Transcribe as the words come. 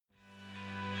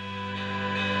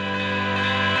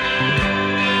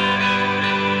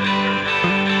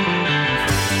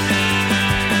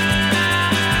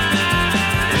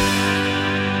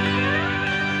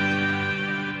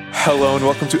Hello and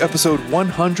welcome to episode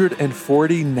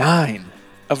 149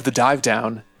 of The Dive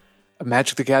Down, a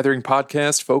Magic the Gathering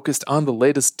podcast focused on the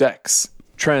latest decks,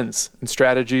 trends, and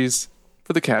strategies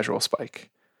for the casual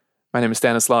spike. My name is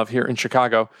Stanislav here in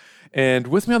Chicago, and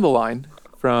with me on the line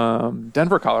from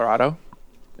Denver, Colorado,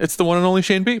 it's the one and only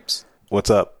Shane Beeps.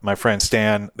 What's up, my friend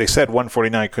Stan? They said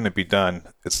 149 couldn't be done.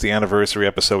 It's the anniversary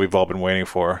episode we've all been waiting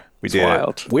for. It's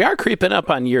wild. We are creeping up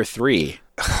on year 3.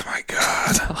 Oh my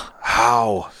God.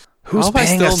 How? Who's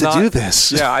paying us to do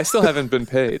this? Yeah, I still haven't been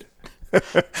paid.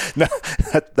 No,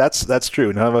 that's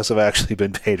true. None of us have actually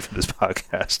been paid for this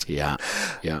podcast. Yeah.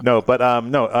 No, but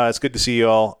it's good to see you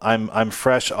all. I'm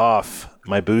fresh off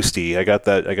my boosty. I got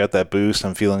that boost.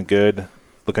 I'm feeling good.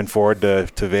 Looking forward to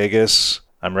Vegas.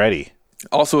 I'm ready.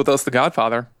 Also with us, the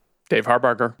Godfather, Dave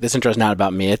Harbarger. This intro is not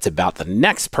about me. It's about the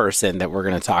next person that we're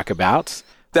going to talk about.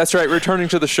 That's right. Returning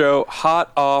to the show, hot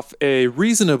off a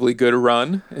reasonably good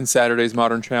run in Saturday's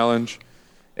Modern Challenge.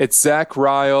 It's Zach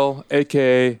Ryle,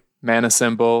 a.k.a.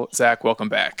 ManaCymbal. Zach, welcome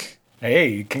back.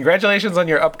 Hey, congratulations on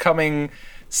your upcoming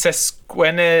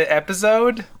sesquennial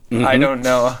episode. Mm-hmm. I don't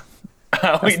know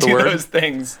how we do those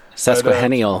things.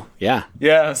 Sesquicennial, yeah.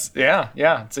 Yes, yeah.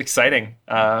 It's exciting.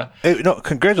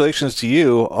 Congratulations to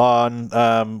you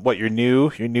on your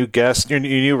new guest, your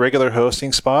new regular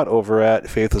hosting spot over at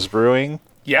Faithless Brewing.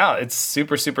 Yeah, it's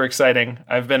super, super exciting.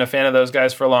 I've been a fan of those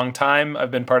guys for a long time.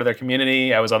 I've been part of their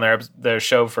community. I was on their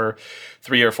show for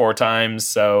 3 or 4 times.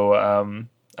 So I'm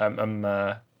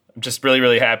just really,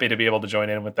 really happy to be able to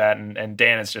join in with that. And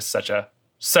Dan is just such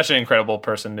an incredible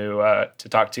person to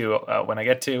talk to when I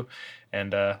get to,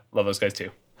 and love those guys too.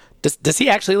 Does he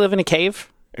actually live in a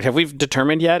cave? Have we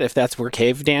determined yet if that's where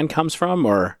Cave Dan comes from,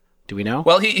 or do we know?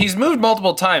 Well, he's moved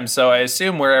multiple times, so I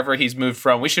assume wherever he's moved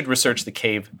from, we should research the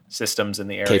cave systems in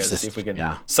the area to see if we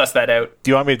can suss that out.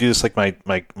 Do you want me to do this like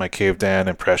my Cave Dan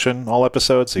impression all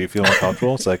episode so you feel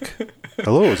uncomfortable? It's like,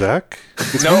 hello, Zach.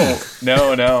 No.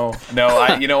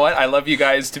 You know what? I love you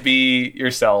guys to be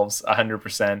yourselves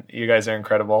 100%. You guys are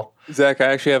incredible. Zach, I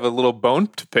actually have a little bone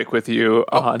to pick with you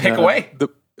on pick away.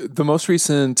 The most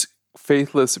recent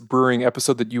Faithless Brewing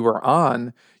episode that you were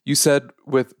on. You said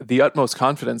with the utmost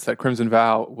confidence that Crimson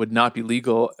Vow would not be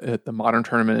legal at the Modern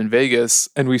Tournament in Vegas,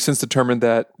 and we've since determined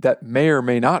that may or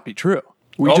may not be true.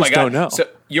 We just don't know. So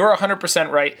you're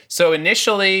 100% right. So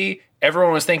initially,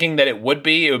 everyone was thinking that it would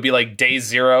be like day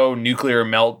 0, nuclear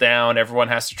meltdown. Everyone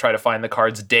has to try to find the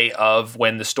cards day of,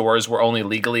 when the stores were only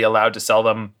legally allowed to sell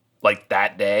them like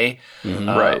that day. Mm-hmm.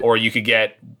 Right. Or you could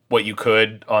get what you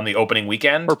could on the opening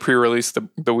weekend. Or pre-release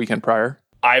the weekend prior.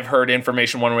 I've heard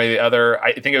information one way or the other.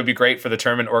 I think it would be great for the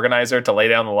tournament organizer to lay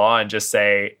down the law and just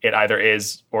say it either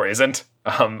is or isn't.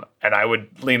 And I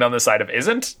would lean on the side of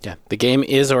isn't. Yeah, the game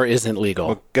is or isn't legal.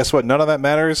 Well, guess what? None of that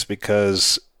matters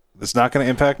because it's not going to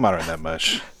impact Modern that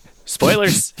much.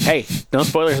 Spoilers. Hey, no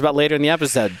spoilers about later in the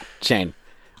episode, Shane.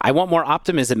 I want more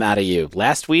optimism out of you.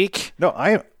 Last week... No,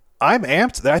 I'm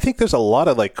amped. I think there's a lot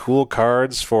of like cool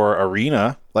cards for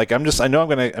Arena. Like I know I'm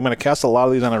gonna cast a lot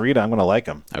of these on Arena. I'm gonna like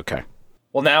them. Okay.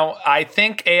 Well, now I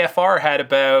think AFR had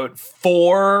about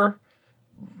 4.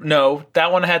 No, that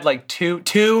one had like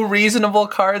two reasonable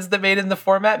cards that made in the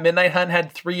format. Midnight Hunt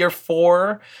had 3 or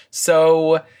 4,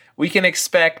 so we can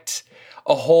expect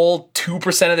a whole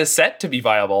 2% of the set to be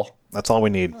viable. That's all we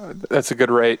need. That's a good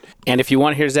rate. And if you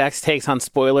want to hear Zach's takes on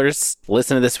spoilers,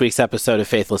 listen to this week's episode of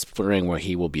Faithless Brewing, where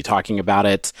he will be talking about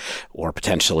it, or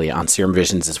potentially on Serum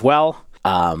Visions as well,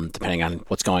 depending on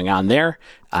what's going on there.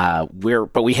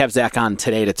 But we have Zach on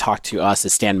today to talk to us,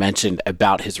 as Stan mentioned,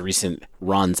 about his recent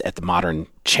runs at the Modern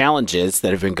Challenges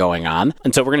that have been going on.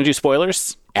 And so we're going to do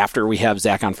spoilers after we have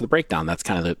Zach on for the breakdown. That's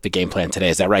kind of the game plan today.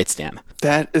 Is that right, Stan?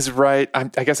 That is right.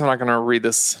 I guess I'm not going to read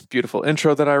this beautiful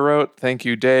intro that I wrote. Thank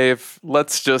you, Dave.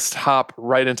 Let's just hop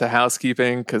right into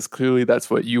housekeeping, because clearly that's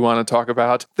what you want to talk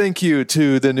about. Thank you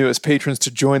to the newest patrons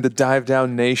to join the Dive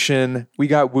Down Nation. We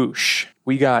got Whoosh.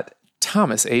 We got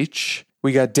Thomas H.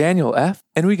 We got Daniel F.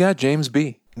 And we got James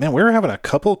B. Man, we're having a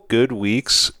couple good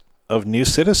weeks of new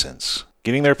citizens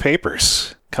getting their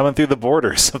papers, coming through the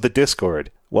borders of the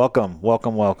Discord. Welcome.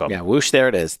 Yeah, Whoosh, there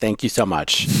it is. Thank you so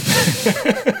much.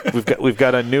 We've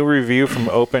got a new review from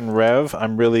Open Rev.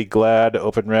 I'm really glad,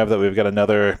 Open Rev, that we've got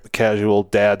another casual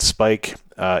dad spike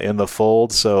in the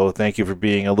fold. So thank you for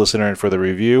being a listener and for the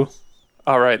review.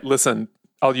 All right, listen,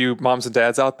 all you moms and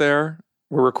dads out there,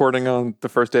 we're recording on the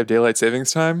first day of daylight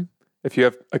savings time. If you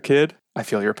have a kid, I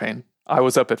feel your pain. I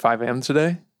was up at 5 a.m.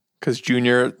 today because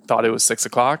Junior thought it was 6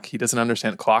 o'clock. He doesn't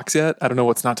understand clocks yet. I don't know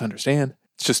what's not to understand.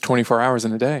 It's just 24 hours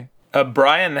in a day.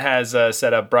 Brian has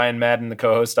set up, Brian Madden, the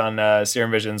co-host on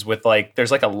Serum Visions, with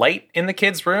there's a light in the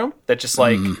kids' room that just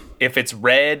if it's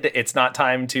red, it's not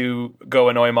time to go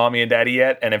annoy mommy and daddy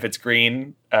yet, and if it's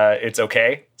green, it's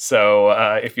okay. So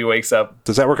if he wakes up,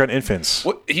 does that work on infants?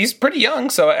 Well, he's pretty young,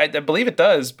 so I believe it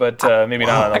does, but maybe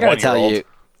not on a 1-year-old. I gotta tell you.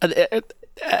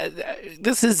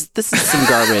 This is some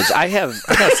garbage. I got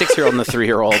a 6-year-old and a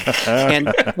 3-year-old,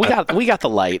 and we got the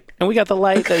light, and we got the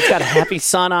light that it's got a happy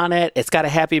sun on it. It's got a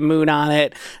happy moon on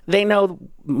it. They know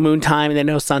moon time, they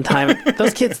know sun time.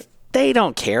 Those kids, they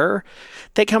don't care.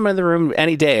 They come into the room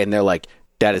any day, and they're like,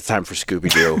 "Dad, it's time for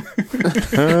Scooby-Doo."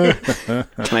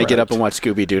 Can I get up and watch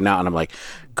Scooby-Doo now? And I'm like,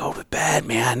 "Go to bed,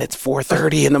 man. It's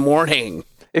 4:30 in the morning."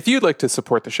 If you'd like to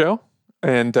support the show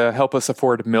and help us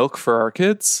afford milk for our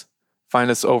kids,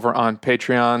 find us over on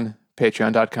Patreon,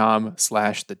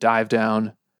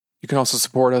 patreon.com/thedivedown. You can also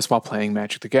support us while playing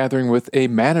Magic the Gathering with a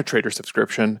ManaTrader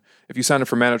subscription. If you sign up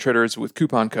for ManaTraders with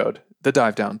coupon code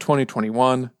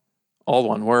TheDiveDown2021, all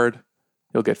one word,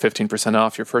 you'll get 15%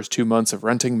 off your first 2 months of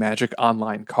renting Magic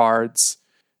Online cards.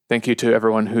 Thank you to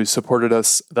everyone who's supported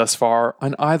us thus far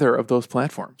on either of those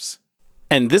platforms.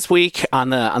 And this week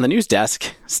on the news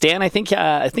desk, Stan, I think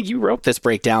you wrote this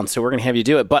breakdown, so we're going to have you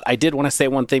do it. But I did want to say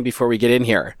one thing before we get in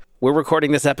here. We're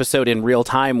recording this episode in real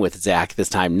time with Zach this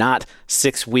time, not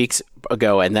 6 weeks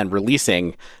ago, and then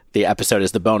releasing the episode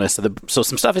as the bonus. So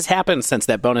some stuff has happened since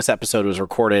that bonus episode was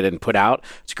recorded and put out.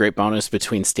 It's a great bonus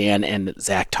between Stan and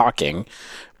Zach talking.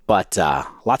 But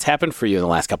lots happened for you in the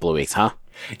last couple of weeks, huh?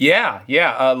 Yeah.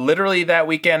 Literally that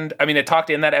weekend. I mean, I talked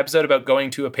in that episode about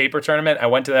going to a paper tournament. I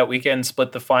went to that weekend,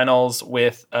 split the finals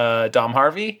with Dom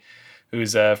Harvey,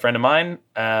 who's a friend of mine.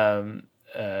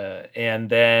 And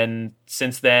then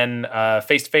since then,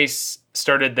 Face to Face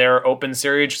started their open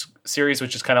series,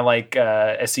 which is kind of like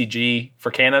SCG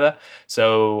for Canada.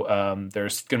 So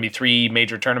there's going to be 3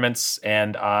 major tournaments,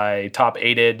 and I top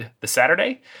 8'd the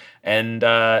Saturday. And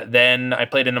then I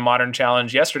played in a Modern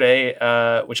Challenge yesterday,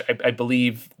 which I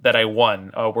believe that I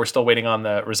won. We're still waiting on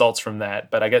the results from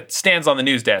that, but I get Stan's on the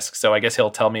news desk, so I guess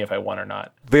he'll tell me if I won or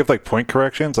not. They have point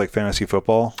corrections, like fantasy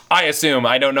football? I assume.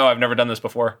 I don't know. I've never done this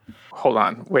before. Hold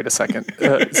on. Wait a second.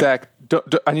 Zach,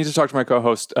 I need to talk to my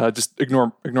co-host. Just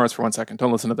ignore us for 1 second.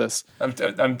 Don't listen to this. I'm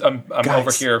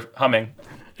over here humming.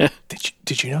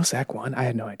 Did you know Zach won? I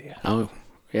had no idea. Oh,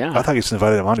 yeah. I thought you just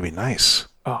invited him on to be nice.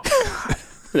 Oh, God.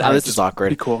 Oh, this is awkward.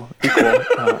 Be cool.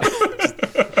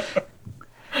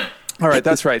 All right,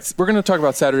 that's right. We're going to talk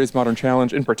about Saturday's Modern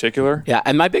Challenge in particular. Yeah,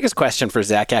 and my biggest question for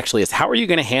Zach actually is, how are you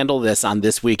going to handle this on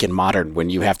This Week in Modern when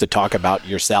you have to talk about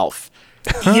yourself?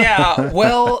 Yeah,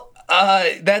 well,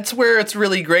 that's where it's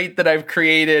really great that I've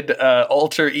created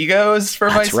alter egos for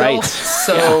myself. Right.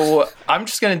 So I'm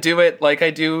just going to do it like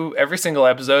I do every single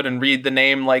episode and read the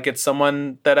name like it's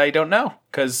someone that I don't know,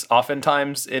 because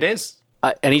oftentimes it is.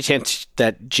 Any chance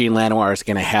that Gene Lanoir is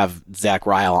going to have Zach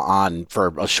Ryle on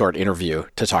for a short interview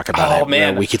to talk about it?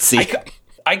 Man, where we could see.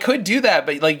 I could do that,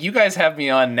 but you guys have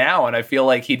me on now, and I feel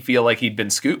like he'd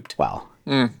been scooped. Well,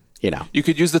 you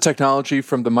could use the technology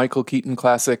from the Michael Keaton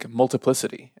classic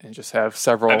Multiplicity and just have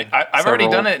several. I've already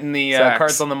done it in the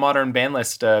Cards on the Modern ban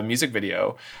list music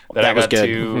video that I got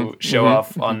to show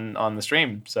off on the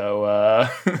stream. So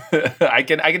I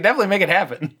can definitely make it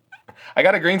happen. I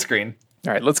got a green screen.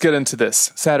 All right, let's get into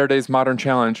this. Saturday's Modern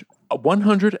Challenge,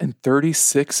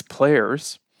 136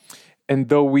 players. And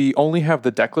though we only have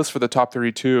the deck list for the top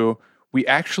 32, we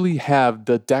actually have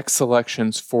the deck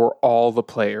selections for all the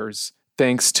players,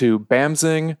 thanks to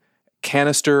Bamzing,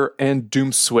 Canister, and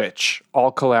Doom Switch,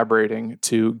 all collaborating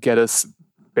to get us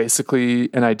basically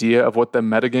an idea of what the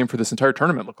metagame for this entire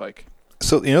tournament looked like.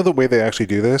 So, the way they actually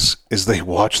do this is they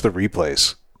watch the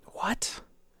replays. What?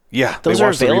 Yeah. Those are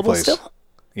available still?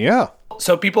 Yeah.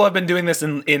 So people have been doing this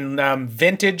in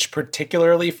Vintage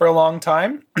particularly for a long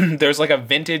time. There's like a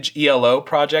Vintage ELO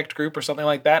project group or something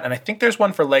like that. And I think there's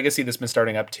one for Legacy that's been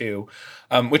starting up too,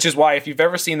 which is why if you've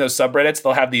ever seen those subreddits,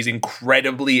 they'll have these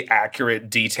incredibly accurate,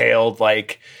 detailed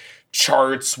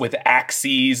charts with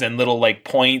axes and little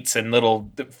points and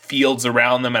little fields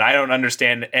around them. And I don't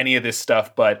understand any of this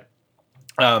stuff, but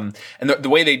and the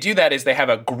way they do that is they have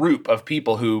a group of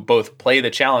people who both play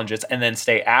the challenges and then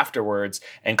stay afterwards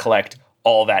and collect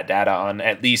all that data on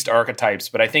at least archetypes.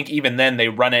 But I think even then they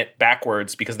run it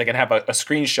backwards because they can have a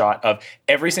screenshot of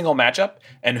every single matchup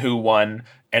and who won.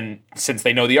 And since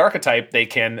they know the archetype, they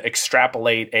can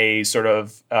extrapolate a sort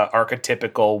of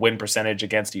archetypical win percentage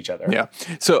against each other. Yeah.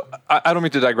 So I don't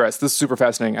mean to digress. This is super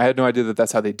fascinating. I had no idea that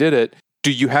that's how they did it.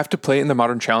 Do you have to play in the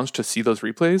Modern Challenge to see those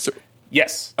replays?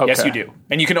 Yes. Okay. Yes, you do.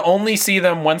 And you can only see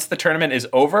them once the tournament is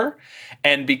over.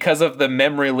 And because of the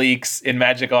memory leaks in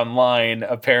Magic Online,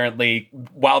 apparently,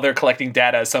 while they're collecting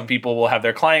data, some people will have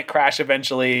their client crash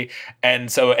eventually, and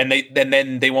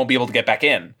then they won't be able to get back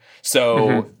in.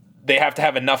 So they have to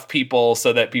have enough people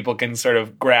so that people can sort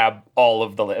of grab all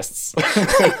of the lists.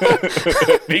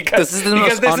 because this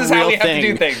is how we have to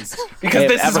do things. Because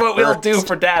this is what we'll do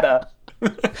for data.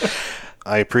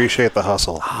 I appreciate the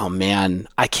hustle. Oh man,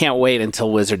 I can't wait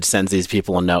until Wizard sends these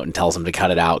people a note and tells them to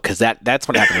cut it out, because that's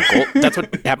what happened to that's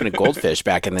what happened to Goldfish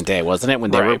back in the day, wasn't it?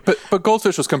 When they were, but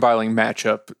Goldfish was compiling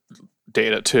matchup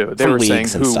data too. They were saying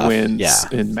who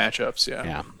wins in matchups.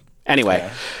 Yeah. Anyway,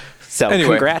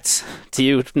 congrats to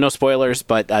you. No spoilers,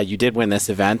 but you did win this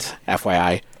event,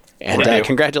 FYI, and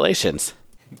congratulations.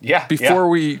 Yeah. Before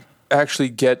we actually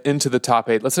get into the top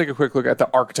 8, let's take a quick look at the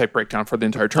archetype breakdown for the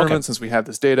entire tournament, since we have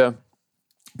this data.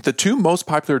 The 2 most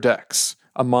popular decks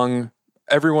among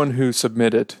everyone who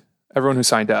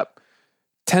signed up,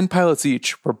 10 pilots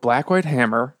each, were Black White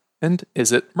Hammer and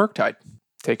Izzet Murktide.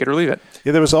 Take it or leave it.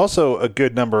 Yeah, there was also a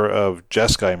good number of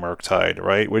Jeskai Murktide,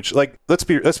 right? Which, like, let's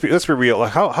be real.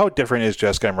 Like, how different is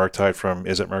Jeskai Murktide from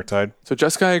Izzet Murktide? So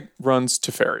Jeskai runs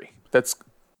Teferi. That's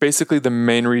basically the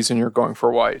main reason you're going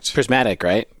for white. Prismatic,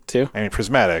 right? Too. I mean,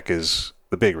 Prismatic is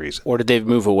the big reason. Or did they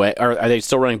move away? Are they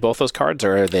still running both those cards,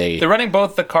 or are they? They're running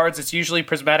both the cards. It's usually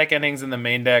Prismatic Endings in the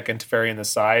main deck and Teferi in the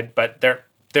side, but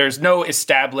there's no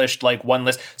established like one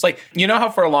list. It's like, you know how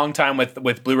for a long time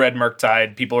with Blue-Red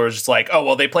Murktide, people were just like, oh,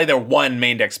 well, they play their one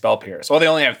main deck Spell Pierce. Well, they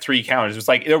only have 3 counters. It's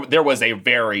like there was a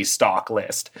very stock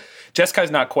list.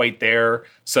 Jeskai's not quite there,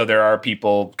 so there are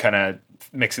people kind of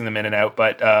mixing them in and out.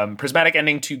 But Prismatic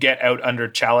Ending to get out under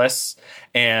Chalice,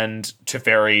 and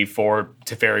Teferi for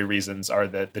Teferi reasons are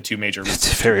the 2 major reasons.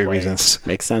 Teferi reasons.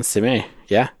 Makes sense to me.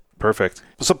 Yeah. Perfect.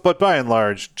 So, but by and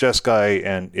large, Jeskai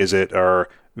and Izzet are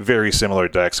very similar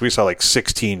decks. We saw like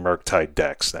 16 Murktide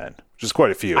decks then, which is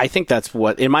quite a few. I think that's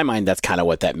what, in my mind, that's kind of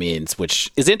what that means,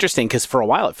 which is interesting because for a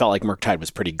while it felt like Murktide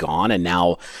was pretty gone, and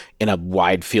now in a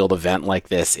wide field event like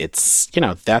this, it's,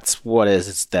 that's what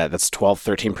is, that's 12,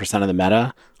 13% of the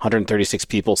meta. 136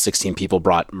 people, 16 people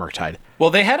brought Murktide.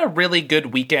 Well, they had a really good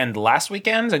weekend last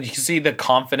weekend, and you can see the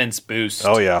confidence boost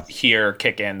here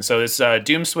kick in. So this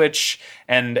Doom Switch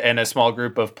and a small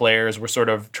group of players were sort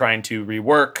of trying to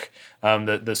rework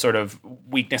the sort of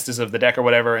weaknesses of the deck or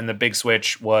whatever, and the big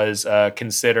switch was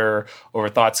Consider over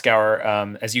Thought Scour.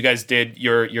 As you guys did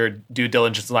your due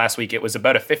diligence last week, it was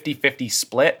about a 50-50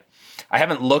 split. I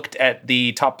haven't looked at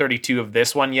the top 32 of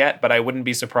this one yet, but I wouldn't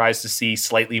be surprised to see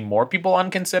slightly more people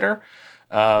on Consider.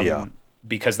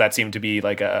 Because that seemed to be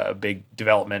like a big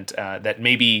development that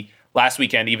maybe last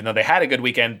weekend, even though they had a good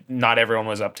weekend, not everyone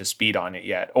was up to speed on it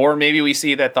yet. Or maybe we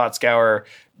see that Thought Scour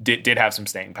did have some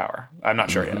staying power. I'm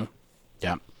not sure yet.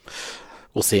 Yeah.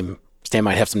 We'll see. Stan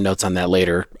might have some notes on that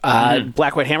later.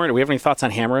 Black White Hammer, do we have any thoughts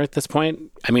on Hammer at this point?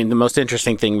 I mean, the most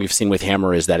interesting thing we've seen with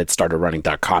Hammer is that it started running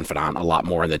Dark Confidant a lot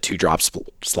more in the 2-drop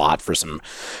slot for some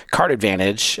card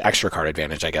advantage, extra card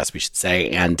advantage, I guess we should say.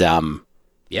 And that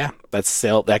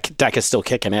deck is still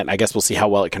kicking it. I guess we'll see how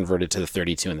well it converted to the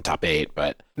 32 in the top 8.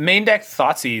 But main deck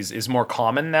Thoughtseize is more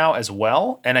common now as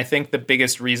well, and I think the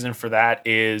biggest reason for that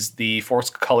is the Force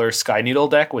Color Sky Needle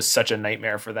deck was such a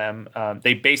nightmare for them.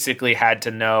 They basically had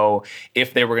to know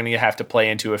if they were going to have to play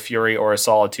into a Fury or a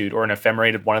Solitude or an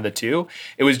Ephemerated, one of the two.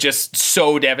 It was just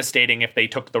so devastating if they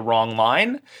took the wrong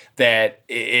line that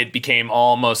it became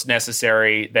almost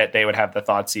necessary that they would have the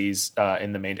Thoughtseize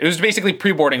in the main. It was basically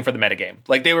pre-boarding for the metagame.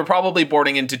 Like, they were probably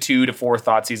boarding into 2 to 4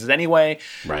 Thoughtseizes anyway,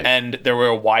 right. And there were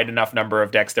a wide enough number of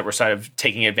decks that were sort of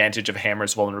taking advantage of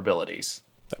Hammer's vulnerabilities.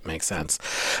 That makes sense.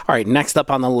 All right, next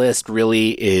up on the list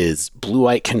really is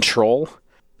Blue-White Control.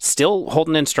 Still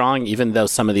holding in strong, even though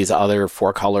some of these other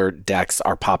 4-color decks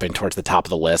are popping towards the top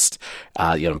of the list.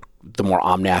 The more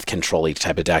Omnath control-y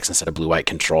type of decks instead of Blue-White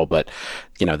Control. But,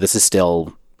 this is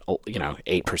still,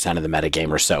 8% of the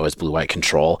metagame or so is Blue-White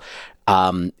Control.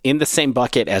 In the same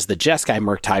bucket as the Jeskai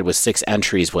Murktide with 6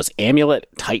 entries was Amulet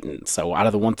Titan. So out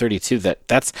of the 132,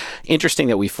 that's interesting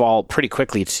that we fall pretty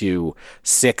quickly to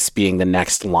 6 being the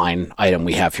next line item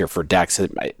we have here for decks.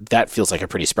 That feels like a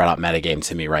pretty spread out metagame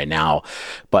to me right now.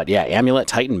 But yeah, Amulet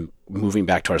Titan moving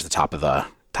back towards the top of the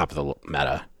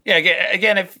meta. Yeah,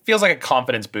 again, it feels like a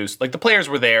confidence boost. Like, the players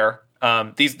were there.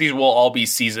 These will all be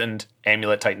seasoned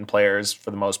Amulet Titan players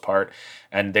for the most part,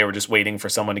 and they were just waiting for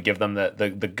someone to give them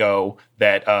the go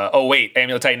that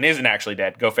Amulet Titan isn't actually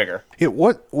dead. Go figure. Yeah,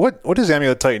 what is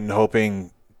Amulet Titan hoping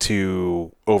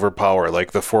to overpower?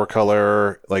 Like the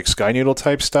 4-color like Sky Needle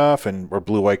type stuff or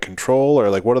Blue-White Control, or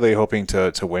like what are they hoping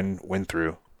to win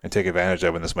through? and take advantage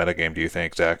of in this metagame, do you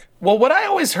think, Zach? Well, what I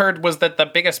always heard was that the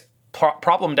biggest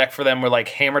problem deck for them were like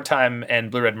Hammer Time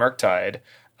and Blue Red Murktide.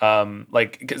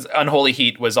 Because Unholy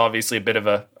Heat was obviously a bit of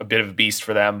a beast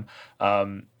for them.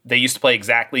 They used to play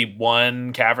exactly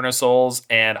one Cavern of Souls,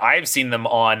 and I've seen them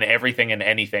on everything and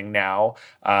anything now.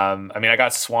 I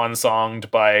got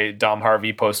swan-songed by Dom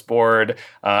Harvey post-board.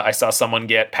 I saw someone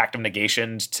get Pact of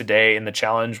Negation today in the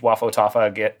challenge. Wafo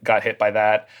Tafa got hit by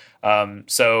that.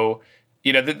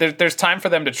 There's time for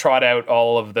them to trot out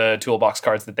all of the toolbox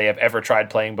cards that they have ever tried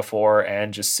playing before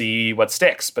and just see what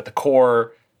sticks. But the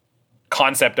core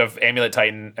concept of Amulet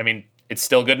Titan, it's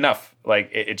still good enough. Like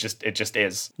it just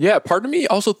is. Yeah, part of me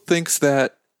also thinks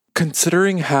that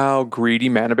considering how greedy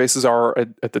mana bases are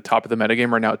at the top of the metagame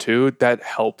right now too, that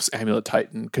helps Amulet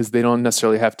Titan because they don't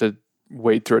necessarily have to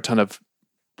wade through a ton of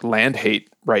land hate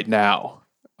right now.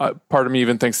 Part of me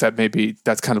even thinks that maybe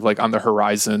that's kind of like on the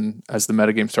horizon as the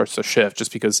metagame starts to shift,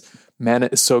 just because mana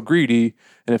is so greedy,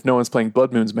 and if no one's playing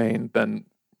Blood Moon's main, then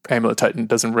Amulet Titan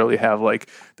doesn't really have like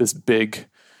this big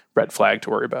red flag to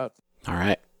worry about. All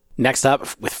right. Next up,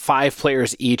 with 5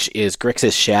 players each, is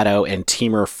Grixis Shadow and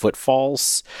Temur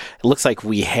Footfalls. It looks like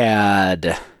we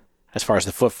had, as far as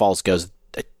the Footfalls goes,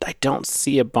 I don't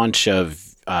see a bunch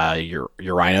of your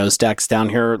Rhinos decks down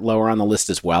here lower on the list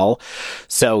as well.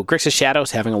 So Grixis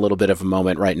Shadow's having a little bit of a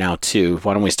moment right now too.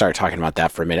 Why don't we start talking about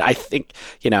that for a minute? I think,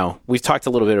 we've talked a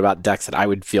little bit about decks that I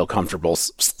would feel comfortable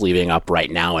sleeving up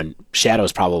right now, and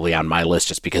Shadow's probably on my list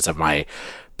just because of my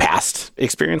past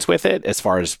experience with it as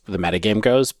far as the metagame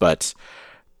goes. But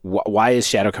why is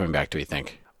Shadow coming back, do we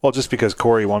think? Well, just because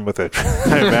Corey won with it,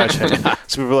 I imagine.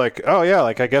 So people were like, oh yeah,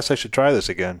 I guess I should try this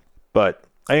again. But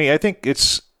I think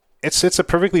it's a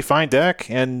perfectly fine deck,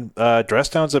 and Dress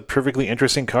Down's a perfectly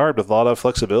interesting card with a lot of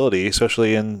flexibility,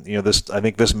 especially in this. I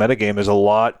think this metagame is a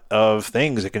lot of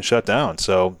things it can shut down.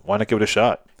 So why not give it a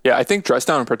shot? Yeah, I think Dress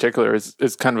Down in particular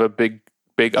is kind of a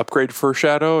big upgrade for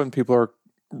Shadow, and people are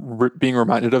being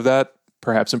reminded of that,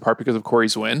 perhaps in part because of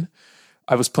Corey's win.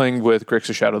 I was playing with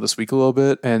Grixis Shadow this week a little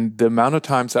bit, and the amount of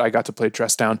times that I got to play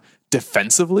Dress Down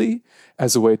defensively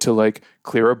as a way to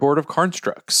clear a board of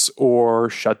Constructs or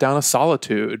shut down a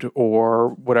Solitude or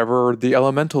whatever the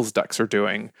Elementals decks are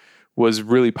doing was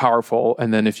really powerful.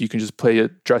 And then if you can just play a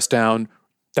Dress Down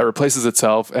that replaces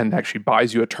itself and actually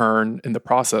buys you a turn in the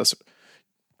process,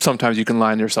 sometimes you can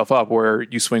line yourself up where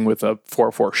you swing with a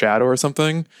 4/4 Shadow or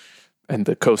something, and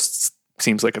the coast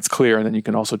seems like it's clear, and then you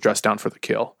can also Dress Down for the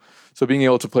kill. So being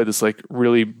able to play this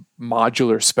really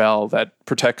modular spell that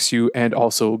protects you and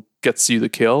also gets you the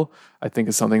kill, I think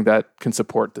is something that can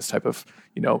support this type of,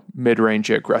 mid-range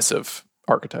aggressive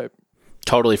archetype.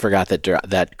 Totally forgot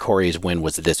that Corey's win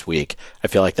was this week. I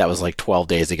feel like that was 12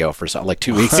 days ago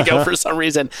 2 weeks ago for some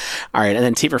reason. All right, and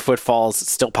then Temur Footfalls,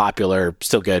 still popular,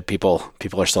 still good. People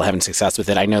are still having success with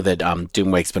it. I know that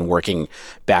Doomwake's been working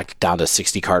back down to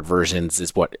 60 card versions,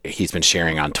 is what he's been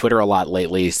sharing on Twitter a lot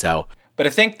lately. So, but I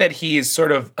think that he's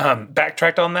sort of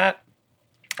backtracked on that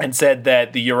and said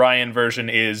that the Urian version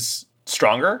is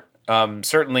stronger.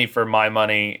 Certainly for my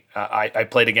money, I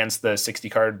played against the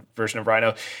 60-card version of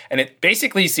Rhino, and it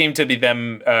basically seemed to be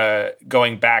them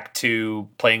going back to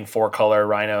playing 4-color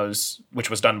Rhinos, which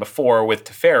was done before with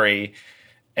Teferi,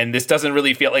 and this doesn't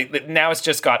really feel like... Now it's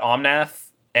just got Omnath,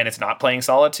 and it's not playing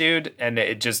Solitude, and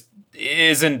it just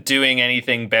isn't doing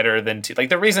anything better than...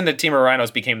 the reason that Temur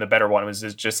Rhinos became the better one was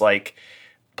just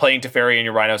playing Teferi in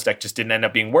your Rhinos deck just didn't end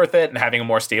up being worth it, and having a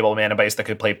more stable mana base that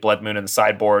could play Blood Moon in the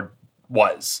sideboard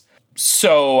was...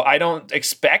 So I don't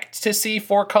expect to see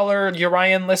 4-color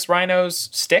Urian-less Rhinos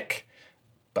stick,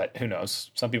 but who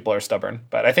knows? Some people are stubborn.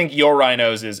 But I think your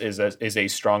Rhinos is a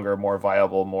stronger, more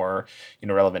viable, more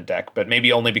relevant deck, but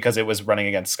maybe only because it was running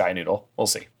against Sky Noodle. We'll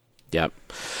see. Yep.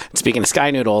 Speaking of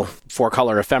Sky Noodle,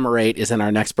 4-color Ephemerate is in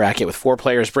our next bracket with 4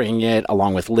 players bringing it,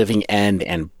 along with Living End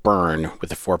and Burn with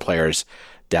the 4 players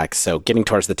deck. So getting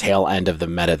towards the tail end of the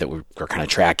meta that we're kind of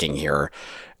tracking here,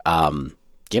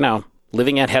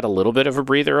 Living End had a little bit of a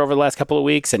breather over the last couple of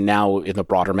weeks, and now in the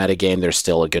broader metagame, there's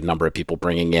still a good number of people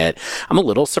bringing it. I'm a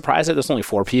little surprised that there's only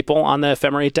 4 people on the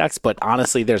Ephemerate decks, but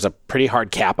honestly, there's a pretty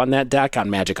hard cap on that deck on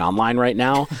Magic Online right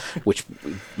now, which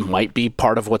might be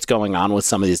part of what's going on with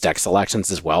some of these deck selections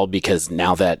as well, because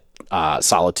now that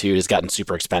Solitude has gotten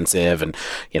super expensive, and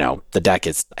the deck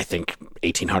is, I think,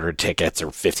 1,800 tickets or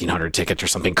 1,500 tickets or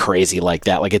something crazy like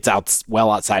that. It's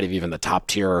well outside of even the top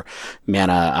tier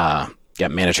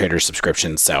mana Trader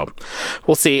subscriptions, so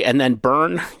we'll see. And then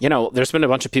Burn, there's been a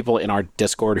bunch of people in our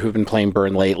Discord who've been playing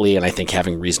Burn lately, and I think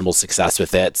having reasonable success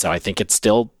with it. So I think it's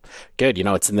still good.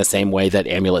 It's in the same way that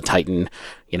Amulet Titan,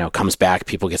 comes back,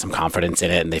 people get some confidence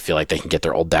in it, and they feel like they can get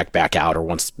their old deck back out, or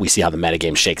once we see how the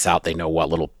metagame shakes out, they know what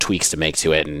little tweaks to make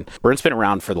to it. And Burnt's been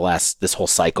around for this whole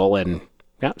cycle, and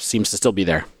seems to still be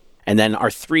there. And then our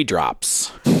 3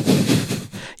 drops.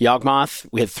 Yawgmoth,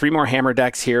 we had 3 more Hammer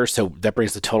decks here, so that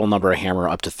brings the total number of Hammer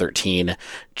up to 13.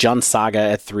 Jund Saga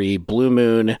at 3, Blue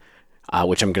Moon,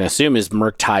 which I'm going to assume is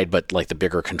Murktide, but like the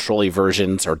bigger control-y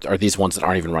versions, or are these ones that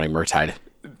aren't even running Murktide?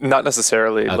 Not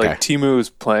necessarily. Okay. Like Timu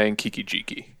is playing Kiki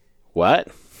Jiki.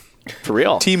 What? For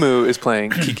real? Timu is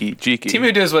playing Kiki Jiki.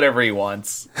 Timu does whatever he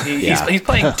wants. He's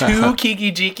playing 2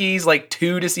 Kiki Jikis, like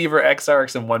 2 Deceiver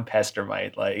Exarchs, and 1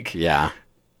 Pestermite. Like, yeah.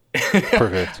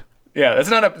 Perfect. Yeah, that's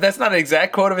not an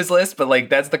exact quote of his list, but like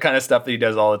that's the kind of stuff that he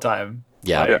does all the time.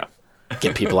 Yeah.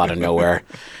 Get people out of nowhere.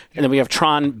 And then we have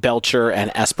Tron, Belcher,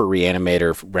 and Esper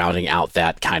Reanimator rounding out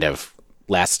that kind of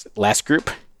last group.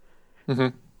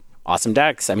 Mm-hmm. Awesome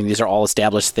decks. I mean, these are all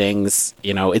established things.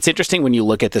 It's interesting when you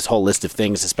look at this whole list of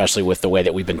things, especially with the way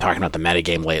that we've been talking about the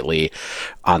metagame lately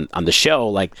on the show.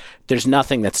 Like, there's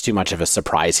nothing that's too much of a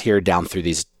surprise here down through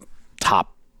these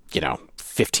top,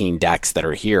 15 decks that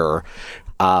are here.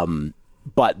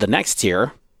 But the next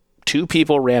tier, 2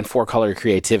 people ran 4-color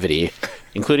creativity,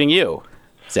 including you,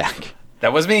 Zach.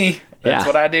 That was me. That's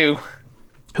what I do.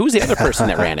 Who's the other person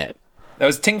that ran it? That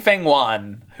was Ting Feng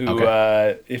Wan, who,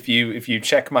 if you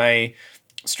check my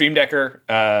Stream Decker,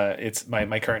 it's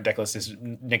my current deck list is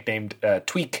nicknamed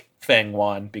Tweak Feng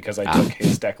Wan because I took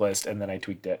his deck list and then I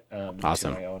tweaked it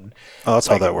awesome. to my own. Oh, that's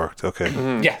how that worked. Okay.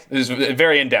 Yeah, it was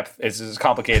very in depth. It's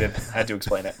complicated. I had to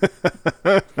explain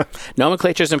it.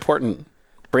 Nomenclature is important.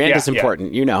 Brand is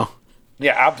important.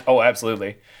 Yeah.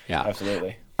 Absolutely. Yeah.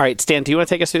 Absolutely. All right, Stan, do you want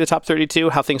to take us through the top 32?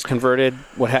 How things converted?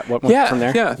 What went from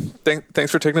there? Yeah.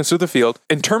 Thanks for taking us through the field.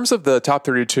 In terms of the top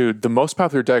 32, the most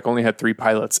popular deck only had 3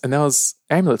 pilots, and that was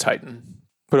Amulet Titan.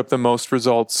 Put up the most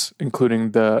results,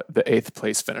 including the 8th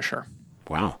place finisher.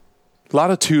 Wow. A lot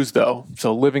of 2s, though.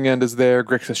 So Living End is there,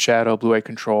 Grixis Shadow, Blue-Eye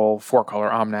Control, 4-color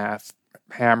Omnath,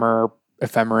 Hammer,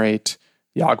 Ephemerate,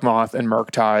 Yawgmoth, and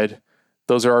Murktide.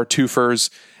 Those are our 2-fers.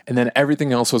 And then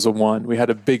everything else was a 1. We had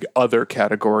a big other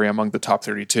category among the top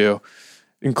 32,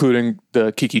 including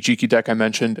the Kiki Jiki deck I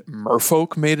mentioned.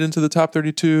 Merfolk made it into the top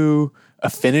 32.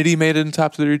 Affinity made it in the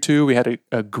top 32. We had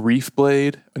a Grief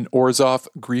Blade, an Orzhov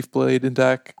Grief Blade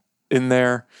deck in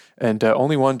there. And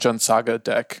only one Jund Saga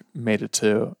deck made it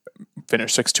to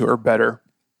finish 6-2 or better.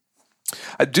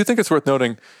 I do think it's worth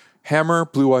noting Hammer,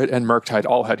 Blue-White, and Murktide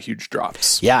all had huge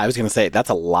drops. Yeah, I was going to say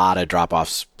that's a lot of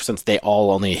drop-offs since they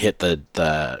all only hit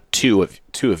the two of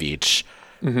each.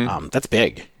 Mm-hmm. That's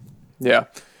big. Yeah.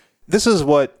 This is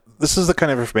the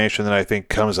kind of information that I think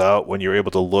comes out when you're able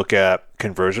to look at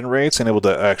conversion rates and able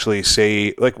to actually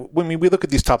say, like, when we look at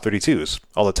these top 32s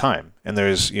all the time, and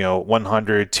there's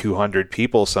 100, 200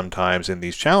 people sometimes in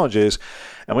these challenges,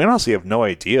 and we honestly have no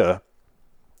idea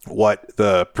what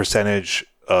the percentage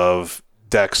of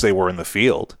decks they were in the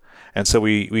field. And so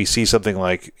we see something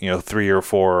like 3 or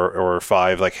 4 or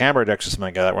 5 like Hammer decks or something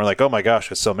like that. We're like, oh my gosh,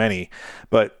 it's so many.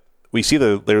 But we see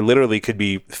there literally could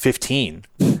be 15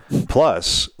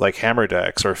 plus like Hammer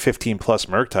decks or 15 plus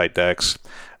Murktide decks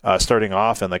starting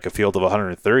off in like a field of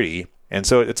 130. And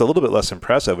so it's a little bit less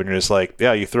impressive when you're just like,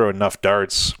 yeah, you throw enough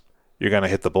darts, you're going to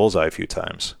hit the bullseye a few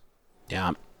times.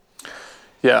 Yeah.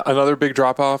 Yeah, another big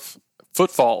drop-off.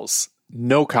 Footfalls,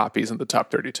 no copies in the top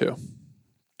 32.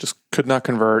 Just could not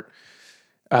convert.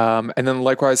 And then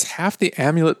likewise, half the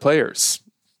Amulet players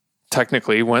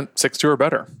technically went 6-2 or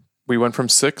better. We went from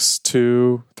 6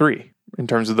 to 3 in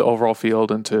terms of the overall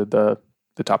field into the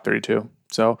top 32.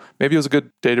 So maybe it was a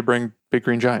good day to bring Big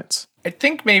Green Giants. I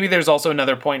think maybe there's also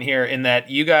another point here in that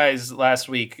you guys last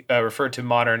week referred to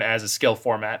Modern as a skill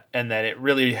format, and that it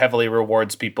really heavily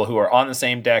rewards people who are on the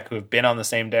same deck, who have been on the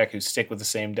same deck, who stick with the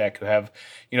same deck, who have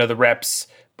the reps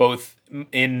both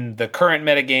in the current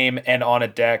metagame and on a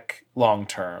deck long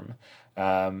term.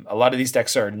 A lot of these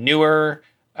decks are newer.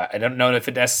 I don't know if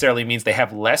it necessarily means they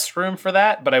have less room for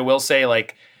that, but I will say,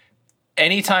 like,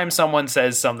 anytime someone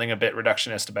says something a bit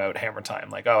reductionist about Hammer Time,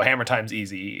 like, oh, Hammer Time's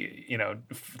easy,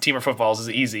 Teamer Footfalls is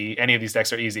easy, any of these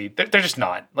decks are easy, they're just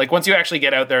not. Like, once you actually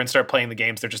get out there and start playing the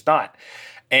games, they're just not.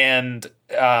 And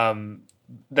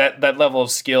that level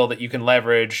of skill that you can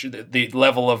leverage, the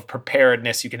level of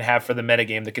preparedness you can have for the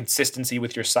metagame, the consistency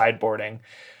with your sideboarding,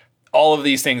 all of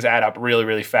these things add up really,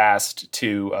 really fast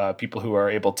to people who are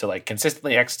able to like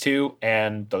consistently X2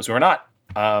 and those who are not.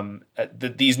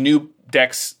 These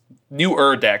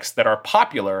newer decks that are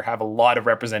popular, have a lot of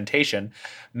representation,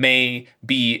 may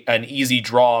be an easy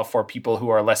draw for people who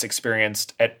are less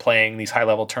experienced at playing these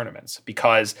high-level tournaments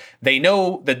because they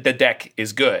know that the deck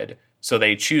is good, so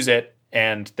they choose it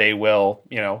and they will,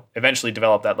 eventually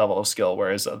develop that level of skill.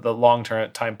 Whereas the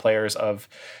long-time players of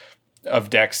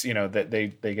decks, that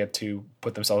they get to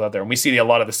put themselves out there. And we see a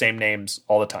lot of the same names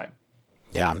all the time.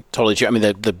 Yeah, totally true. I mean,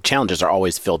 the challenges are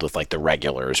always filled with like the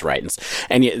regulars, right?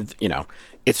 And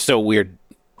it's so weird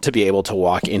to be able to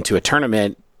walk into a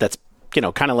tournament that's,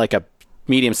 kind of like a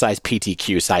medium-sized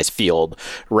PTQ size field,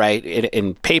 right?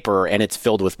 In paper, and it's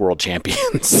filled with world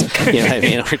champions. You know what I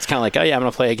mean? It's kind of like, oh yeah, I'm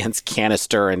going to play against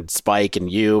Canister and Spike and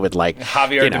you and like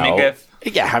Javier Dominguez.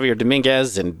 Yeah, Javier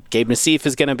Dominguez and Gabe Nassif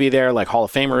is going to be there, like Hall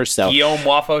of Famers. So Guillaume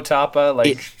Wafo Tapa,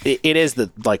 it is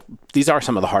these are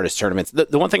some of the hardest tournaments.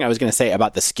 The one thing I was going to say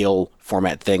about the skill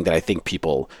format thing that I think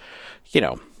people,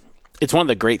 it's one of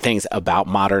the great things about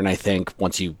Modern. I think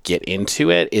once you get into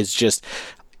it, is just,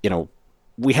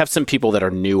 we have some people that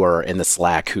are newer in the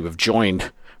Slack who have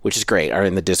joined, which is great, or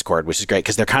in the Discord, which is great,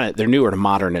 because they're newer to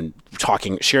Modern and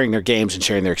sharing their games and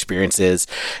sharing their experiences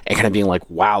and kind of being like,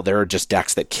 wow, there are just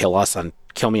decks that kill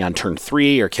me on turn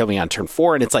 3 or kill me on turn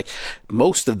 4. And it's like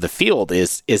most of the field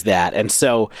is that. And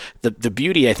so the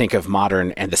beauty, I think, of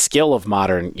Modern and the skill of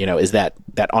Modern, is that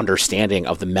understanding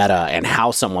of the meta and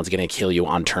how someone's going to kill you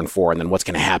on turn 4, and then what's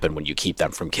going to happen when you keep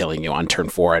them from killing you on turn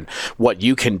 4, and what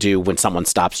you can do when someone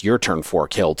stops your turn 4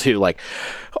 kill too, like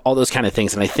all those kind of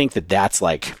things. And I think that that's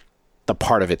like the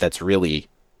part of it that's really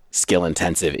skill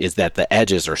intensive, is that the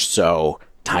edges are so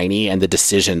tiny and the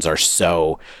decisions are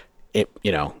so,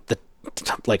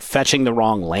 like fetching the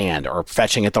wrong land or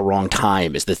fetching at the wrong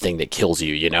time is the thing that kills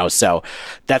you, So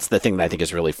that's the thing that I think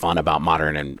is really fun about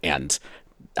Modern, and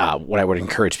what I would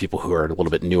encourage people who are a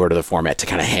little bit newer to the format to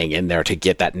kind of hang in there to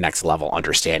get that next level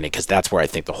understanding, because that's where I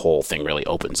think the whole thing really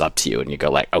opens up to you and you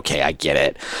go like, okay, I get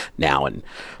it now. And,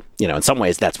 in some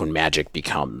ways that's when Magic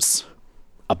becomes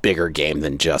a bigger game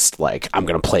than just like, I'm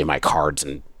going to play my cards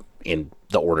and in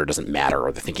the order doesn't matter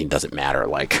or the thinking doesn't matter.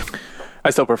 Like,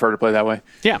 I still prefer to play that way.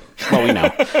 Yeah. Well, we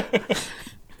know.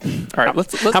 All right.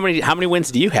 Let's How many wins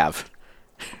do you have?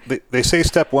 They say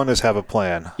step 1 is have a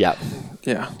plan. Yeah.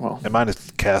 Yeah. Well, And mine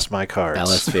is cast my cards.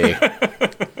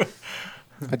 LSV.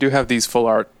 I do have these full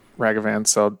art Ragavans,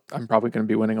 so I'm probably going to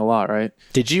be winning a lot, right?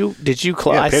 Did you pay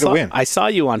to win. I saw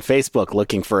you on Facebook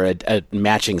looking for a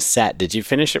matching set. Did you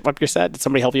finish up your set? Did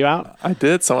somebody help you out? I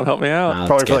did. Someone helped me out.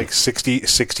 Probably for like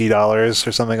 $60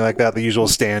 or something like that, the usual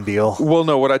stand deal. Well,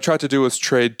 no, what I tried to do was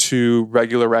trade 2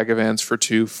 regular Ragavans for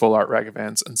 2 full art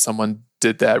Ragavans, and someone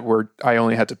did that where I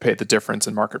only had to pay the difference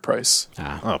in market price.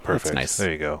 Oh, perfect. That's nice.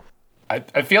 There you go.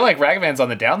 I feel like Ragavan's on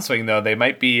the downswing, though. They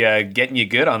might be getting you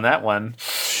good on that one.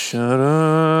 Shut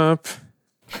up.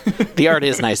 The art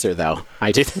is nicer, though.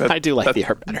 I do like the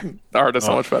art better. The art is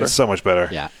so much better. It's so much better.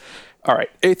 Yeah. All right.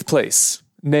 8th place,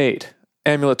 Nade,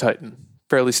 Amulet Titan.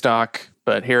 Fairly stock,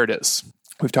 but here it is.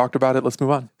 We've talked about it. Let's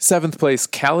move on. 7th place,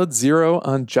 Khaled 0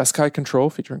 on Jeskai Control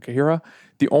featuring Kahira.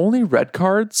 The only red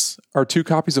cards are 2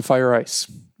 copies of Fire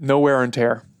Ice. No wear and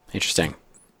tear. Interesting.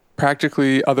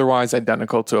 Practically otherwise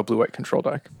identical to a blue-white control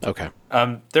deck. Okay.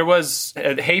 There was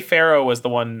Hey Pharaoh was the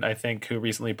one, I think, who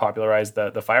recently popularized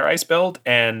the Fire Ice build,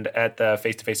 and at the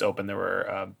Face-to-Face Open there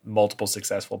were multiple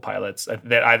successful pilots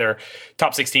that either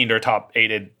top 16 or top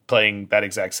 8'd playing that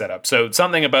exact setup. So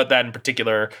something about that in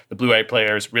particular the blue-white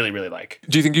players really, really like.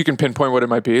 Do you think you can pinpoint what it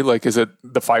might be? Like, is it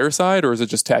the fire side or is it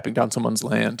just tapping down someone's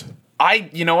land?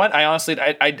 You know what? I honestly,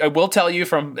 I will tell you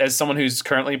as someone who's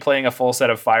currently playing a full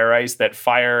set of Fire Ice, that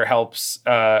fire helps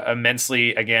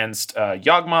immensely against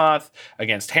Yawgmoth,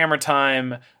 against Hammer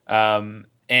Time,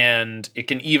 and it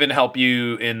can even help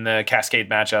you in the Cascade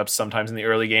matchups sometimes in the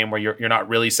early game where you're not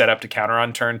really set up to counter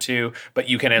on turn 2, but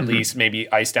you can at least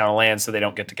maybe ice down a land so they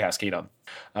don't get to Cascade on.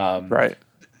 Right.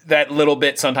 That little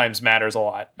bit sometimes matters a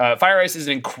lot. Fire Ice is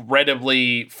an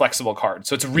incredibly flexible card,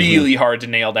 so it's really hard to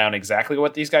nail down exactly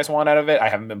what these guys want out of it. I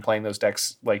haven't been playing those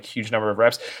decks like huge number of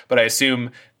reps, but I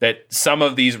assume that some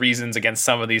of these reasons against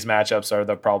some of these matchups are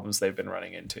the problems they've been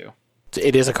running into.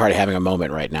 It is a card having a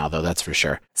moment right now, though, that's for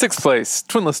sure. 6th place,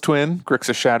 Twinless Twin,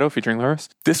 Grixis Shadow featuring Luris.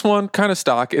 This one, kind of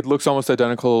stock. It looks almost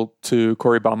identical to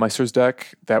Corey Baumeister's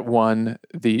deck that won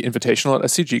the Invitational at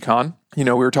SCGCon. We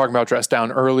were talking about Dress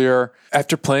Down earlier.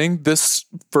 After playing this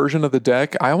version of the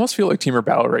deck, I almost feel like Temur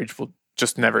Battle Rage will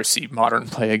just never see Modern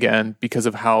play again because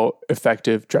of how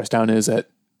effective Dress Down is at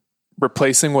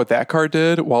replacing what that card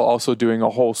did while also doing a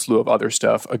whole slew of other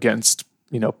stuff against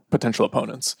potential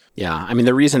opponents. Yeah. I mean,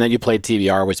 the reason that you played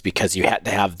TBR was because you had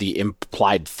to have the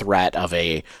implied threat of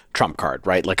a trump card,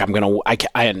 right? Like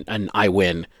I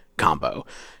win combo.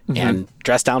 Mm-hmm. And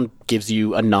Dress Down gives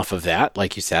you enough of that,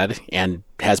 like you said, and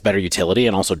has better utility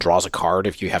and also draws a card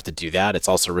if you have to do that. It's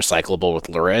also recyclable with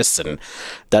Luris and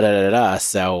da-da-da-da.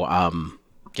 So,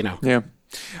 Yeah.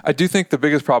 I do think the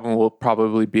biggest problem will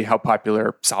probably be how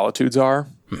popular Solitudes are.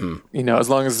 Mm-hmm. As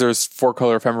long as there's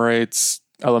 4-color Ephemerates,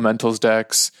 Elementals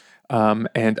decks,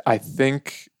 and I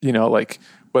think, like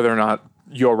whether or not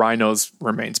Your Rhinos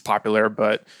remains popular,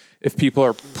 but if people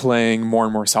are playing more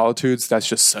and more Solitudes, that's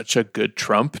just such a good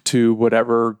trump to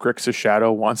whatever Grixis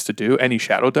Shadow wants to do, any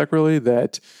Shadow deck really,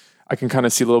 that I can kind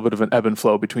of see a little bit of an ebb and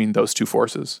flow between those two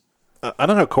forces. I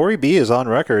don't know. Corey B is on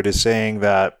record as saying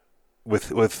that with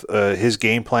his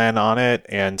game plan on it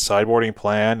and sideboarding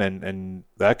plan and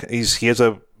that he has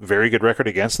a very good record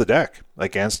against the deck,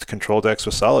 against control decks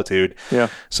with Solitude. Yeah.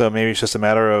 So maybe it's just a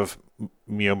matter of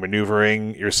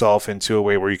maneuvering yourself into a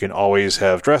way where you can always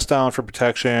have dress down for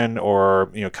protection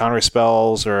or counter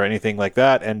spells or anything like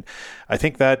that. And I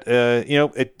think that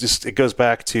it goes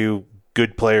back to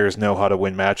good players know how to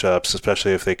win matchups,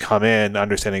 especially if they come in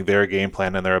understanding their game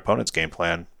plan and their opponent's game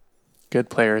plan. Good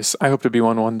players. I hope to be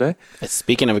one day.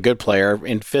 Speaking of a good player,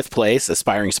 in 5th place,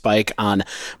 Aspiring Spike on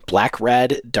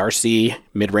Black-Red Darcy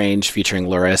mid-range featuring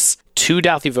Luris. 2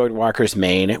 Dauthi Voidwalkers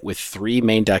main with 3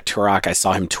 main deck Turok. I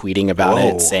saw him tweeting about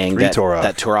it, saying that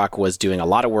Turok was doing a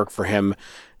lot of work for him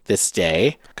this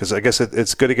day. Because I guess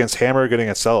it's good against Hammer, good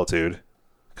against Solitude,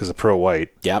 because of Pro White.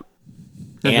 Yep.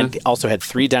 And also had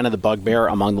 3 Den of the Bugbear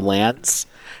among the lands.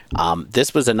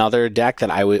 This was another deck that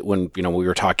I would, when we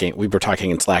were talking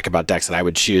in Slack about decks that I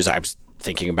would choose. I was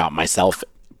thinking about myself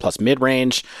plus mid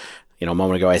range. A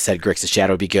moment ago I said Grixis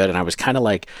Shadow would be good, and I was kind of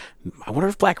like, I wonder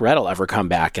if Black Red will ever come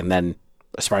back. And then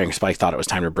Aspiring Spike thought it was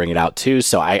time to bring it out too.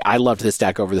 So I loved this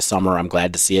deck over the summer. I'm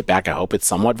glad to see it back. I hope it's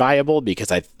somewhat viable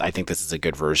because I think this is a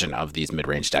good version of these mid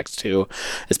range decks too,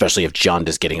 especially if Jund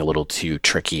is getting a little too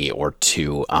tricky or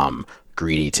too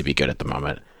greedy to be good at the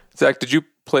moment. Zach, did you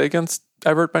play against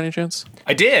Everett by any chance?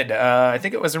 I did. I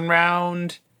think it was in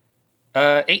round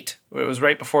 8. It was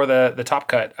right before the top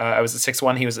cut. I was at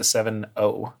 6-1. He was at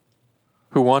 7-0.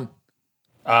 Who won?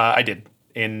 I did.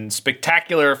 In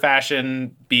spectacular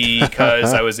fashion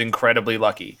because I was incredibly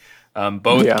lucky.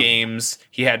 Both games,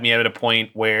 he had me at a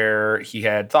point where he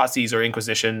had Thoughtseize or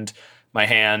Inquisitioned my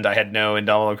hand. I had no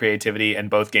Indomitable Creativity, and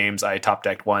both games I top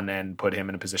decked one and put him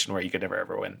in a position where he could never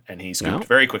ever win. And he scooped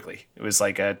very quickly. It was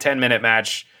like a 10-minute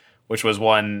match, which was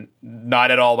won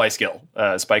not at all by skill.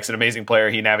 Spike's an amazing player.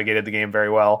 He navigated the game very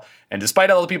well. And despite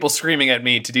all the people screaming at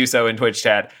me to do so in Twitch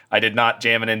chat, I did not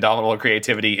jam an Indomitable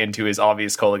Creativity into his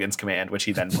obvious Kolaghan's command, which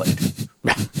he then played.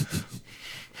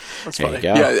 That's funny.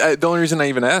 Yeah, the only reason I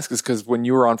even ask is because when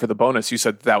you were on for the bonus, you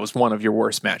said that was one of your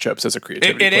worst matchups as a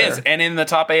creativity player. It is, and in the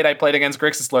top 8, I played against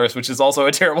Grixis Luris, which is also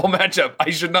a terrible matchup.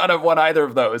 I should not have won either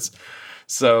of those.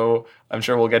 So I'm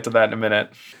sure we'll get to that in a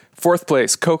minute. 4th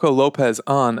place, Coco Lopez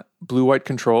on Blue-White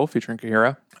Control featuring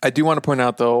Kahira. I do want to point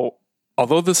out, though,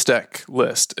 although this deck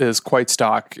list is quite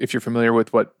stock, if you're familiar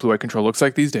with what Blue-White Control looks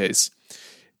like these days,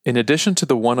 in addition to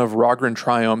the one of Rogran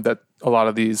Triome that a lot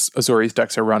of these Azorius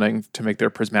decks are running to make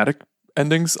their prismatic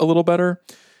endings a little better,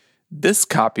 this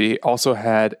copy also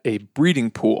had a breeding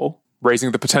pool,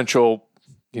 raising the potential,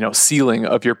 ceiling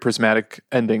of your prismatic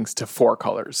endings to 4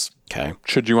 colors. Okay.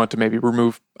 Should you want to maybe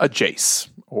remove a Jace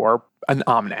or an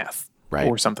Omnath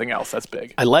or something else that's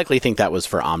big. I likely think that was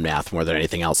for Omnath more than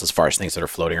anything else as far as things that are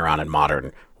floating around in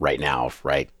Modern right now,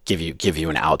 right? Give you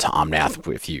an out to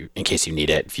Omnath in case you need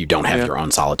it, if you don't have your own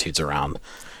Solitudes around.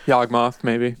 Yawgmoth,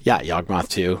 maybe. Yeah, Yawgmoth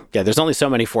too. Yeah, there's only so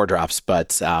many 4-drops, but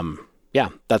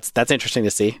that's interesting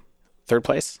to see. 3rd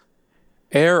place.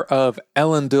 Heir of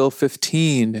Elendil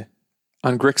 15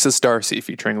 on Grixis Darcy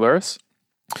featuring Luris.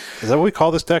 Is that what we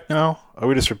call this deck now? Or are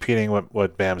we just repeating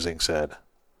what Bamzing said?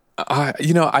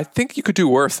 I think you could do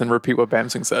worse than repeat what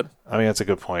Bamzing said. I mean, that's a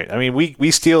good point. I mean,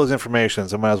 we steal his information,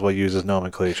 so might as well use his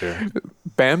nomenclature.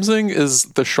 Bamzing is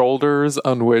the shoulders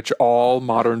on which all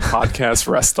modern podcasts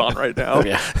rest on right now.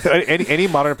 Yeah. Any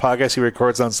modern podcast he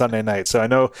records on Sunday night. So I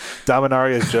know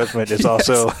Dominaria's judgment is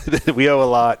also, we owe a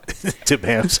lot to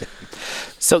Bamzing.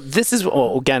 So this is,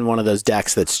 again, one of those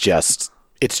decks that's just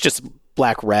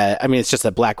black-red. I mean, it's just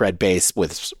a black-red base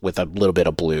with a little bit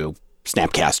of blue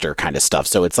Snapcaster kind of stuff.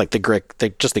 So it's like the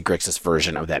Grixis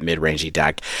version of that mid-rangey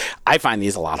deck. I find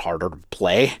these a lot harder to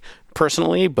play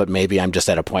personally, but maybe I'm just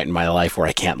at a point in my life where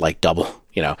I can't like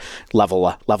level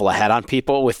ahead on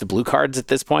people with the blue cards at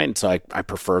this point. So I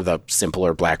prefer the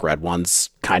simpler black-red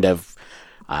ones kind of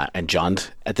and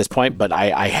Jund at this point. But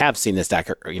I have seen this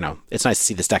deck, it's nice to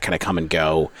see this deck kind of come and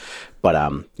go.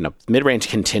 But mid-range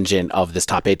contingent of this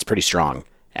top 8 is pretty strong.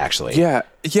 Actually. Yeah.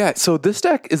 So this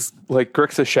deck is like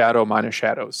Grixis Shadow minus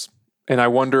shadows. And I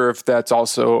wonder if that's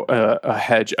also a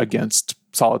hedge against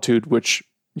Solitude, which,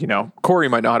 Corey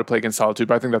might know how to play against Solitude,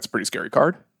 but I think that's a pretty scary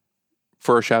card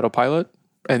for a Shadow pilot.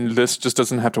 And this just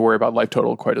doesn't have to worry about life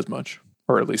total quite as much.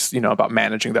 or at least, about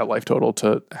managing that life total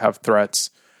to have threats.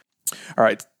 All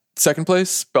right. Second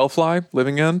place, Bellfly,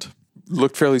 Living End.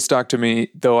 Looked fairly stock to me,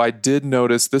 though I did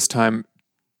notice this time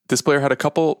this player had a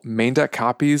couple main deck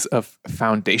copies of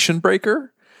Foundation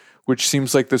Breaker, which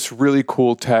seems like this really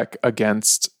cool tech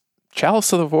against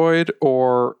Chalice of the Void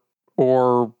or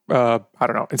I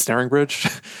don't know, Ensnaring Bridge.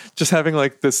 Just having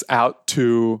like this out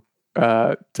to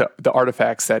the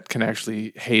artifacts that can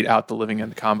actually hate out the Living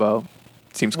End combo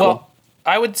seems cool.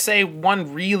 I would say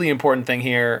one really important thing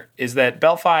here is that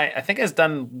Bellfly, I think, has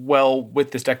done well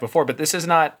with this deck before, but this is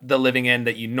not the Living End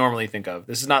that you normally think of.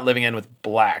 This is not Living End with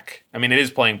black. I mean, it is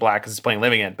playing black because it's playing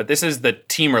Living End, but this is the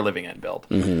Teamer Living End build,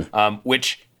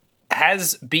 which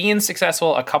has been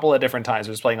successful a couple of different times.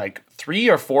 It was playing like 3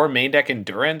 or 4 main deck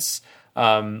Endurance,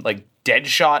 like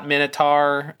Deadshot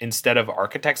Minotaur instead of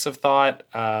Architects of Thought.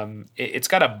 It's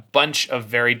got a bunch of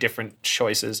very different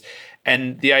choices.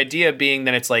 And the idea being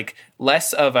that it's like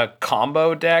less of a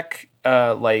combo deck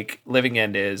like Living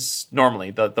End is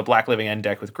normally, the Black Living End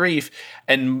deck with Grief,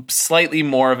 and slightly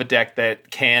more of a deck that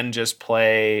can just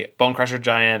play Bonecrusher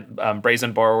Giant,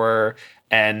 Brazen Borrower,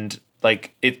 and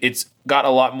like it's got a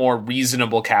lot more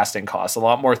reasonable casting costs, a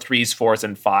lot more 3s, 4s,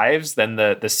 and 5s than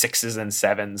the 6s and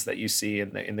 7s that you see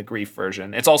in the Grief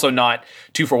version. It's also not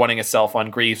 2-for-1ing itself on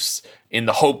Griefs in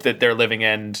the hope that their Living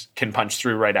End can punch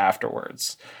through right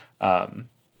afterwards. And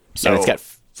it's got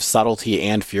subtlety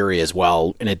and fury as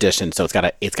well in addition. So it's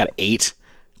got 8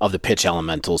 of the pitch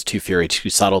elementals, 2 fury,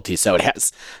 2 subtlety. So it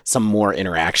has some more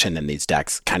interaction than these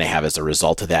decks kind of have as a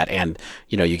result of that. And,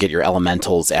 you get your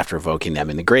elementals after evoking them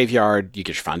in the graveyard. You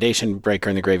get your Foundation Breaker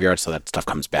in the graveyard, so that stuff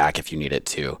comes back if you need it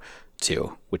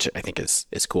to, which I think is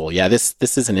cool. Yeah, this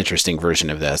is an interesting version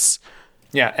of this.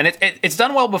 Yeah, and it's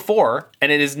done well before,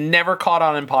 and it is never caught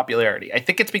on in popularity. I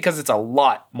think it's because it's a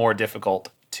lot more difficult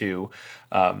to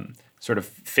sort of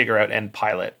figure out and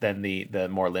pilot than the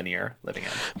more linear Living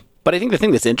End. But I think the thing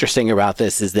that's interesting about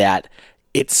this is that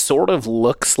it sort of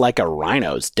looks like a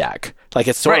Rhinos deck. Like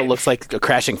it sort of looks like a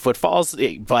Crashing Footfalls,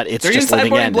 but it's just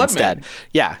Living End instead.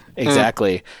 Yeah,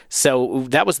 exactly. So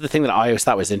that was the thing that I always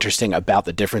thought was interesting about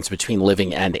the difference between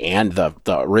Living End and the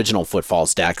original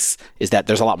Footfalls decks is that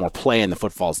there's a lot more play in the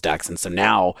Footfalls decks. And so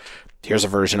now here's a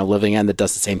version of Living End that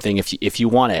does the same thing. If you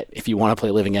want it, if you want to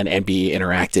play Living End and be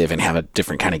interactive and have a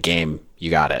different kind of game, you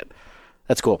got it.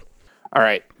 That's cool. All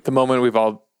right. The moment we've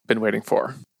all been waiting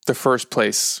for. The first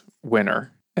place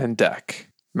winner and deck,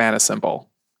 ManaCymbal,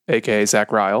 aka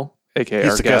Zach Ryle, aka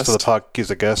he's our the guest. Guest of the talk.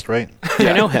 He's a guest, right?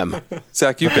 Yeah. I know him.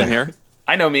 Zach, you've been here.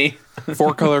 I know me.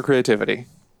 4-color creativity.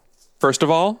 First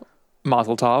of all,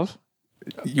 Mazel Tov.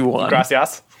 You won.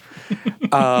 Gracias.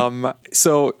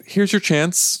 So here's your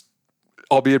chance,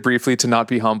 albeit briefly, to not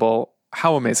be humble.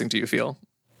 How amazing do you feel?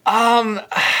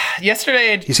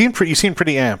 Yesterday, You seem pretty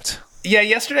amped. yeah,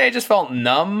 yesterday I just felt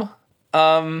numb.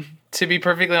 To be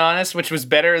perfectly honest, which was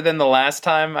better than the last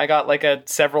time I got like a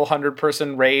several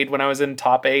 100-person raid when I was in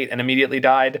top 8 and immediately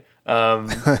died.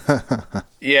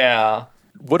 Yeah.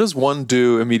 What does one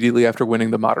do immediately after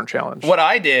winning the Modern Challenge? What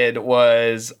I did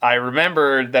was I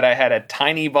remembered that I had a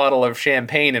tiny bottle of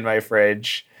champagne in my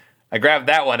fridge. I grabbed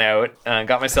that one out,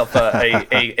 got myself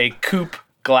a coupe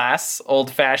glass,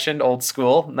 old-fashioned, old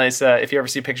school. Nice. If you ever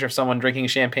see a picture of someone drinking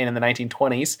champagne in the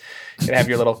 1920s, you can have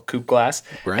your little coupe glass.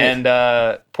 Right.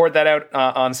 And poured that out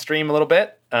on stream a little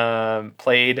bit.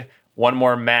 Played one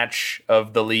more match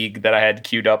of the league that I had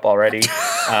queued up already.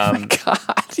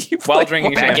 While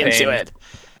drinking champagne. Into it.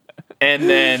 And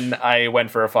then I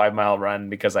went for a 5-mile run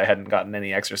because I hadn't gotten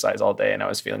any exercise all day and I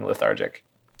was feeling lethargic.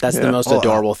 That's the most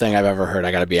adorable thing I've ever heard.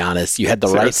 I got to be honest. You had the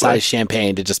right size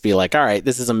champagne to just be like, all right,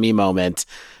 this is a me moment.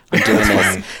 I'm doing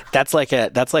this. That's like an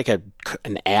ad. That's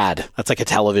like a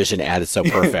television ad. It's so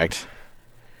perfect.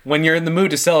 When you're in the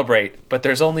mood to celebrate, but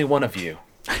there's only one of you.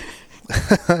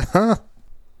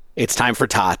 It's time for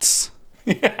tots.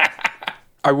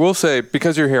 I will say,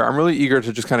 because you're here, I'm really eager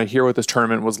to just kind of hear what this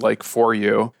tournament was like for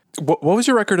you. What was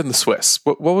your record in the Swiss?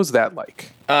 What was that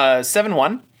like?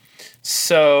 7-1.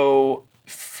 So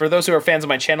for those who are fans of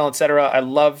my channel, etc., I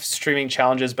love streaming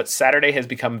challenges, but Saturday has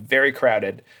become very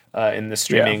crowded in the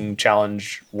streaming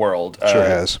challenge world. Sure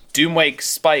has. Doomwake,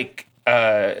 Spike,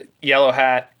 Yellow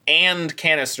Hat, and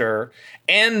Canister,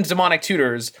 and Demonic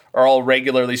Tutors are all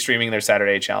regularly streaming their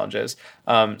Saturday challenges.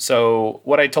 So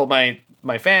what I told my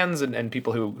fans and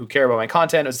people who care about my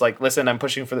content is like, listen, I'm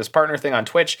pushing for this partner thing on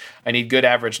Twitch. I need good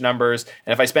average numbers.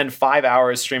 And if I spend 5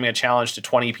 hours streaming a challenge to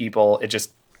 20 people, it's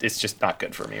just not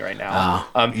good for me right now.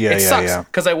 It sucks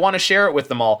because I want to share it with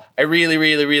them all. I really,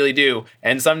 really, really do.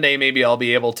 And someday maybe I'll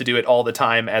be able to do it all the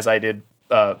time as I did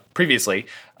previously.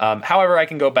 However, I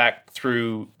can go back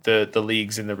through the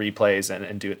leagues and the replays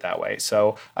and do it that way.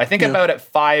 So I think about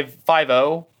at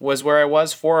 5-0 was where I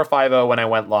was, 4 or 5-0 when I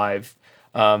went live.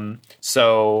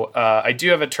 So I do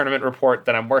have a tournament report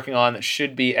that I'm working on that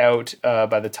should be out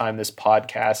by the time this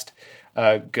podcast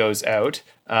goes out.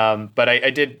 But I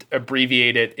did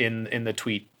abbreviate it in the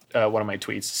tweet, one of my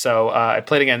tweets. So I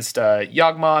played against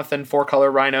Yawgmoth and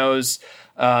 4-color rhinos.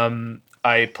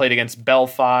 I played against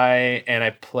Belfi, and I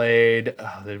played.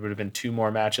 There would have been 2 more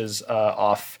matches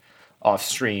off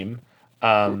stream.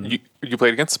 You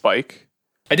played against Spike.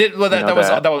 I did. Well,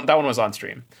 that one was on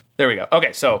stream. There we go.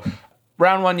 Okay, so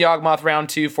round 1 Yawgmoth, round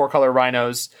 2 4-color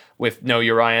rhinos with no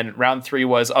Urian. Round 3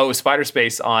 was Spider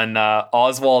Space on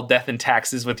Oswald Death and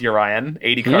Taxes with Urian,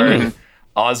 80 card.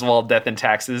 Oswald Death and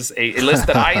Taxes, a list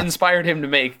that I inspired him to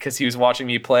make because he was watching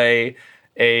me play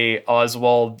a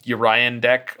Oswald Urian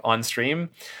deck on stream.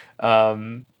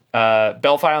 Belfi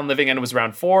on Living End was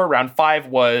round 4. Round 5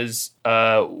 was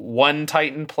 1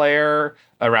 Titan player.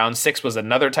 Round 6 was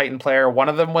another Titan player. One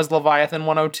of them was Leviathan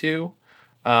 102.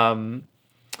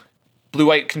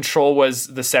 Blue-White Control was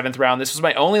the 7th round. This was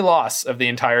my only loss of the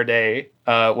entire day,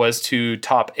 was to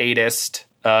top 8ist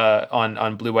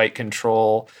on Blue-White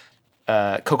Control,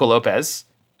 Coco Lopez.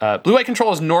 Blue-White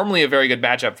Control is normally a very good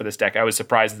matchup for this deck. I was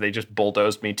surprised that they just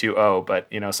bulldozed me 2-0, but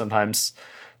sometimes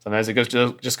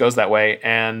it just goes that way.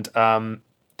 And then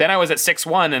I was at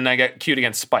 6-1 and I got queued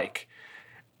against Spike.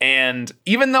 And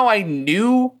even though I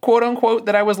knew, quote unquote,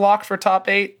 that I was locked for top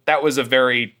 8, that was a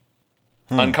very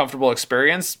uncomfortable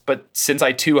experience. But since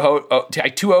I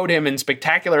 2-0'd him in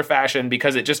spectacular fashion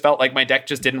because it just felt like my deck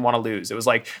just didn't want to lose. It was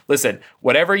like, listen,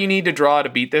 whatever you need to draw to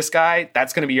beat this guy,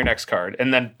 that's going to be your next card.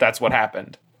 And then that's what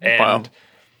happened. And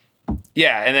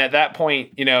yeah, and at that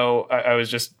point, I was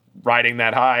just riding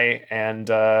that high and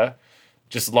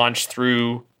just launched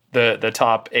through the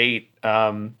top 8,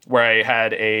 where I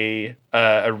had it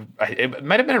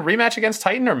might have been a rematch against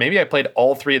Titan, or maybe I played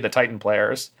all 3 of the Titan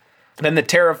players. Then the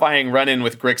terrifying run-in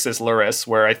with Grixis Luris,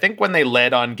 where I think when they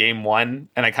led on game 1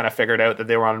 and I kind of figured out that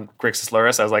they were on Grixis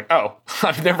Luris, I was like, oh,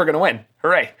 I'm never going to win.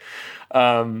 Hooray.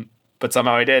 But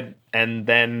somehow I did. And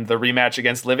then the rematch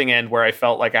against Living End, where I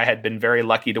felt like I had been very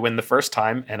lucky to win the first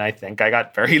time, and I think I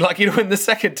got very lucky to win the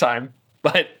second time.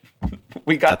 But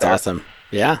we got there. That's awesome.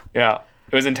 Yeah. Yeah.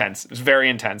 It was intense. It was very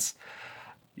intense.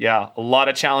 Yeah. A lot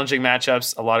of challenging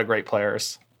matchups, a lot of great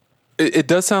players. It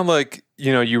does sound like,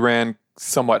 you ran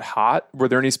somewhat hot. Were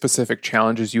there any specific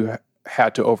challenges you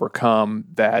had to overcome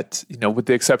that, with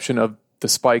the exception of the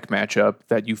Spike matchup,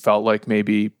 that you felt like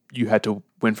maybe you had to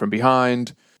win from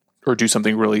behind or do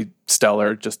something really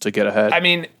stellar just to get ahead? I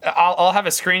mean, I'll have a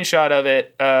screenshot of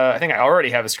it. I think I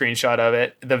already have a screenshot of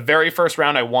it. The very first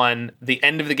round I won, the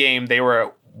end of the game, they were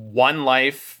at 1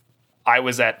 life. I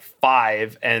was at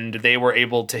 5, and they were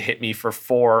able to hit me for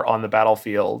 4 on the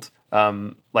battlefield.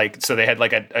 So they had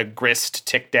like a grist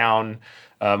tick down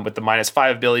with the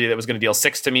 -5 ability that was going to deal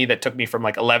 6 to me. That took me from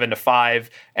like 11 to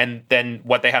 5. And then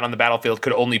what they had on the battlefield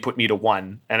could only put me to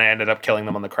 1. And I ended up killing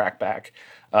them on the crackback.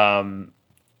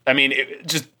 I mean,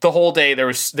 just the whole day there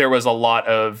was a lot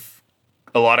of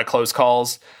close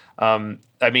calls.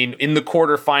 I mean, in the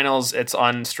quarterfinals, it's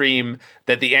on stream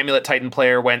that the Amulet Titan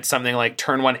player went something like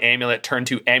turn 1 Amulet, turn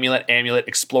 2 Amulet, Amulet,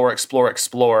 Explore, Explore,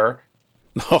 Explore.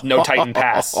 No Titan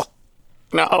pass.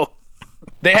 No.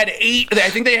 They had 8. I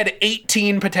think they had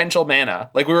 18 potential mana.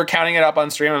 Like, we were counting it up on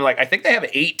stream. I'm like, I think they have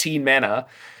 18 mana,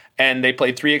 and they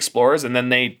played 3 Explorers, and then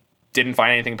they didn't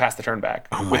find anything past the turn back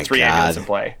with 3 Amulets in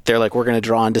play. They're like, we're going to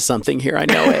draw into something here. I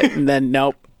know it. And then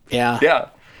nope. Yeah. Yeah.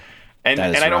 And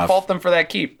I don't fault them for that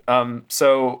keep.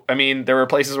 So, I mean, there were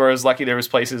places where I was lucky. There was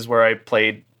places where I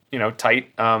played,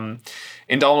 tight.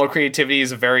 Indomitable Creativity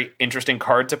is a very interesting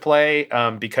card to play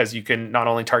because you can not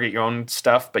only target your own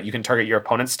stuff, but you can target your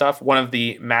opponent's stuff. One of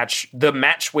the match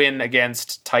win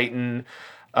against Titan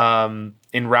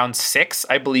in round 6,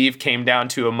 I believe, came down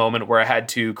to a moment where I had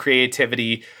to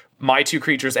Creativity my 2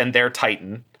 creatures and their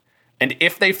Titan. And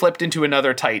if they flipped into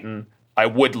another Titan, I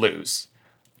would lose.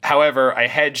 However, I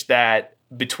hedged that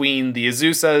between the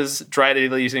Azusas, Dryad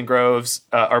Elysian Groves,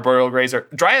 Arboreal Grazer.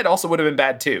 Dryad also would have been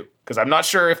bad too, because I'm not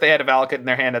sure if they had a Valakut in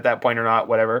their hand at that point or not,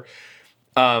 whatever.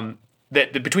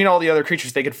 That between all the other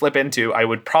creatures they could flip into, I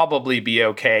would probably be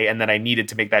okay, and then I needed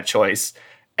to make that choice.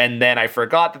 And then I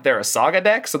forgot that they're a Saga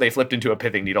deck, so they flipped into a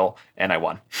Pithing Needle, and I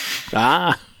won.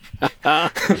 I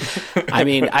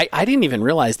mean, I didn't even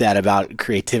realize that about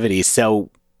Creativity,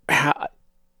 so...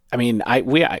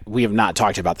 we have not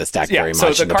talked about this deck very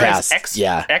much in the past.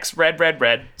 X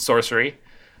red sorcery.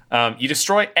 You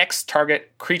destroy X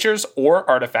target creatures or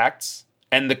artifacts,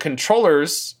 and the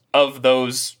controllers of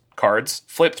those cards,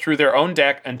 flip through their own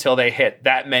deck until they hit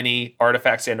that many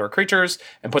artifacts and or creatures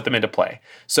and put them into play.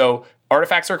 So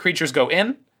artifacts or creatures go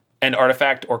in, and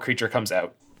artifact or creature comes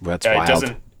out. That's wild. It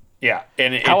doesn't, yeah.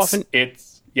 And how often?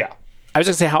 Yeah. I was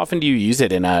going to say, how often do you use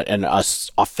it in a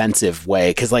offensive way?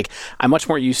 Because like I'm much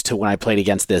more used to when I played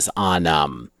against this on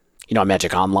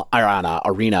Magic Online or on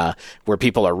Arena, where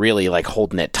people are really like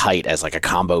holding it tight as like a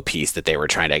combo piece that they were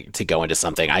trying to go into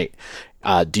something.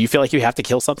 Do you feel like you have to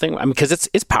kill something? I mean, because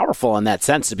it's powerful in that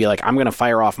sense to be like, I'm going to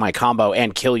fire off my combo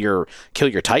and kill your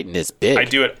Titan is big. I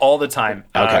do it all the time.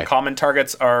 Okay. Common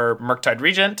targets are Murktide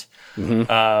Regent,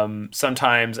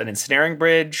 sometimes an Ensnaring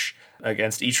Bridge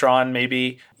against Etron,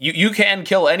 maybe. You can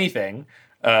kill anything,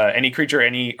 any creature,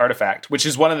 any artifact, which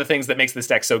is one of the things that makes this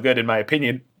deck so good, in my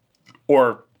opinion,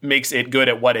 or makes it good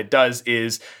at what it does,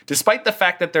 is despite the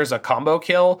fact that there's a combo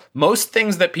kill, most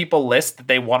things that people list that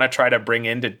they want to try to bring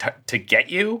in to get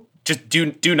you just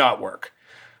do not work,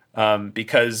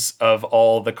 because of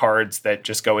all the cards that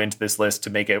just go into this list to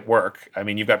make it work. I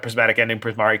mean, you've got Prismatic Ending,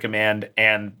 Prismari Command,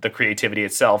 and the creativity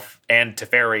itself, and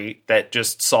Teferi that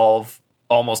just solve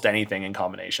almost anything in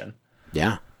combination.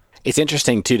 Yeah. It's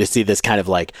interesting too to see this kind of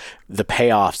like the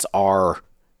payoffs are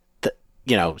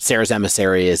Sarah's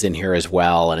Emissary is in here as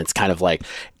well, and it's kind of like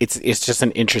it's just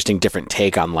an interesting different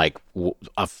take on like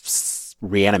a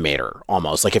reanimator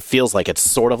almost. Like it feels like it's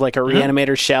sort of like a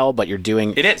reanimator shell, but you're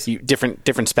doing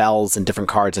different spells and different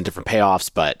cards and different payoffs,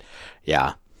 but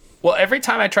yeah. Well, every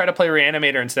time I try to play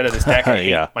Reanimator instead of this deck, I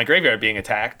hate my graveyard being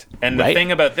attacked. And the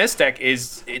thing about this deck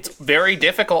is it's very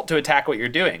difficult to attack what you're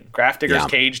doing. Grafdigger's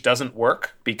Cage doesn't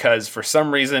work because for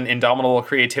some reason Indomitable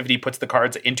Creativity puts the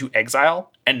cards into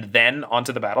exile and then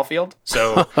onto the battlefield.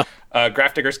 So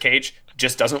Grafdigger's Cage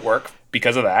just doesn't work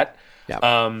because of that. Yep.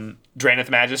 Draenith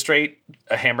Magistrate,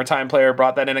 a Hammer Time player,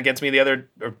 brought that in against me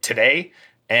today,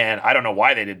 and I don't know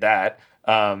why they did that.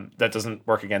 That doesn't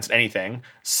work against anything.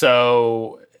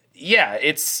 So yeah,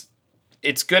 it's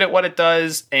good at what it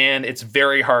does, and it's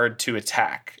very hard to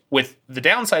attack, with the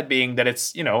downside being that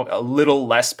it's, a little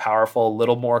less powerful, a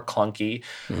little more clunky.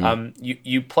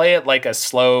 You play it like a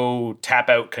slow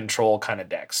tap-out control kind of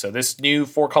deck. So this new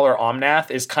 4-color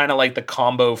Omnath is kind of like the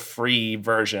combo-free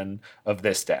version of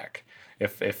this deck,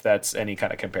 if that's any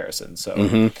kind of comparison. So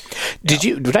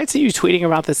did I see you tweeting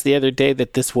about this the other day,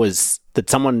 that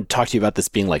someone talked to you about this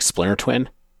being like Splinter Twin?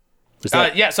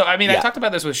 Yeah. So I mean, I talked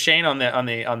about this with Shane on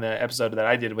the episode that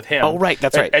I did with him. Oh, right,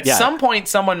 that's right. At some point,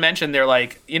 someone mentioned they're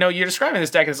like, you're describing this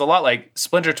deck as a lot like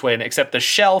Splinter Twin, except the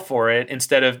shell for it,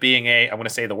 instead of being I'm going to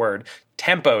say the word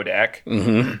tempo deck,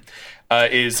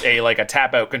 is a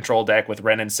tap out control deck with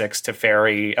Wrenn and 6,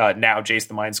 Teferi, now Jace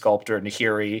the Mind Sculptor,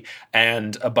 Nahiri,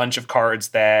 and a bunch of cards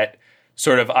that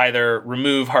sort of either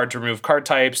remove hard to remove card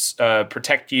types,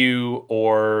 protect you,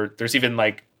 or there's even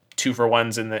like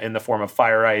 2-for-1s in the form of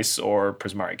Fire Ice or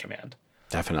Prismari Command.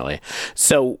 Definitely.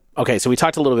 So we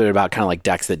talked a little bit about kind of like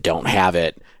decks that don't have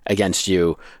it against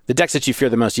you. The decks that you fear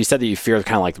the most, you said that you fear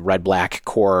kind of like red-black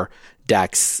core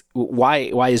decks.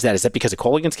 Why is that? Is that because of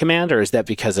Kolaghan's Command, or is that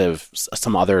because of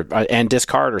some other and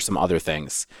discard or some other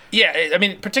things? Yeah, I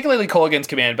mean, particularly Kolaghan's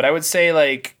Command, but I would say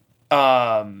like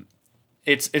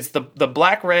it's the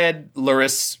black-red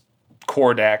Luris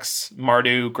core decks,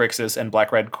 Mardu, Grixis, and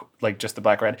black-red, like just the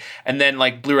black-red, and then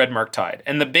like blue-red Murktide.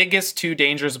 And the biggest two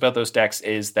dangers about those decks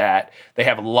is that they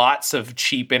have lots of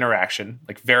cheap interaction,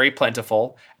 like very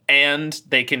plentiful, and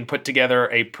they can put together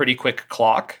a pretty quick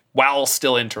clock while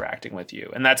still interacting with you.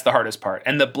 And that's the hardest part.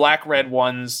 And the black-red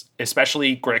ones,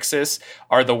 especially Grixis,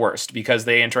 are the worst because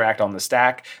they interact on the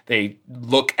stack. They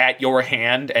look at your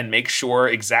hand and make sure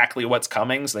exactly what's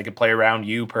coming so they can play around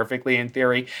you perfectly in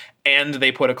theory. And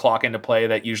they put a clock into play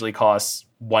that usually costs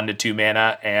 1 to 2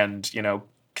 mana and,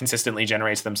 consistently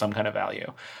generates them some kind of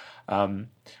value.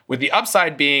 With the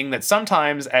upside being that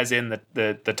sometimes, as in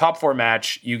the top 4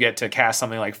 match, you get to cast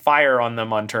something like Fire on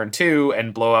them on turn 2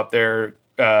 and blow up their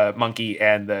Monkey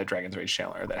and the Dragon's Rage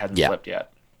Channeler that hasn't flipped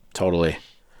yet. Totally.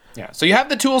 Yeah, so you have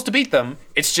the tools to beat them.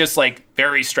 It's just like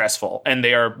very stressful, and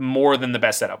they are more than the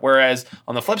best setup. Whereas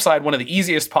on the flip side, one of the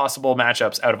easiest possible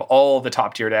matchups out of all the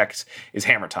top tier decks is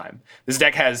Hammer Time. This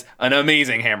deck has an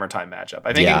amazing Hammer Time matchup.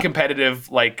 I think in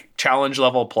competitive like challenge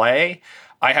level play,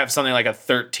 I have something like a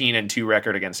 13-2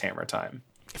 record against Hammer Time.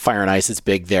 Fire and Ice is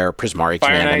big there. Prismari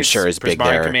Command, I'm sure, is big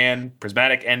there. Prismari Command,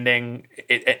 Prismatic Ending,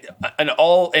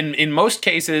 and in most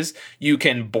cases, you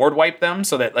can board wipe them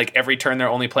so that like every turn they're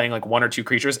only playing like 1 or 2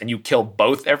 creatures, and you kill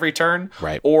both every turn.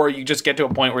 Right. Or you just get to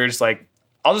a point where you're just like,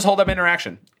 I'll just hold up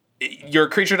interaction. Your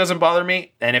creature doesn't bother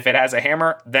me, and if it has a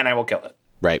hammer, then I will kill it.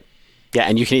 Right. Yeah,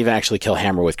 and you can even actually kill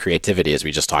Hammer with creativity, as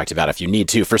we just talked about, if you need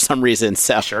to for some reason.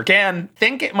 So sure can.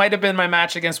 Think it might have been my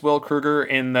match against Will Kruger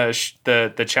in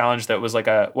the challenge that was like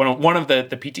one of the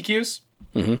PTQs.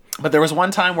 Mm-hmm. But there was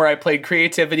one time where I played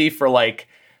creativity for like,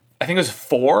 I think it was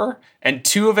 4, and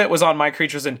 2 of it was on my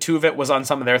creatures and 2 of it was on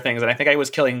some of their things. And I think I was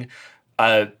killing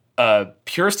a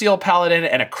Pure Steel Paladin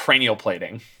and a Cranial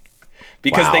Plating.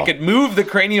 Because they could move the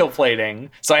cranial plating,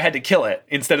 so I had to kill it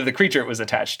instead of the creature it was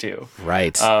attached to.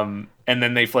 Right. And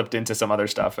then they flipped into some other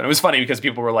stuff. And it was funny because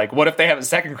people were like, what if they have a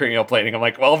second cranial plating? I'm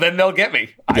like, well, then they'll get me.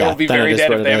 I will be very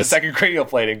dead if they have a second cranial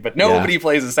plating. But nobody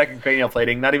plays a second cranial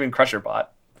plating, not even Crusher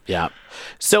Bot. Yeah.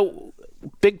 So,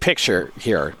 big picture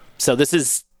here. So this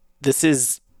is it's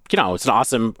an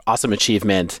awesome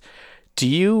achievement. What do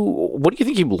you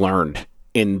think you learned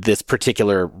in this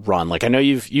particular run? Like, I know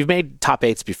you've made top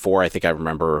 8s before, I think I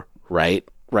remember, right?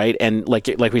 And like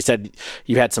we said,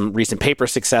 you had some recent paper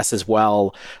success as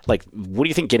well. Like, what do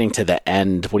you think getting to the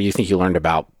end, what do you think you learned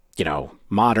about,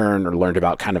 Modern, or learned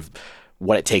about kind of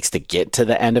what it takes to get to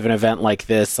the end of an event like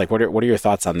this? Like, what are your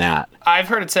thoughts on that? I've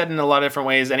heard it said in a lot of different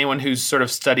ways. Anyone who's sort of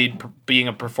studied being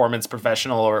a performance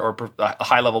professional or a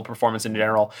high-level performance in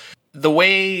general, the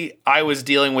way I was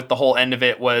dealing with the whole end of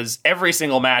it was every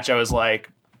single match I was like,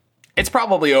 it's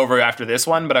probably over after this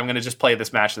one, but I'm going to just play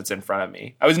this match that's in front of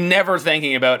me. I was never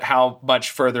thinking about how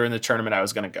much further in the tournament I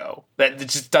was going to go. That it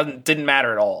just didn't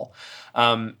matter at all.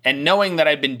 And knowing that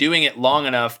I've been doing it long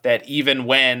enough that even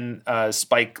when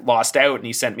Spike lost out and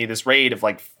he sent me this raid of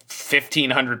like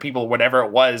 1,500 people, whatever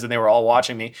it was, and they were all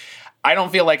watching me, I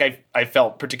don't feel like I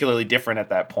felt particularly different at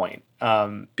that point,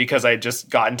 because I just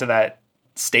got into that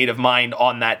state of mind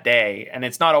on that day. And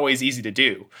it's not always easy to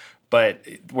do, but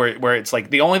where it's like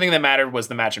the only thing that mattered was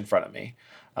the match in front of me.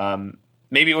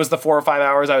 Maybe it was the 4 or 5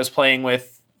 hours I was playing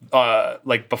with,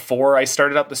 like before I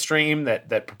started up the stream that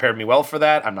prepared me well for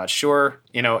that. I'm not sure,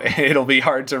 it'll be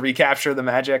hard to recapture the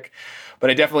magic, but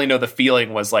I definitely know the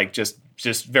feeling was like just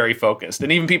very focused.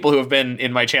 And even people who have been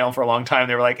in my channel for a long time,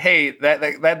 they were like, hey,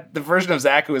 that the version of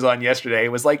Zach who was on yesterday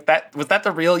was like that. Was that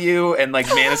the real you? And like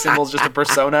ManaCymbal just a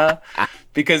persona,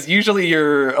 because usually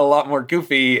you're a lot more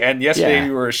goofy. And yesterday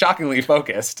you were shockingly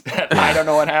focused. I don't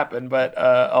know what happened, but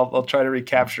I'll try to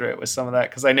recapture it with some of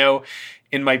that. Cause I know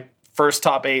in my first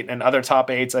top 8 and other top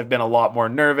 8s, I've been a lot more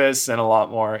nervous and a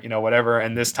lot more, whatever.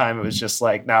 And this time it was just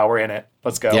like, no, we're in it.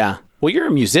 Let's go. Yeah. Well, you're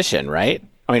a musician, right?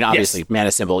 I mean, obviously,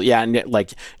 yes. ManaCymbal, yeah, and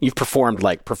like you've performed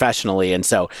like professionally, and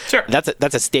so sure. that's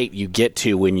a state you get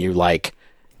to when you like,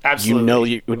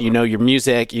 absolutely, when you know your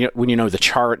music, when you know the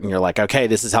chart, and you're like, okay,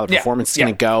 this is how the performance is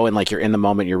going to go, and like you're in the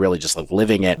moment, you're really just like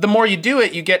living it. The more you do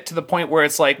it, you get to the point where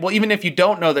it's like, well, even if you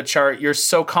don't know the chart, you're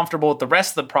so comfortable with the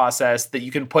rest of the process that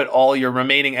you can put all your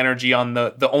remaining energy on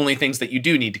the only things that you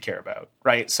do need to care about,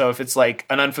 right? So if it's like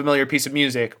an unfamiliar piece of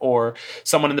music, or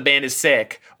someone in the band is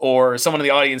sick, or someone in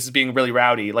the audience is being really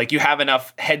rowdy, like you have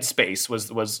enough headspace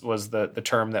was the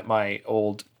term that my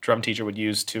old drum teacher would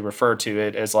use to refer to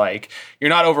it, as like,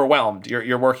 you're not overwhelmed.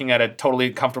 You're working at a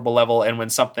totally comfortable level. And when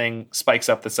something spikes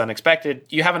up that's unexpected,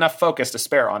 you have enough focus to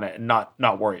spare on it and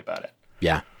not worry about it.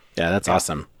 Yeah. Yeah. That's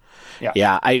awesome.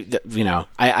 Yeah. I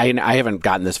haven't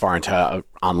gotten this far into an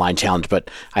online challenge,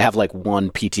 but I have like one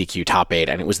PTQ top 8,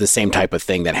 and it was the same type of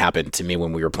thing that happened to me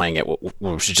when we were playing it, which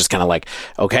was just kind of like,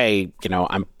 okay,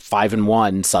 I'm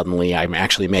 5-1. Suddenly I'm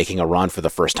actually making a run for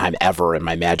the first time ever in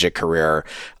my Magic career.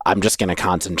 I'm just going to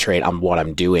concentrate on what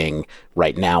I'm doing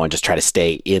right now and just try to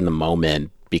stay in the moment,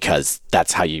 because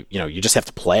that's how you just have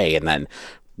to play, and then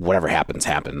whatever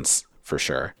happens. For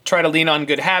sure. Try to lean on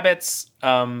good habits.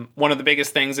 One of the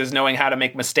biggest things is knowing how to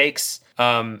make mistakes,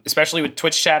 especially with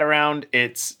Twitch chat around.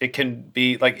 It can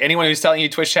be like, anyone who's telling you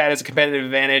Twitch chat is a competitive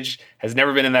advantage has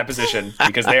never been in that position,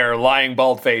 because they are lying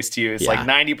bald-faced to you. It's like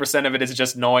 90% of it is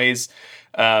just noise.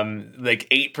 Like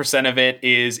 8% of it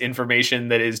is information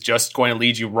that is just going to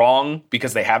lead you wrong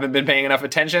because they haven't been paying enough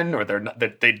attention, or they're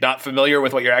not familiar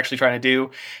with what you're actually trying to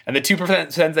do. And the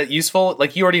 2% that's useful,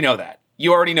 like you already know that.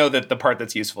 You already know that the part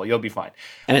that's useful. You'll be fine.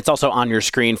 And it's also on your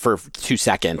screen for 2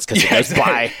 seconds, because it goes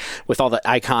by with all the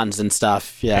icons and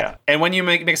stuff. Yeah. And when you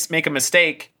make a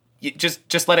mistake, you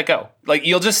just let it go. Like,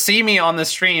 you'll just see me on the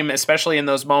stream, especially in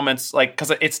those moments, like,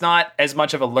 because it's not as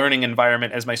much of a learning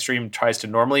environment as my stream tries to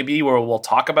normally be, where we'll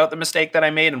talk about the mistake that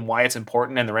I made and why it's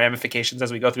important and the ramifications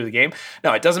as we go through the game.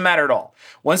 No, it doesn't matter at all.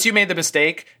 Once you made the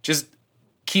mistake, just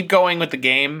keep going with the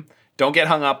game. Don't get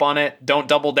hung up on it. Don't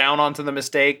double down onto the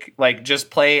mistake. Like, just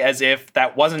play as if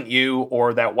that wasn't you,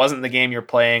 or that wasn't the game you're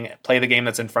playing. Play the game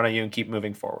that's in front of you and keep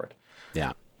moving forward.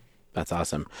 Yeah, that's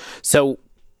awesome. So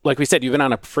like we said, you've been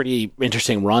on a pretty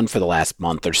interesting run for the last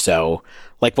month or so.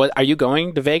 Like, what are you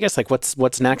going to Vegas? Like, what's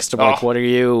next? Like, what do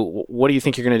you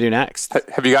think you're going to do next?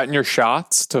 Have you gotten your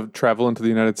shots to travel into the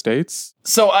United States?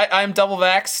 So I'm double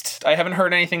vaxxed. I haven't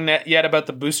heard anything yet about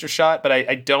the booster shot, but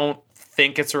I don't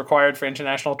think it's required for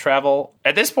international travel.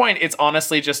 At this point, it's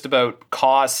honestly just about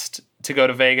cost. To go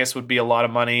to Vegas would be a lot of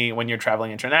money when you're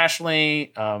traveling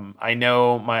internationally. I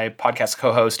know my podcast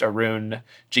co-host Arun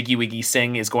Jiggy Wiggy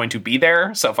Singh is going to be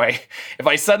there. So if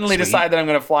I suddenly decide that I'm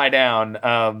going to fly down,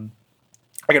 I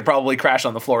could probably crash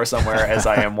on the floor somewhere as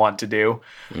I am wont to do.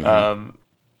 Mm-hmm.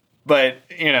 But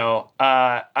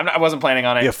I wasn't planning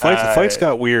on it. Yeah, flights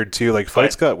got weird too. Like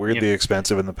flights got weirdly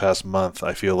expensive in the past month.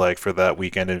 I feel like for that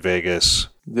weekend in Vegas.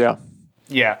 Yeah.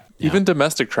 Yeah. Even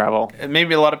domestic travel.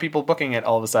 Maybe a lot of people booking it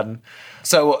all of a sudden.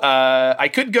 So I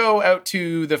could go out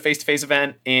to the face-to-face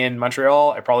event in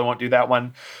Montreal. I probably won't do that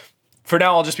one. For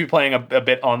now, I'll just be playing a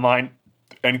bit online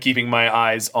and keeping my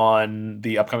eyes on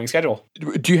the upcoming schedule.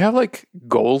 Do you have like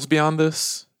goals beyond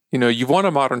this? You've won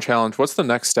a Modern Challenge. What's the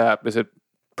next step? Is it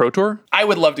Pro Tour? I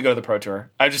would love to go to the Pro Tour.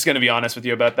 I'm just going to be honest with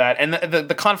you about that. And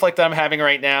the conflict that I'm having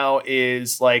right now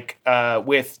is like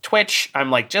with Twitch, I'm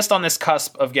like just on this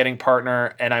cusp of getting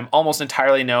partner, and I'm almost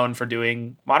entirely known for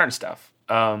doing modern stuff.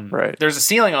 Right. There's a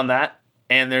ceiling on that,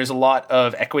 and there's a lot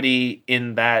of equity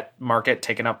in that market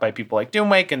taken up by people like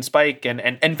Doomwake and Spike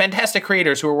and fantastic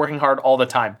creators who are working hard all the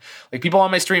time. Like people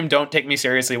on my stream don't take me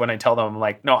seriously when I tell them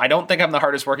like, no, I don't think I'm the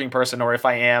hardest working person, or if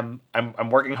I am, I'm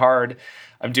working hard.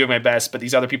 I'm doing my best, but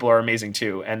these other people are amazing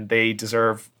too, and they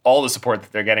deserve all the support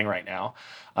that they're getting right now.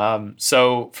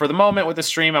 So for the moment with the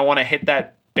stream, I want to hit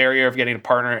that barrier of getting a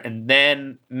partner, and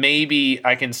then maybe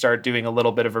I can start doing a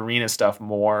little bit of arena stuff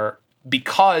more,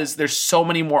 because there's so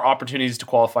many more opportunities to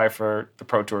qualify for the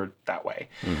Pro Tour that way.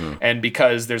 Mm-hmm. And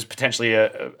because there's potentially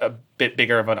a bit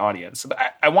bigger of an audience.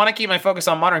 I want to keep my focus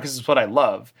on modern because it's what I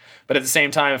love. But at the same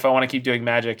time, if I want to keep doing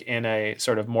Magic in a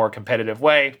sort of more competitive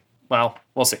way, well,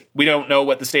 we'll see. We don't know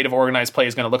what the state of organized play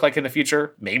is going to look like in the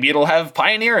future. Maybe it'll have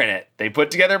Pioneer in it. They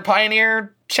put together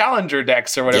Pioneer Challenger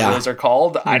decks or whatever those are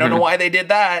called. Mm-hmm. I don't know why they did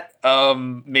that.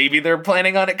 Maybe they're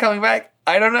planning on it coming back.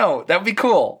 I don't know. That would be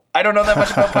cool. I don't know that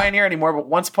much about Pioneer anymore, but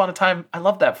once upon a time, I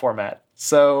loved that format.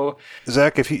 So,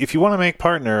 Zach, if you want to make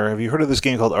partner, have you heard of this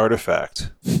game called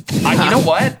Artifact? You know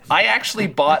what? I actually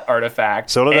bought Artifact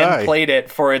so did I. Played it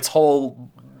for its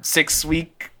whole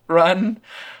 6-week run.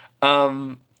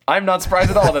 I'm not surprised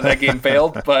at all that game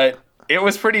failed, but it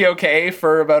was pretty okay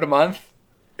for about a month.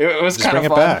 It was kind of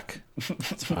fun. Bring it back.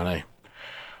 It's funny.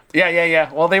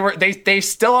 Yeah. Well, they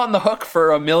still on the hook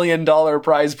for $1 million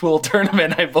prize pool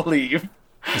tournament, I believe.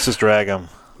 Let's just drag them.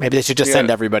 Maybe they should just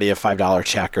send everybody a $5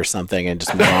 check or something and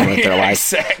just move on with their life.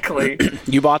 Exactly.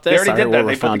 You bought this? They already did that.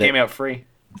 They put the game out free.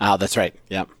 Oh, that's right.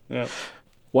 Yep.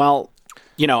 Well,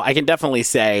 I can definitely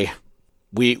say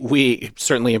we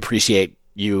certainly appreciate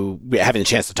you having the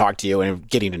chance to talk to you and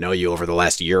getting to know you over the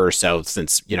last year or so,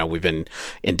 since we've been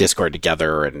in Discord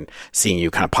together, and seeing you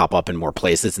kind of pop up in more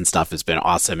places and stuff has been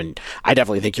awesome. And I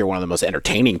definitely think you're one of the most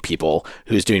entertaining people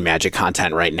who's doing Magic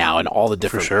content right now, and all the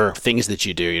different things that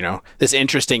you do. This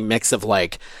interesting mix of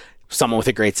like someone with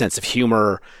a great sense of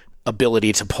humor,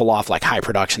 ability to pull off like high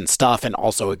production stuff, and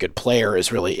also a good player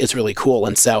is really cool.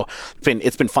 And so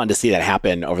it's been fun to see that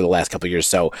happen over the last couple of years.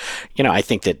 So I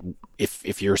think that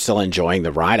if you're still enjoying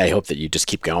the ride, I hope that you just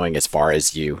keep going as far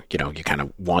as you kind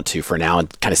of want to for now,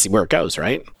 and kind of see where it goes,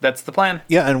 right? That's the plan.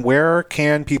 Yeah, and where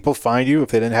can people find you if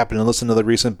they didn't happen to listen to the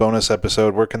recent bonus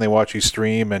episode? Where can they watch you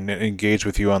stream and engage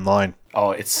with you online?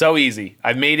 Oh, it's so easy.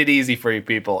 I've made it easy for you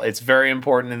people. It's very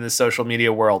important in the social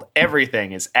media world.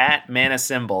 Everything is at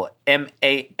ManaCymbal,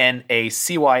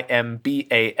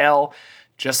 ManaCymbal,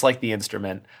 just like the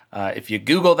instrument. If you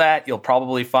Google that, you'll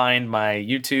probably find my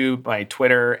YouTube, my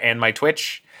Twitter, and my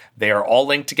Twitch. They are all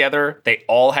linked together. They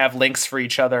all have links for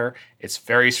each other. It's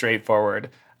very straightforward.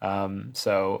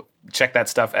 So check that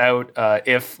stuff out.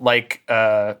 If like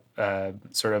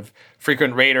sort of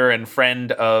frequent raider and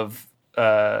friend of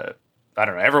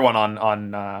everyone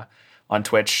on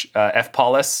Twitch, F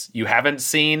Paulus, you haven't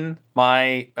seen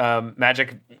my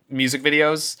Magic music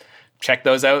videos, check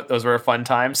those out. Those were a fun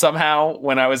time. Somehow,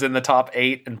 when I was in the top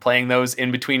 8 and playing those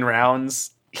in between rounds,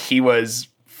 he was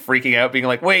freaking out, being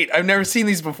like, wait, I've never seen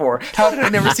these before. How did I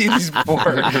never see these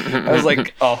before? I was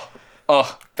like, oh,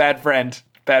 bad friend.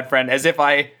 As if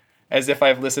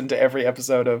I've listened to every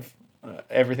episode of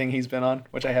everything he's been on,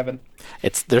 which I haven't.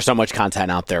 There's so much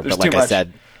content out there, but like I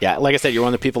said, you're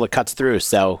one of the people that cuts through.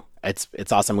 So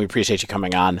it's awesome. We appreciate you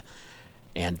coming on.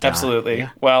 And absolutely. Yeah.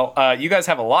 Well, you guys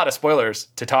have a lot of spoilers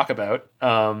to talk about,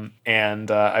 and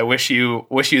I wish you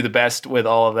the best with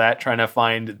all of that. Trying to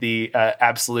find the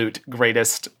absolute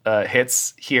greatest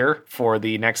hits here for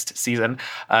the next season.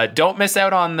 Don't miss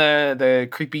out on the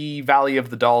creepy Valley of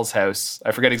the Dolls house.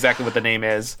 I forget exactly what the name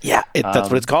is. Yeah, that's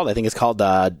what it's called. I think it's called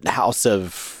House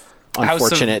of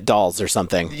Unfortunate Dolls or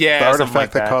something. Yeah, the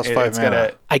artifact that costs 5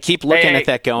 mana. I keep looking at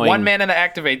that going. 1 mana to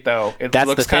activate, though. It That's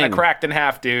looks the kind of thing. cracked in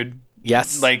half, dude.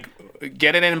 Yes. Like,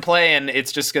 get it in play, and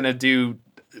it's just going to do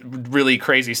really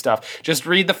crazy stuff. Just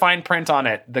read the fine print on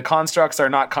it. The constructs are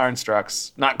not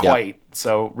constructs. Not quite.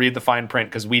 So read the fine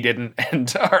print, because we didn't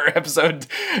end our episode.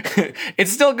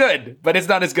 It's still good, but it's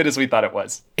not as good as we thought it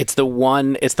was. It's the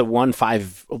one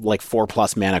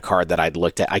 4+ mana card that I'd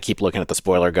looked at. I keep looking at the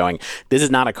spoiler going, this is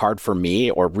not a card for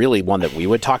me, or really one that we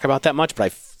would talk about that much, but I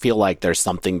feel like there's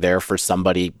something there for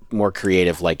somebody more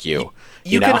creative like you.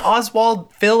 You know? can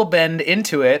Oswald Philbend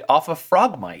into it off of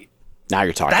Frogmite. Now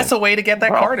you're talking. That's a way to get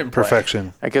that card in play.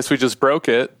 Perfection. I guess we just broke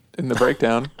it in the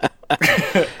breakdown.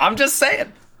 I'm just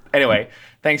saying. Anyway,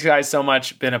 thanks guys so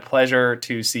much. Been a pleasure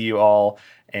to see you all,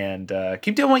 and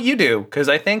keep doing what you do, because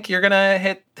I think you're gonna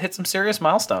hit some serious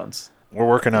milestones. We're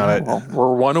working on it. Well,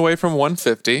 we're one away from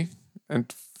 150,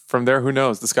 and from there, who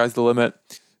knows? The sky's the limit.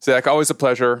 Zach, always a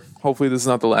pleasure. Hopefully, this is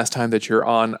not the last time that you're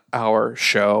on our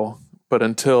show. But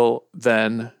until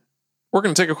then, we're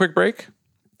going to take a quick break.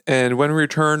 And when we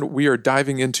return, we are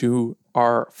diving into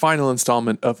our final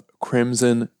installment of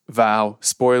Crimson Vow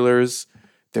spoilers.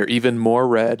 They're even more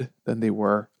red than they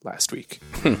were last week.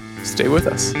 Stay with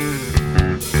us.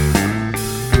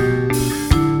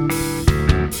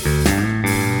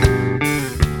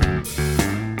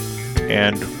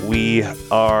 And we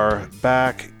are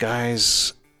back,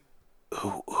 guys.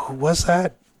 Who was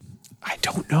that? I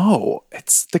don't know.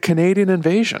 It's the Canadian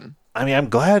invasion. I mean, I'm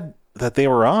glad that they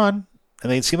were on,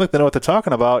 and they seem like they know what they're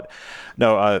talking about.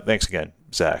 No, thanks again,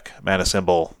 Zach.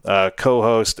 ManaCymbal,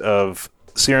 co-host of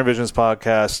Serum Visions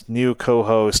podcast, new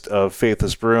co-host of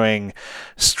Faithless Brewing,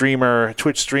 streamer,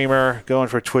 Twitch streamer, going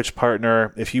for Twitch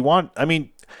partner. If you want, I mean,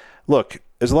 look,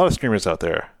 there's a lot of streamers out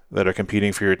there that are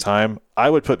competing for your time. I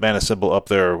would put ManaCymbal up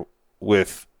there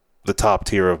with the top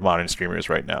tier of modern streamers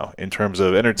right now in terms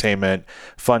of entertainment,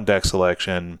 fun deck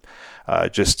selection,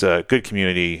 just a good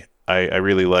community. I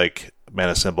really like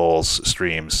ManaCymbal's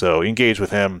streams, so engage with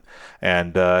him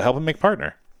and help him make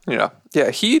partner. Yeah.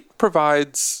 He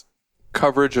provides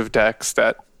coverage of decks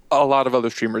that a lot of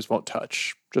other streamers won't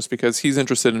touch, just because he's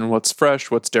interested in what's fresh,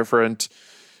 what's different,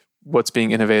 what's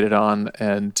being innovated on.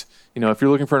 And, if you're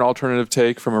looking for an alternative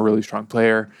take from a really strong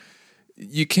player,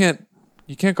 you can't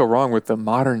go wrong with the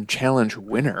Modern Challenge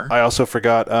winner. I also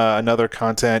forgot another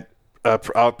content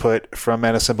output from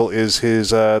ManaCymbal is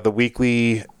his the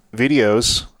weekly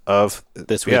videos of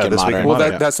This Week in Modern.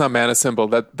 Well, that's not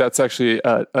ManaCymbal. That's actually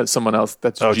someone else.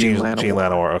 That's Gene Lanowar. Gene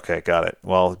Lanowar. Okay, got it.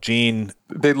 Well, Gene...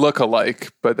 They look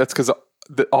alike, but that's because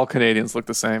all Canadians look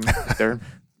the same. Their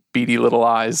beady little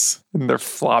eyes and their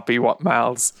floppy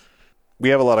mouths. We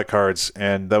have a lot of cards,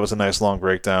 and that was a nice long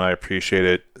breakdown. I appreciate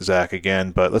it, Zach, again.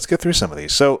 But let's get through some of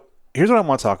these. So here's what I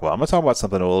want to talk about. I'm going to talk about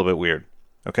something a little bit weird.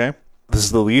 Okay? This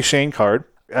is the Lee Shane card.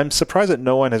 I'm surprised that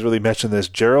no one has really mentioned this.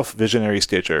 Gerald Visionary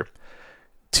Stitcher.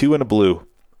 2 and a blue.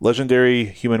 Legendary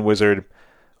Human Wizard.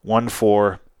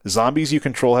 1/4. Zombies you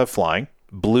control have flying.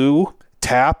 Blue.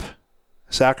 Tap.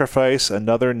 Sacrifice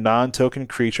another non-token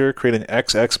creature. Create an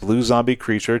XX blue zombie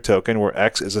creature token where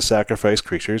X is a sacrifice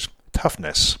creature's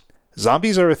toughness.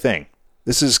 Zombies are a thing.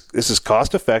 This is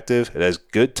cost effective. It has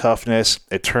good toughness.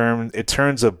 It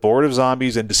turns a board of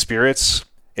zombies into spirits.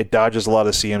 It dodges a lot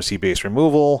of CMC based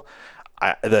removal.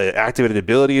 The activated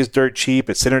ability is dirt cheap.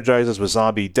 It synergizes with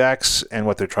zombie decks and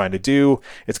what they're trying to do.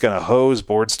 It's going to hose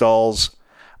board stalls.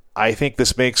 I think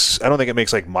this makes... I don't think it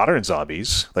makes like modern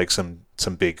zombies, like some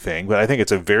big thing, but I think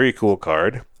it's a very cool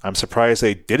card. I'm surprised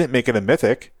they didn't make it a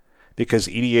mythic, because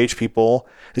EDH people...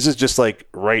 This is just like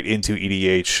right into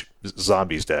EDH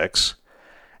zombies decks.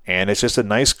 And it's just a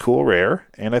nice, cool rare,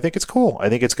 and I think it's cool. I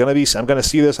think it's going to be... I'm going to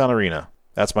see this on Arena.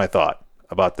 That's my thought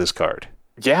about this card.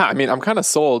 Yeah, I mean, I'm kind of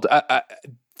sold.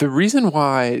 The reason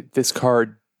why this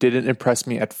card didn't impress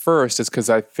me at first is because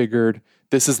I figured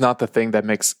this is not the thing that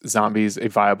makes zombies a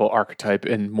viable archetype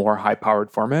in more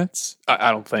high-powered formats.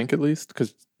 I don't think, at least,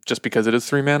 because it is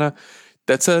 3 mana.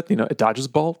 That's it dodges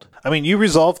bolt. I mean, you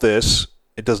resolve this.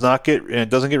 It doesn't get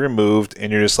removed,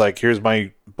 and you're just like, here's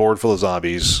my board full of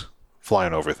zombies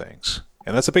flying over things,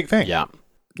 and that's a big thing. Yeah,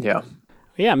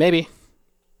 maybe.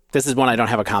 This is one I don't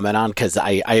have a comment on, because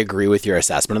I agree with your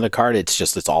assessment of the card.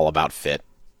 It's all about fit.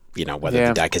 whether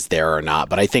the deck is there or not.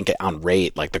 But I think on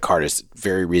rate, like, the card is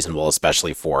very reasonable,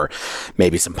 especially for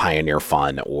maybe some Pioneer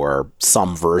fun or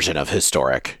some version of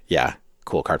Historic. Yeah,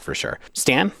 cool card for sure.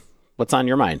 Stan, what's on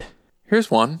your mind? Here's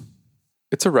one.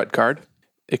 It's a red card.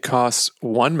 It costs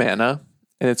 1 mana,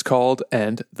 and it's called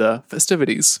End the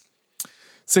Festivities.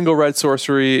 Single red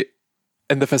sorcery,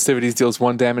 End the Festivities deals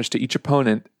 1 damage to each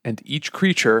opponent and each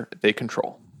creature they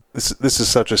control. This is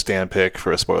such a Stan pick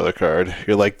for a spoiler card.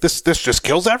 You're like, this just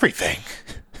kills everything.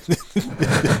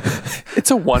 It's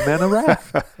a 1 mana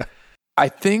wrath. I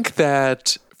think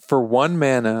that for 1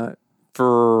 mana,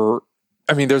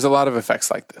 there's a lot of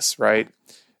effects like this, right?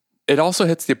 It also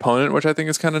hits the opponent, which I think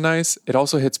is kind of nice. It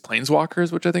also hits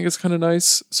planeswalkers, which I think is kind of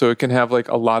nice. So it can have like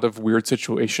a lot of weird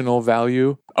situational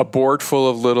value. A board full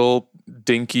of little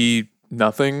dinky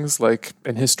nothings like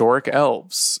an Historic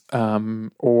Elves,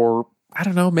 or I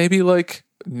don't know, maybe like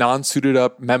non-suited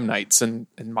up Memnites and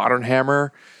Modern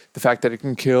Hammer. The fact that it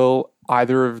can kill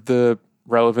either of the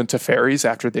relevant Teferis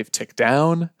after they've ticked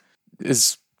down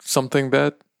is something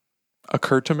that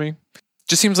occurred to me.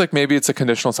 Just seems like maybe it's a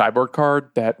conditional sideboard card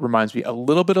that reminds me a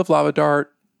little bit of Lava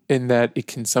Dart in that it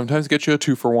can sometimes get you a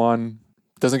 2-for-1.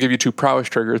 Doesn't give you 2 prowess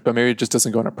triggers, but maybe it just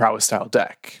doesn't go in a prowess style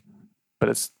deck. But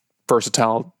it's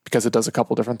versatile because it does a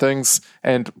couple different things.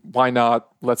 And why not?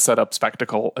 Let's set up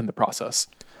spectacle in the process.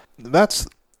 That's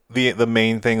the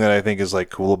main thing that I think is like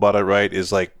cool about it, right?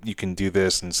 Is like you can do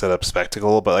this and set up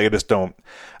spectacle, but like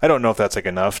I don't know if that's like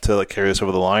enough to like carry us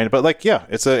over the line. But like, yeah,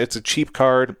 it's a cheap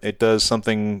card. It does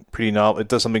something pretty novel. It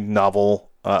does something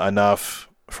novel enough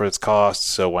for its cost.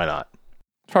 So why not?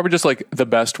 It's probably just like the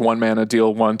best 1 mana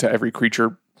deal 1 to every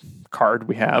creature card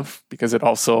we have, because it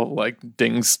also like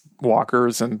dings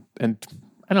walkers and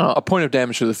I don't know, a point of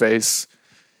damage to the face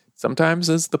sometimes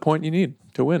is the point you need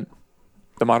to win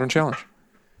the Modern Challenge.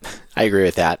 I agree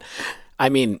with that. I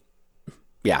mean,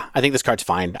 yeah, I think this card's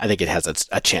fine. I think it has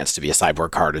a chance to be a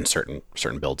sideboard card in certain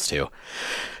builds too.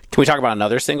 Can we talk about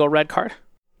another single red card?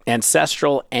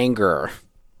 Ancestral Anger.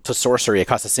 It's a sorcery. It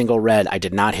costs a single red. I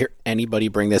did not hear anybody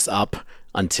bring this up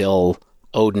until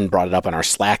Odin brought it up on our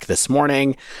Slack this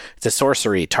morning. It's a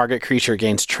sorcery. Target creature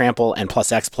gains trample and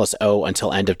 +X/+O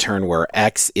until end of turn, where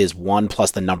X is 1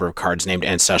 plus the number of cards named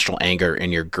Ancestral Anger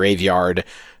in your graveyard.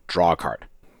 Draw a card.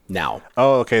 Now.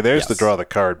 Oh, okay. There's the draw the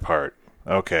card part.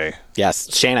 Okay.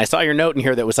 Yes. Shane, I saw your note in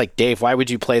here that was like, Dave, why would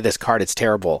you play this card? It's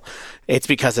terrible. It's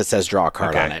because it says draw a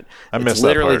card on it. It's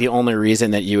literally the only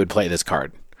reason that you would play this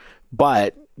card.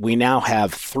 But we now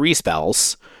have 3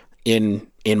 spells in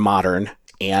Modern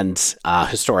and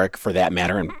Historic for that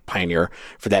matter, and Pioneer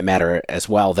for that matter as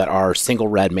well, that are single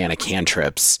red mana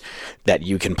cantrips that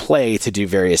you can play to do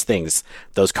various things.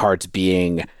 Those cards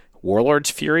being Warlord's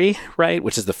Fury, right,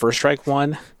 which is the first strike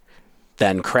one.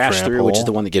 Then Crash Through, which is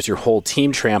the one that gives your whole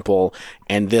team trample,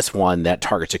 and this one that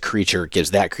targets a creature,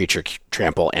 gives that creature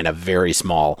trample and a very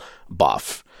small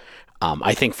buff.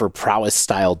 I think for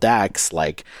prowess-style decks,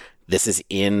 like, this is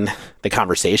in the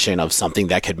conversation of something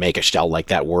that could make a shell like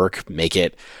that work, make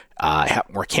it have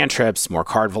more cantrips, more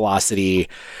card velocity.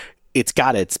 It's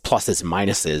got its pluses and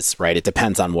minuses, right? It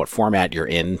depends on what format you're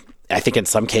in. I think in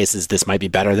some cases this might be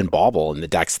better than Bauble in the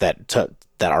decks that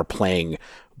are playing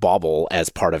Bauble as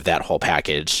part of that whole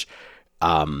package,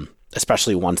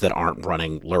 especially ones that aren't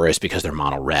running Luris because they're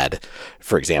mono red,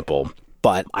 for example.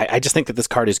 But I just think that this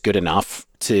card is good enough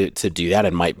to do that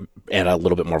and might add a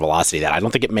little bit more velocity to that. I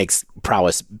don't think it makes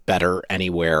prowess better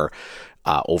anywhere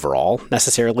overall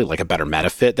necessarily, like a better meta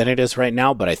fit than it is right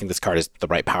now, but I think this card is the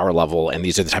right power level, and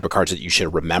these are the type of cards that you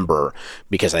should remember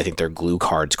because I think they're glue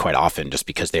cards quite often just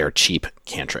because they are cheap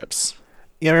cantrips.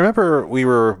 Yeah, I remember we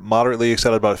were moderately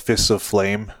excited about Fists of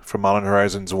Flame from Modern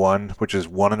Horizons 1, which is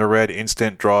 1 in a red,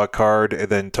 instant, draw a card, and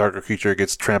then target creature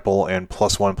gets trample and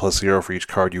 +1/+0 for each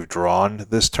card you've drawn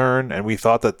this turn, and we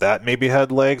thought that maybe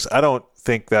had legs. I don't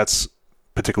think that's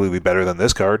particularly better than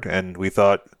this card, and we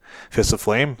thought Fists of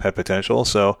Flame had potential,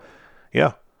 so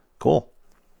yeah, cool.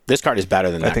 This card is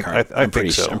better than that card. I'm pretty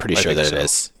sure that it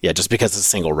is. Yeah, just because it's a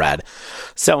single red.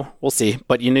 So we'll see.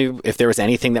 But you knew if there was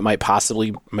anything that might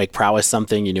possibly make prowess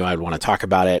something, you knew I'd want to talk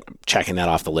about it. Checking that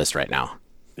off the list right now.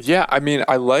 Yeah, I mean,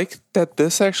 I like that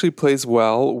this actually plays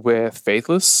well with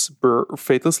Faithless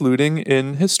Looting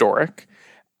in Historic.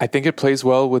 I think it plays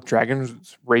well with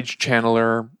Dragon's Rage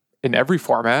Channeler in every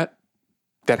format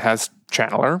that has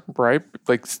Channeler, right?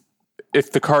 Like,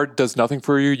 if the card does nothing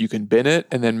for you, you can bin it,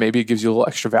 and then maybe it gives you a little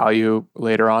extra value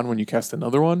later on when you cast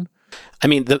another one. I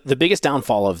mean, the biggest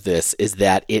downfall of this is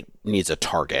that it needs a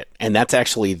target. And that's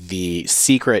actually the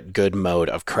secret good mode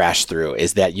of Crash Through,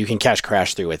 is that you can catch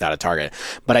Crash Through without a target.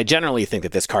 But I generally think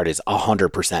that this card is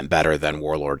 100% better than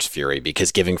Warlord's Fury,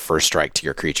 because giving first strike to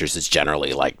your creatures is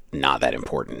generally like not that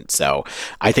important. So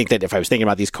I think that if I was thinking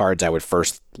about these cards, I would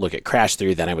first look at Crash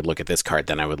Through, then I would look at this card,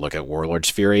 then I would look at Warlord's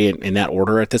Fury in that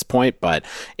order at this point. But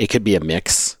it could be a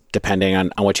mix depending on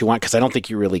what you want, because I don't think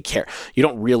you really care. You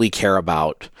don't really care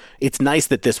about... It's nice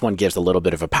that this one gives a little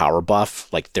bit of a power buff.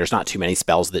 Like, there's not too many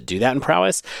spells that do that in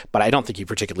Prowess, but I don't think you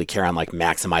particularly care on, like,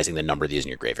 maximizing the number of these in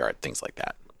your graveyard, things like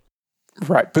that.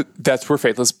 Right, but that's where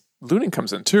Faithless Looting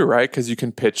comes in too, right? Because you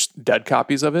can pitch dead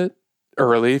copies of it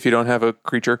early if you don't have a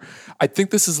creature. I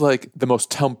think this is, like, the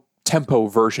most tempo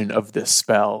version of this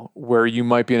spell, where you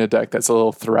might be in a deck that's a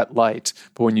little threat light,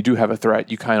 but when you do have a threat,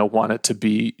 you kind of want it to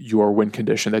be your win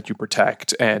condition that you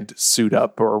protect and suit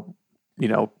up or,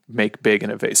 make big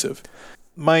and evasive.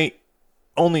 My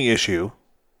only issue,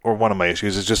 or one of my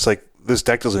issues, is just like this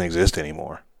deck doesn't exist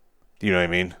anymore. You know what I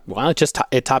mean? Well,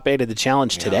 it top 8 of the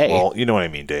challenge today. Well, you know what I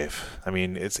mean, Dave. I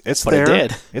mean, it's but there. It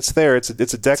did. It's there. It's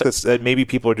a deck that maybe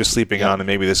people are just sleeping on, and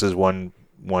maybe this is one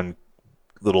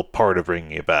little part of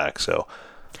bringing it back. So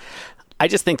I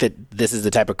just think that this is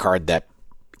the type of card that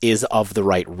is of the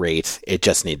right rate. It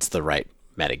just needs the right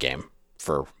metagame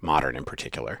for Modern in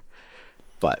particular.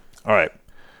 But all right,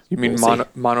 you mean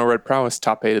mono red prowess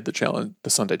top 8 of the challenge, the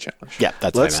Sunday challenge? Yeah,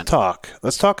 that's what I meant.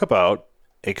 Let's talk about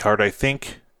a card I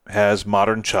think has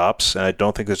Modern chops, and I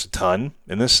don't think there's a ton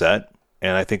in this set,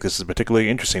 and I think this is a particularly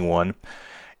interesting one,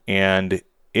 and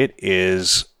it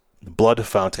is Blood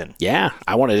Fountain. Yeah,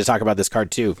 I wanted to talk about this card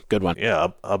too. Good one. Yeah,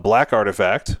 a black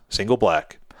artifact, single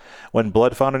black. When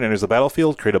Blood Fountain enters the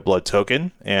battlefield, create a blood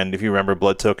token. And if you remember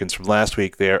blood tokens from last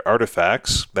week, they are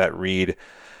artifacts that read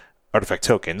artifact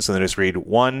tokens. And they just read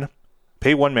 1,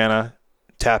 pay 1 mana,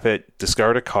 tap it,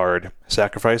 discard a card,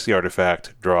 sacrifice the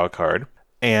artifact, draw a card.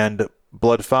 And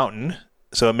Blood Fountain,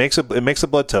 so it makes a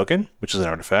blood token, which is an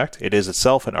artifact. It is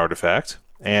itself an artifact.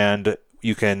 And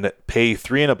you can pay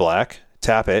 3 and a black,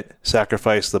 tap it,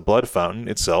 sacrifice the Blood Fountain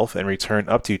itself, and return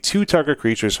up to 2 target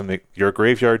creatures from your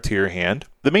graveyard to your hand.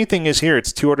 The main thing is here,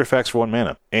 it's 2 artifacts for 1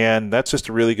 mana. And that's just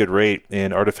a really good rate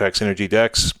in artifact synergy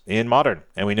decks in Modern.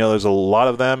 And we know there's a lot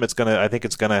of them. I think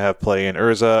it's gonna have play in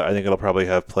Urza. I think it'll probably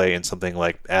have play in something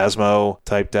like Asmo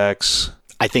type decks.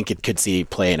 I think it could see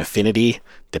play in Affinity,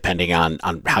 depending on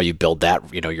how you build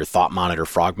that. Your Thought Monitor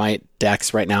Frogmite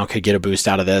decks right now could get a boost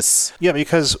out of this. Yeah,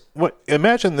 because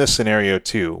imagine this scenario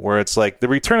too, where it's like the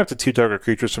return up to 2 target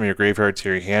creatures from your graveyard to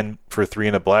your hand for 3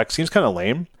 and a black seems kind of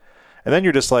lame. And then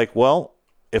you're just like, well,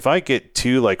 if I get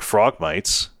 2 like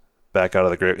Frogmites back out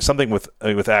of the grave, something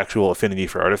with actual affinity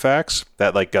for artifacts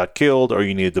that like got killed, or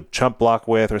you needed to chump block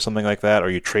with, or something like that, or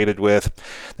you traded with,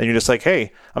 then you're just like,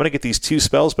 hey, I'm gonna get these 2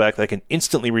 spells back that I can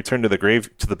instantly return to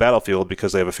the battlefield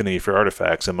because I have affinity for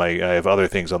artifacts and I have other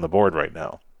things on the board right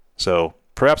now. So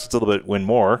perhaps it's a little bit win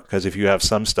more, because if you have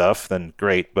some stuff, then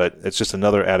great, but it's just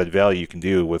another added value you can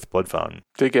do with Blood Fountain.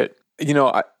 Dig it.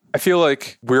 I feel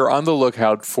like we're on the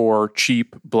lookout for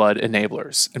cheap blood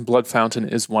enablers, and Blood Fountain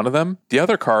is one of them. The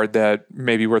other card that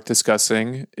may be worth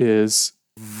discussing is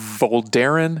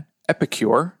Voldaren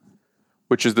Epicure,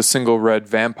 which is the single red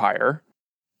vampire.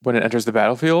 When it enters the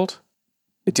battlefield,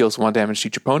 it deals 1 damage to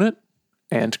each opponent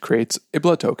and creates a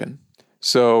blood token.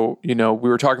 So, we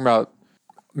were talking about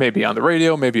maybe on the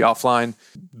radio, maybe offline,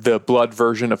 the blood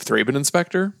version of Thraben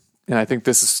Inspector, and I think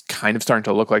this is kind of starting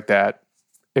to look like that.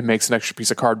 It makes an extra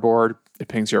piece of cardboard. It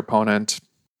pings your opponent.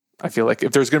 I feel like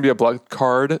if there's going to be a blood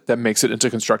card that makes it into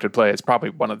constructed play, it's probably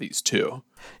one of these 2.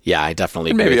 Yeah, I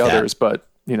definitely agree with maybe that. Others, but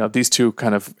these 2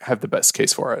 kind of have the best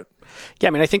case for it. Yeah,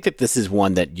 I mean, I think that this is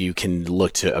one that you can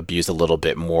look to abuse a little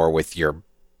bit more with your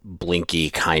blinky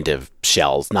kind of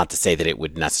shells. Not to say that it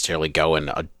would necessarily go in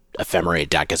a Ephemerate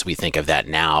deck as we think of that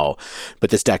now,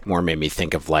 but this deck more made me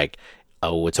think of like,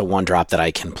 oh, it's a 1-drop that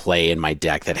I can play in my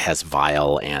deck that has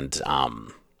Vial and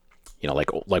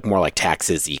like more like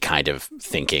Taxes-y kind of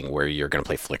thinking, where you're going to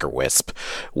play Flicker Wisp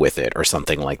with it or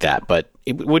something like that. But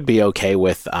it would be okay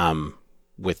with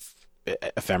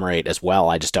Ephemerate as well.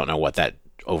 I just don't know what that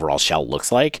overall shell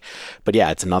looks like. But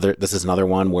yeah, this is another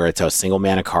one where it's a single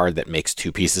mana card that makes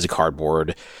 2 pieces of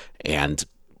cardboard, and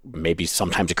maybe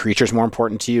sometimes a creature is more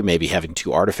important to you. Maybe having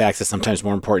 2 artifacts is sometimes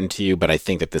more important to you, but I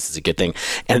think that this is a good thing.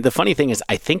 And the funny thing is,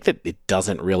 I think that it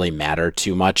doesn't really matter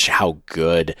too much how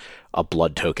good a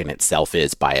blood token itself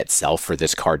is by itself for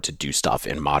this card to do stuff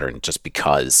in Modern, just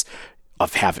because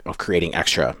of creating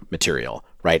extra material,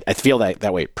 right? I feel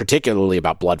that way, particularly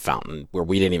about Blood Fountain, where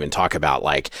we didn't even talk about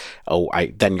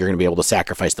then you're going to be able to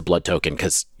sacrifice the blood token,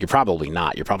 because you're probably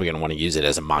not. You're probably going to want to use it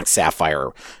as a Mox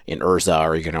Sapphire in Urza,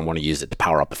 or you're going to want to use it to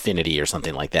power up Affinity or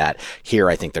something like that. Here,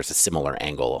 I think there's a similar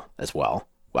angle as well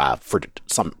for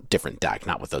some different deck,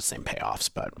 not with those same payoffs.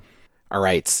 But all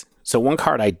right, so one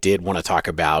card I did want to talk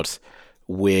about,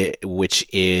 which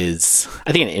is,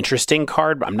 I think, an interesting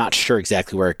card, but I'm not sure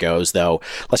exactly where it goes, though.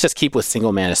 Let's just keep with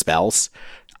single mana spells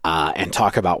and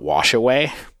talk about Wash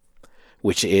Away,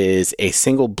 which is a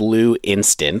single blue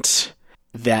instant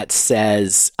that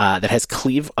says that has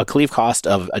a cleave cost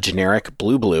of a generic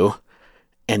blue,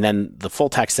 and then the full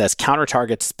text says counter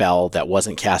target spell that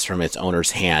wasn't cast from its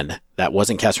owner's hand. That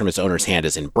wasn't cast from its owner's hand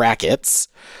is in brackets.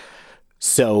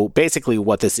 So basically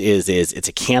what this is it's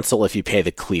a cancel if you pay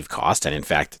the cleave cost, and in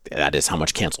fact, that is how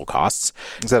much cancel costs.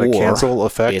 Is that a cancel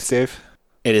effect, Dave?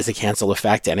 It is a cancel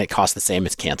effect, and it costs the same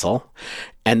as cancel.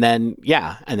 And then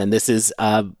this is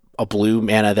a blue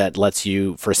mana that lets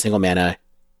you, for a single mana,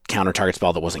 counter target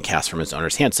spell that wasn't cast from its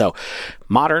owner's hand. So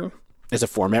Modern is a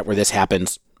format where this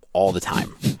happens all the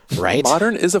time, right?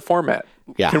 Modern is a format.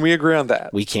 Yeah. Can we agree on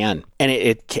that? We can. And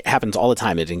it happens all the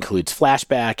time. It includes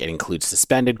flashback. It includes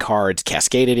suspended cards,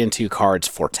 cascaded into cards,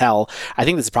 foretell. I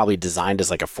think this is probably designed as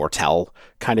like a foretell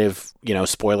kind of,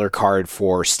 spoiler card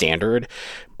for standard.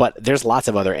 But there's lots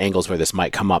of other angles where this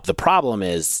might come up. The problem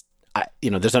is,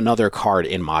 there's another card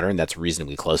in Modern that's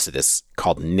reasonably close to this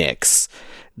called Nyx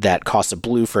that costs a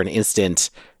blue for an instant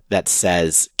that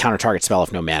says counter target spell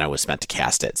if no mana was spent to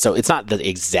cast it. So it's not the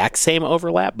exact same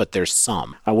overlap, but there's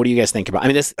some. What do you guys think about?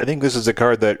 I think this is a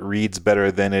card that reads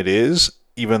better than it is,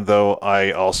 even though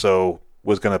I also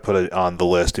was going to put it on the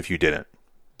list if you didn't.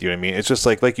 Do you know what I mean? It's just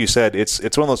like you said, it's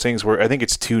one of those things where I think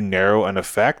it's too narrow an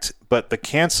effect, but the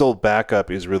cancel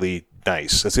backup is really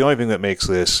nice. That's the only thing that makes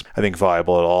this, I think,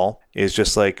 viable at all. Is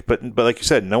just but like you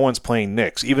said, no one's playing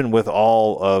Nyx. Even with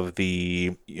all of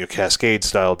the Cascade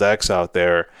style decks out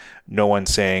there, no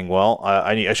one's saying, well,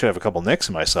 I should have a couple Nyx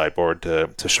in my sideboard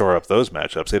to shore up those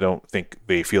matchups.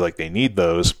 They feel like they need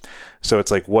those. So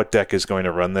it's like, what deck is going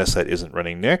to run this that isn't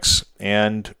running Nyx?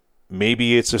 And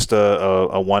maybe it's just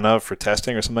a one-of for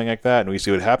testing or something like that, and we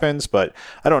see what happens. But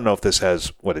I don't know if this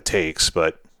has what it takes,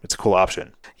 but it's a cool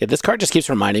option. Yeah, this card just keeps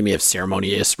reminding me of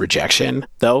Ceremonious Rejection,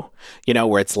 though.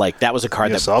 Where it's like, that was a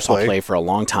card that saw play for a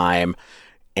long time,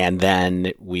 and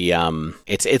then we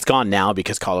it's gone now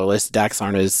because colorless decks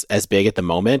aren't as big at the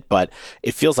moment. But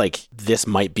it feels like this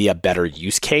might be a better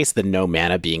use case than no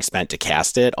mana being spent to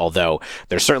cast it. Although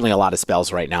there's certainly a lot of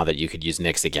spells right now that you could use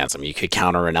Nyx against them. You could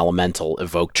counter an elemental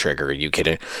evoke trigger. You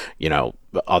could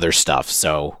other stuff.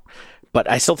 So. But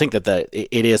I still think that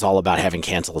it is all about having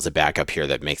cancel as a backup here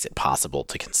that makes it possible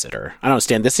to consider. I don't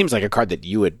understand. This seems like a card that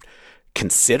you would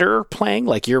consider playing.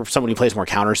 Like, you're someone who plays more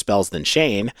counter spells than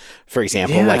Shane, for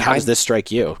example. Yeah, how does this strike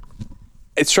you?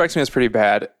 It strikes me as pretty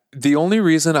bad. The only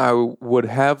reason I would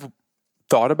have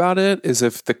thought about it is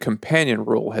if the companion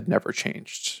rule had never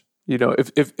changed.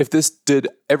 If this did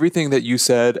everything that you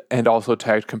said and also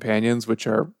tagged companions, which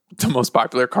are the most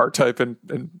popular card type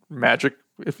in Magic,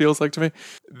 it feels like to me,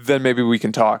 then maybe we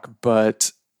can talk.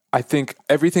 But I think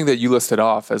everything that you listed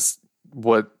off as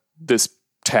what this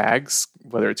tags,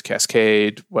 whether it's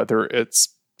Cascade, whether it's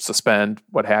Suspend,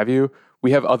 what have you,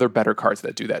 we have other better cards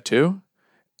that do that too.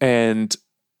 And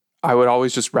I would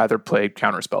always just rather play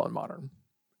Counterspell in Modern.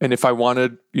 And if I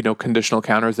wanted, conditional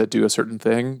counters that do a certain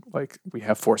thing, like we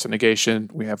have Force of Negation,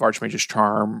 we have Archmage's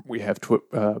Charm, we have,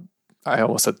 I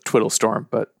almost said Twiddle Storm,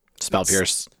 but Spell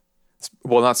Pierce.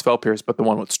 Well, not Spell Pierce, but the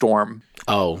one with Storm.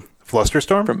 Oh.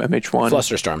 Flusterstorm? From MH1.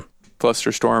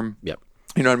 Flusterstorm. Yep.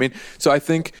 You know what I mean? So I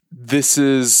think this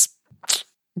is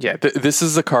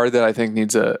a card that I think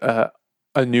needs a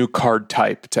new card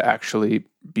type to actually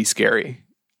be scary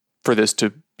for this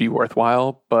to be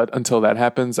worthwhile. But until that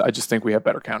happens, I just think we have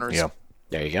better counters. Yeah.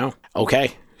 There you go.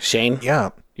 Okay. Shane?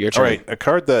 Yeah. Your turn. All right. A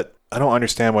card that I don't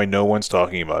understand why no one's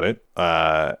talking about it.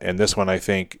 And this one, I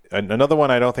think, another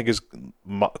one I don't think is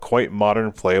quite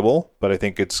modern playable, but I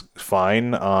think it's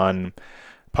fine on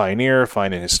Pioneer,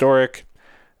 fine in Historic.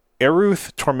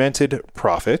 Eruth Tormented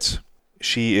Prophet.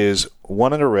 She is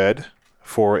 1 and a red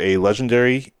for a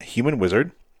legendary human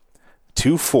wizard.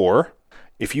 2/4.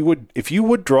 If you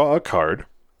would draw a card,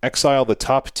 exile the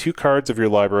top 2 cards of your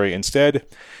library instead.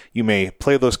 You may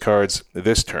play those cards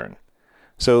this turn.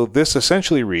 So this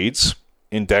essentially reads,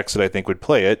 in decks that I think would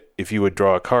play it, if you would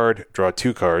draw a card, draw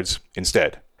 2 cards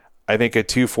instead. I think a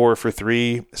 2/4 for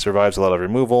 3 survives a lot of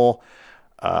removal.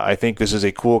 I think this is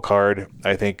a cool card.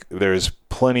 I think there's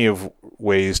plenty of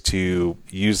ways to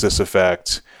use this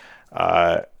effect.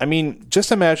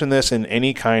 Just imagine this in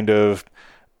any kind of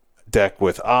deck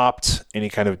with Opt, any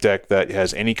kind of deck that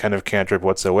has any kind of cantrip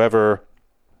whatsoever,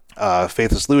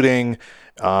 Faithless Looting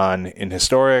in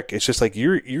Historic. It's just like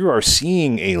you are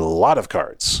seeing a lot of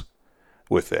cards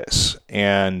with this,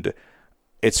 and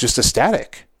it's just a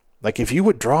static. Like, if you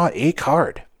would draw a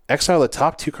card, exile the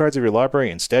top 2 cards of your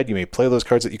library. Instead, you may play those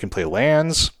cards that you can play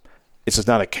lands. This is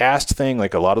not a cast thing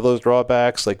like a lot of those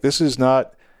drawbacks. Like, this is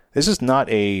not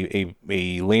a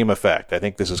lame effect. I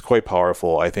think this is quite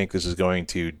powerful. I think this is going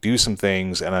to do some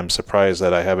things, and I'm surprised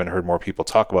that I haven't heard more people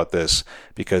talk about this,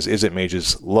 because Izzet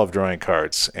mages love drawing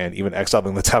cards and even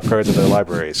exiling the top cards of their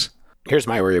libraries. Here's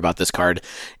my worry about this card,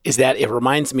 is that it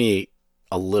reminds me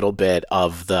a little bit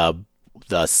of the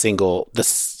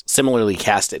similarly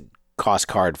casted cost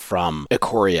card from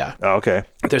Ikoria. Oh, okay.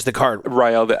 There's the card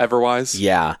Rael the Everwise.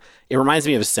 Yeah. It reminds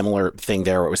me of a similar thing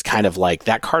there, where it was kind of like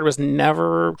that card was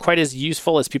never quite as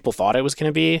useful as people thought it was going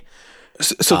to be.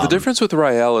 So the difference with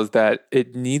Rael is that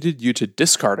it needed you to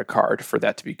discard a card for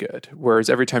that to be good, whereas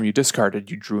every time you discarded,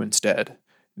 you drew instead.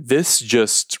 This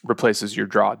just replaces your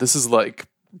draw. This is like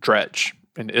Dredge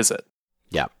and Izzet.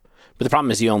 Yeah. But the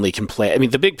problem is you only can play... I mean,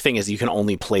 the big thing is you can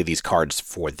only play these cards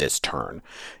for this turn.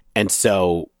 And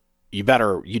so you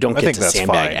don't get to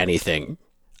sandbag anything.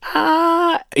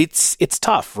 It's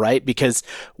tough, right? Because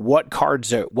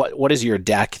what is your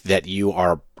deck that you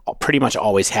are pretty much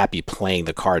always happy playing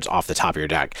the cards off the top of your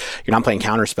deck? You're not playing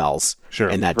counter spells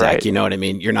in that deck. Right. You know what I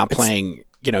mean? You're not playing,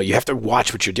 you have to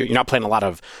watch what you're doing. You're not playing a lot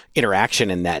of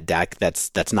interaction in that deck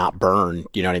that's not burn,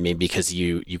 you know what I mean? Because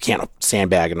you can't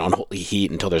sandbag an Unholy Heat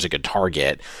until there's a good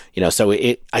target. So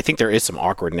I think there is some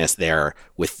awkwardness there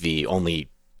with the only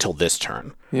till this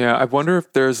turn. Yeah, I wonder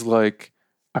if there's like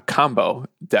a combo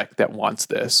deck that wants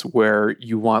this, where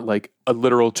you want like a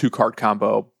literal 2-card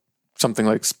combo, something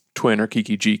like Twin or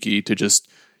Kiki Jiki, to just,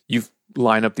 you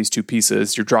line up these 2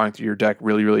 pieces, you're drawing through your deck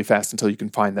really, really fast until you can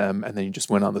find them, and then you just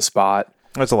win on the spot.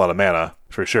 That's a lot of mana,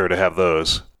 for sure, to have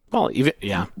those. Well,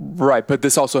 yeah. Right, but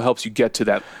this also helps you get to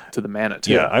the mana,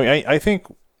 too. Yeah, I think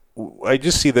I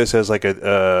just see this as like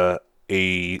a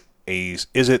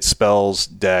Izzet spells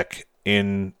deck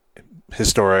in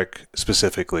Historic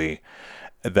specifically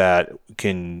that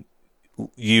can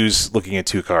use looking at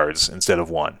 2 cards instead of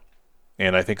 1,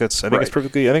 and I think it's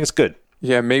good.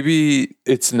 Yeah, maybe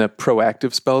it's in a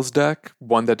proactive spells deck,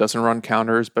 one that doesn't run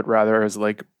counters, but rather has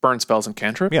like burn spells and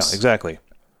cantrips. Yeah, exactly.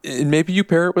 And maybe you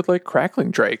pair it with like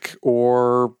Crackling Drake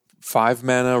or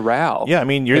 5-mana Ral. Yeah, I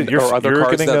mean, or other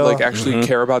cards that like actually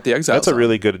care about the exile. That's a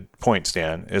really good point,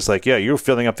 Stan. It's like, yeah, you're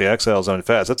filling up the exile zone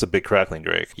fast. That's a big Crackling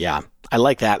Drake. Yeah, I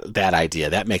like that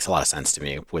idea. That makes a lot of sense to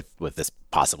me with this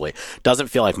possibly. Doesn't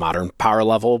feel like modern power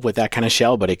level with that kind of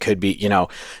shell, but it could be,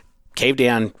 Cave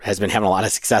Dan has been having a lot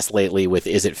of success lately with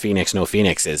Izzet Phoenix, no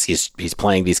Phoenixes. He's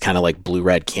playing these kind of like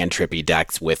blue-red cantrippy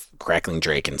decks with Crackling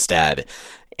Drake instead.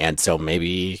 And so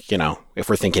maybe, if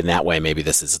we're thinking that way, maybe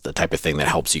this is the type of thing that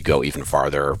helps you go even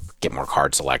farther, get more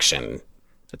card selection,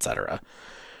 etc.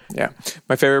 Yeah.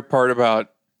 My favorite part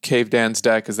about Cave Dan's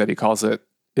deck is that he calls it,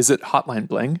 is it Hotline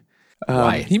Bling?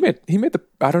 Why? He made the,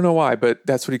 I don't know why, but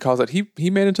that's what he calls it. He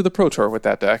made it into the Pro Tour with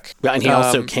that deck. Yeah, and he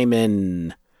also came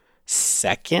in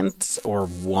second or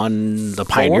won the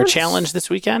Pioneer Challenge this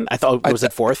weekend. I thought, was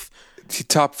it fourth?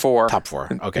 Top 4. Top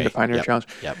 4. Okay. In the Pioneer Challenge.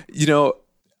 Yep.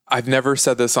 I've never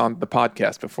said this on the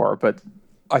podcast before, but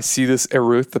I see this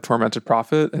Eruth, the Tormented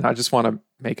Prophet, and I just want to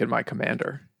make it my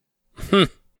commander. And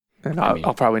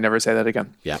I'll probably never say that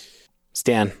again. Yeah.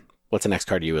 Stan, what's the next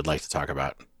card you would like to talk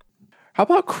about? How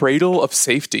about Cradle of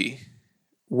Safety?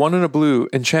 1 and a blue,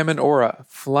 enchantment aura,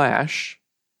 flash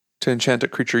to enchant a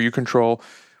creature you control.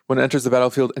 When it enters the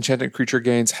battlefield, enchanted creature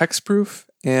gains hexproof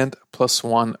and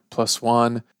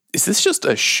 +1/+1. Is this just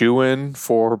a shoo-in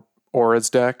for Aura's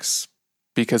decks?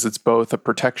 Because it's both a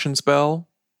protection spell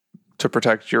to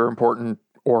protect your important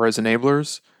Aura's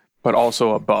enablers, but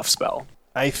also a buff spell.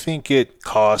 I think it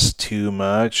costs too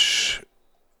much,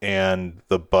 and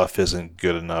the buff isn't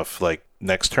good enough. Like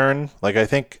next turn, like I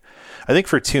think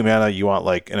for 2 mana you want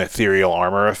like an ethereal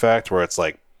armor effect where it's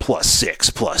like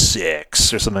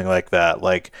 +6/+6 or something like that.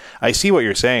 Like I see what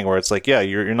you're saying, where it's like, yeah,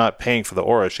 you're not paying for the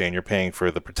Aura Chain, you're paying for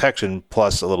the protection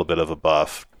plus a little bit of a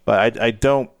buff. But I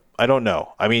don't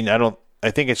know. I mean, I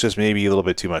think it's just maybe a little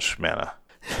bit too much mana.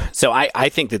 So I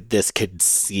think that this could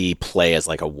see play as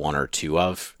like a 1 or 2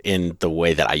 of, in the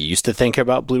way that I used to think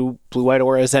about blue-white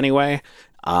auras anyway.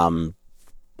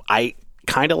 I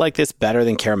kind of like this better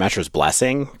than Karametra's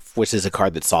Blessing, which is a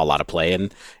card that saw a lot of play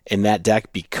in that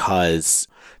deck, because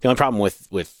the only problem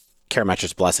with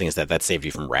Karametra's Blessing is that saved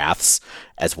you from Wraths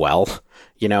as well,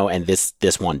 and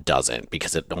this one doesn't,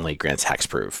 because it only grants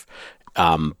hexproof.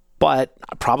 but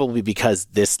probably because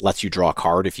this lets you draw a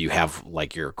card if you have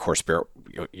like your core spirit,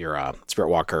 your Spirit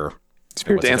Walker,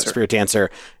 Spirit Dancer.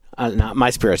 Not my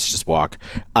spirits just walk.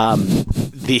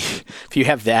 If you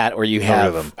have that, or you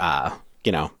have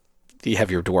you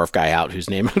have your dwarf guy out whose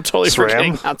name I'm totally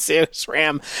forgetting out.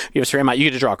 SRAM. You have SRAM out. You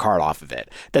get to draw a card off of it.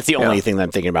 That's the only thing that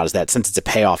I'm thinking about, is that since it's a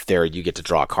payoff there, you get to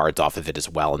draw cards off of it as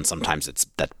well. And sometimes that's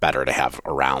better to have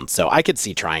around. So I could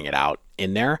see trying it out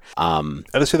in there. I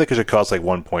just feel like it should cost like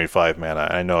 1.5 mana.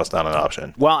 I know it's not an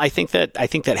option. Well, I think that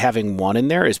having one in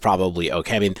there is probably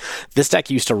okay. I mean, this deck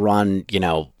used to run,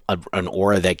 an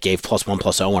aura that gave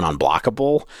 +1/+0 and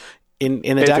unblockable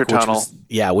in a deck,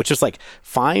 which was like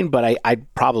fine, but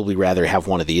I'd probably rather have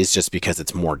one of these just because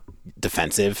it's more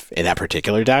defensive in that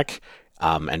particular deck,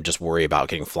 and just worry about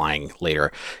getting flying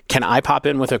later. Can I pop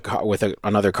in with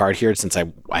another card here, since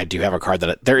I do have a card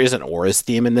that there is an auras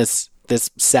theme in this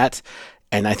set,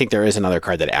 and I think there is another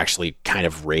card that actually kind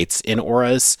of rates in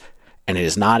auras, and it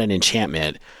is not an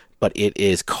enchantment, but it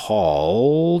is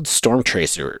called Storm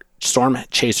Chaser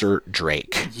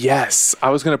Drake. Yes. I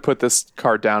was going to put this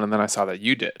card down, and then I saw that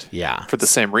you did. Yeah. For the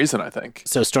same reason, I think.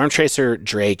 So Storm Chaser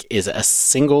Drake is a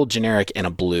single generic and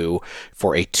a blue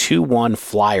for a 2/1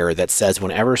 flyer that says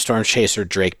whenever Storm Chaser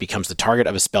Drake becomes the target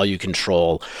of a spell you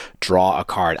control, draw a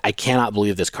card. I cannot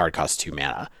believe this card costs 2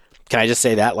 mana. Can I just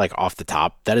say that, like, off the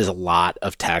top? That is a lot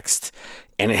of text,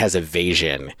 and it has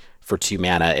evasion for 2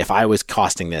 mana. If I was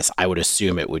costing this, I would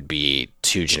assume it would be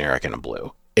 2 generic and a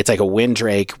blue. It's like a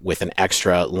Windrake with an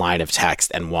extra line of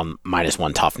text and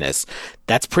 -1 toughness.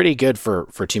 That's pretty good for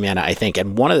 2 mana, I think.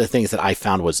 And one of the things that I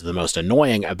found was the most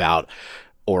annoying about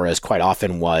auras quite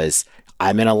often was,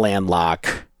 I'm in a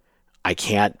landlock.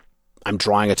 I'm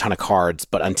drawing a ton of cards,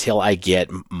 but until I get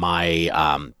my,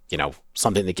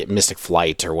 something that get Mystic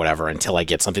Flight or whatever, until I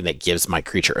get something that gives my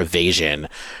creature evasion,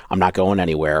 I'm not going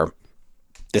anywhere.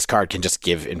 This card can just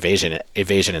give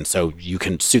evasion, and so you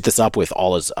can suit this up with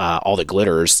all the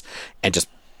glitters and just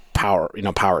power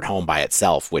it home by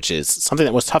itself, which is something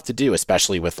that was tough to do,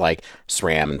 especially with like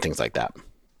SRAM and things like that.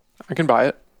 I can buy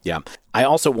it. Yeah. I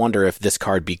also wonder if this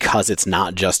card, because it's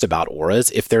not just about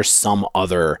auras, if there's some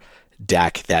other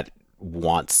deck that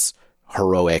wants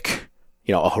heroic,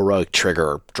 a heroic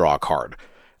trigger, draw a card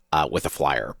with a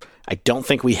flyer. I don't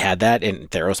think we had that in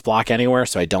Theros block anywhere,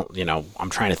 so I don't, I'm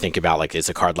trying to think about, like, is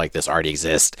a card like this already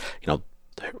exist?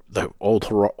 The old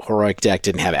heroic deck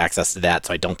didn't have access to that,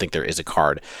 so I don't think there is a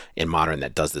card in Modern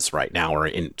that does this right now, or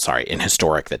in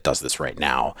Historic that does this right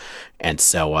now. And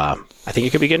so I think it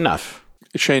could be good enough.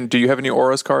 Shane, do you have any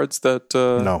Auras cards that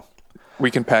no,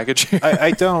 we can package here?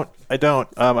 I don't. I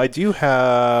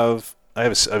have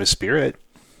a Spirit.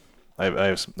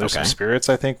 There's some Spirits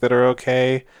I think that are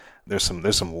okay. There's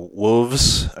some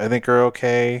wolves I think are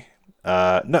okay.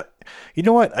 No, you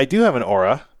know what? I do have an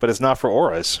aura, but it's not for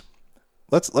auras.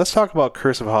 Let's talk about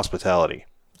Curse of Hospitality.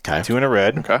 Okay. 2 in a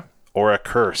red. Okay. Aura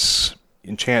Curse.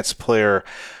 Enchants player.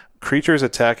 Creatures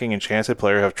attacking enchanted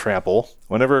player have trample.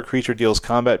 Whenever a creature deals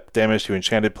combat damage to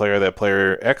enchanted player, that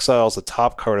player exiles the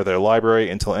top card of their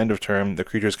library until end of turn. The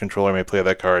creature's controller may play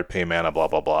that card, pay mana, blah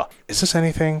blah blah. Is this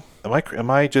anything? Am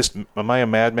I a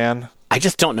madman? I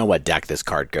just don't know what deck this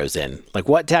card goes in. Like,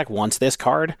 what deck wants this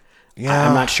card? Yeah.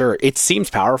 I'm not sure. It seems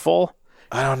powerful.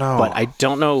 I don't know. But I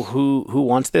don't know who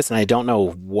wants this, and I don't know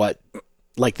what...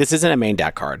 Like, this isn't a main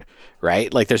deck card,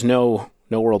 right? Like, there's no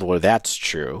world where that's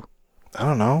true. I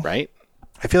don't know. Right?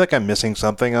 I feel like I'm missing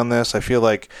something on this. I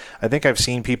think I've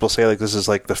seen people say, like, this is,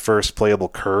 like, the first playable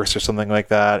curse or something like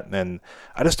that, and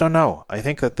I just don't know. I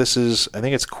think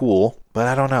it's cool, but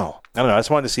I don't know. I just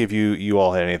wanted to see if you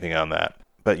all had anything on that.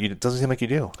 But it doesn't seem like you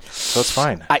do, so it's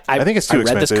fine. I think it's too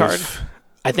expensive. I read this card.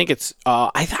 I think it's.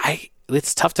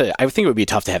 It's tough to. I think it would be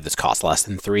tough to have this cost less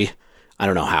than 3. I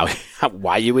don't know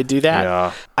why you would do that.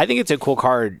 Yeah. I think it's a cool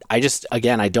card. I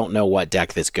don't know what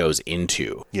deck this goes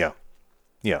into. Yeah.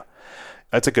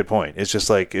 That's a good point. It's just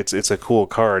like it's a cool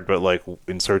card, but like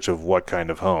in search of what kind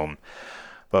of home.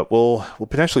 But we'll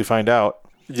potentially find out.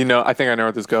 I think I know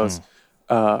where this goes.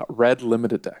 Red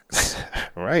limited decks.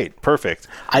 Right. Perfect.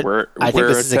 I think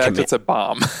this is it's a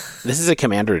bomb. This is a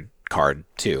commander card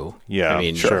too. Yeah. I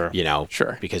mean, sure.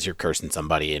 Sure. Because you're cursing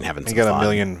somebody and having some you got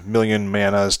fun. a million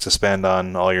manas to spend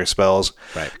on all your spells.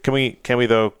 Right. Can we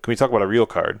talk about a real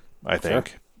card? I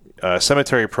think. Sure.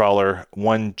 Cemetery Prowler,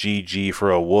 1 GG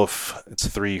for a wolf. It's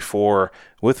 3/4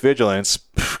 with vigilance,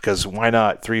 because why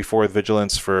not? 3/4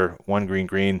 vigilance for 1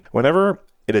 green. Whenever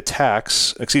it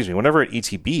ETBs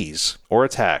or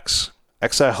attacks,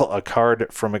 exile a card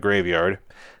from a graveyard.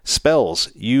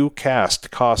 Spells you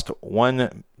cast cost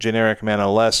 1 generic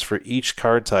mana less for each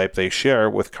card type they share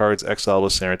with cards exiled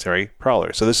with Cemetery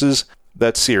Prowler. So this is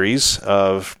that series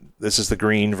of, this is the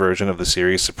green version of the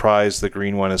series. Surprise, the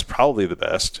green one is probably the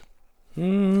best.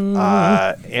 And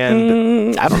I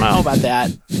don't know about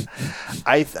that.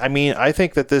 I mean, I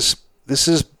think that this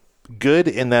is good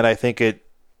in that I think it.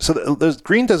 So the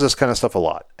green does this kind of stuff a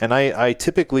lot, and I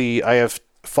typically have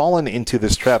fallen into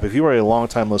this trap. If you are a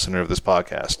longtime listener of this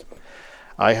podcast,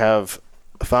 I have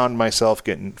found myself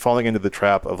falling into the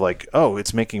trap of like, oh,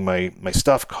 it's making my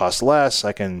stuff cost less.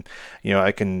 I can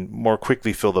more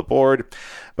quickly fill the board.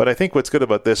 But I think what's good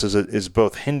about this is it is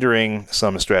both hindering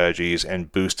some strategies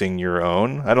and boosting your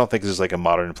own. I don't think this is like a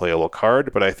modern playable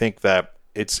card, but I think that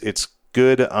it's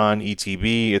good on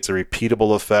ETB. It's a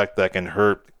repeatable effect that can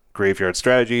hurt graveyard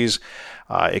strategies.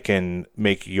 It can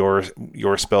make your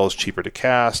spells cheaper to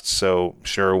cast. So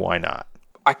sure, why not?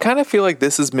 I kind of feel like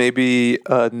this is maybe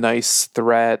a nice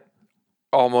threat,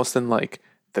 almost in like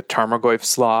the Tarmogoyf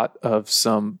slot of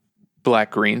some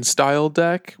black-green style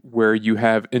deck where you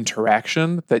have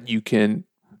interaction that you can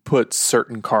put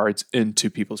certain cards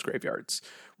into people's graveyards,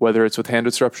 whether it's with hand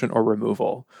disruption or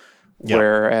removal. Yep.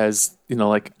 Whereas,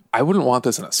 like I wouldn't want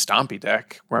this in a stompy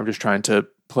deck where I'm just trying to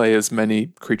play as many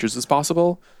creatures as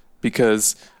possible,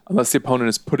 because unless the opponent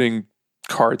is putting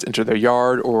cards into their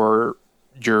yard or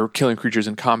you're killing creatures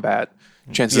in combat,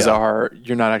 chances are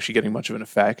you're not actually getting much of an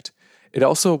effect. It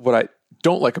also, what I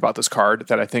don't like about this card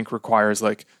that I think requires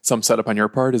like some setup on your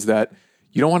part is that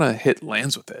you don't want to hit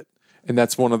lands with it. And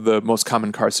that's one of the most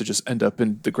common cards to just end up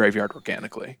in the graveyard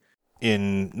organically.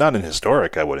 Not in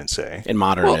Historic, I wouldn't say. In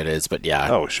Modern it is, but yeah.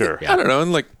 Oh, sure. I don't know.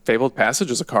 And like Fabled Passage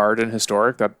is a card in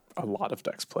Historic that a lot of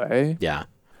decks play. Yeah.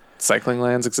 Cycling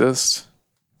lands exist.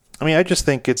 I mean, I just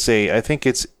think it's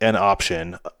an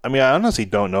option. I mean, I honestly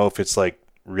don't know if it's like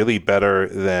really better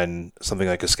than something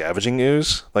like a Scavenging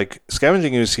Ooze. Like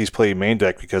Scavenging Ooze, he's played main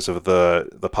deck because of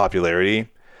the popularity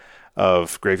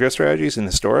of graveyard strategies in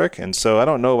Historic, and so I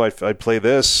don't know if I'd play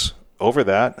this over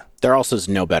that. There also is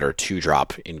no better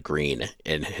 2-drop in green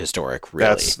in Historic,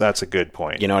 really. That's a good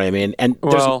point. You know what I mean? And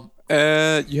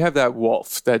you have that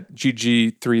Wolf, that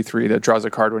GG 3/3 that draws a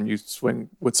card when you swing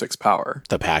with 6 power.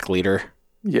 The pack leader.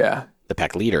 Yeah. The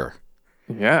pack leader.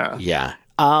 Yeah. Yeah.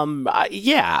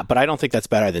 Yeah, but I don't think that's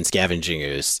better than Scavenging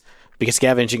Ooze, because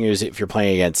Scavenging Ooze, if you're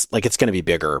playing against, like, it's going to be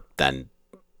bigger than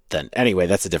anyway,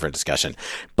 that's a different discussion.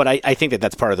 But I think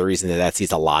that's part of the reason that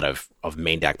sees a lot of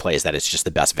main deck plays, that it's just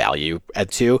the best value at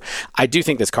 2. I do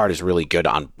think this card is really good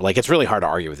on, like, it's really hard to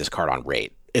argue with this card on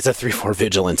rate. It's a 3/4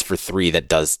 vigilance for 3 that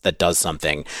does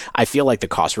something. I feel like the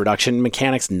cost reduction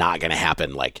mechanic's not going to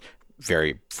happen like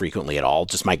very frequently at all.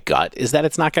 Just my gut is that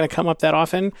it's not going to come up that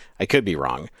often. I could be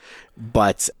wrong,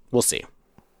 but we'll see.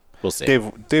 We'll see.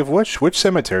 Dave, which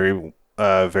cemetery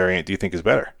variant do you think is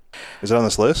better? Is it on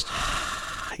this list?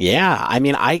 Yeah, I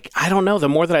mean, I don't know. The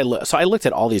more that I looked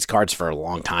at all these cards for a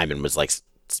long time and was like,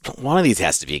 one of these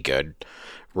has to be good,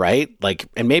 right? Like,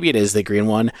 and maybe it is the green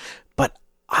one, but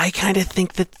I kind of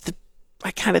think that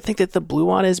the blue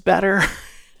one is better.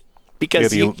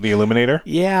 Because the Illuminator?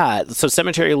 Yeah. So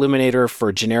Cemetery Illuminator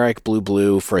for generic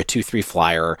blue for a 2/3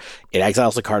 flyer. It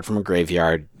exiles a card from a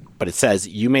graveyard, but it says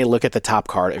you may look at the top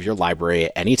card of your library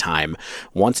at any time.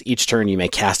 Once each turn, you may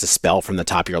cast a spell from the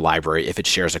top of your library if it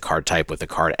shares a card type with the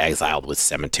card exiled with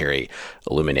Cemetery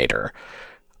Illuminator.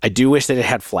 I do wish that it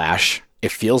had flash.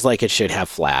 It feels like it should have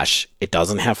flash. It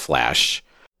doesn't have flash,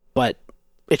 but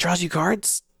it draws you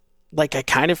cards. Like, I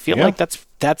kind of feel like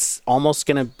that's almost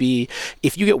going to be,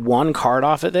 if you get one card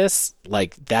off of this,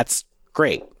 like, that's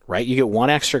great, right? You get one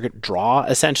extra draw,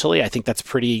 essentially. I think that's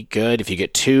pretty good. If you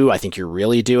get 2, I think you're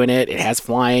really doing it. It has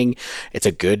flying. It's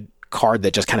a good card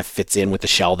that just kind of fits in with the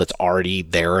shell that's already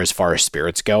there as far as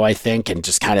spirits go, I think, and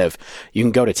just kind of, you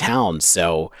can go to town.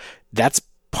 So that's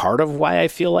part of why I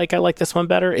feel like I like this one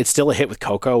better. It's still a hit with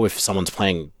Coco if someone's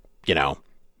playing,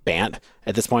 Bant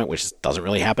at this point, which doesn't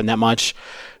really happen that much.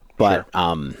 But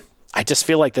sure. I just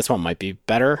feel like this one might be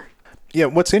better. Yeah,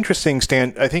 what's interesting,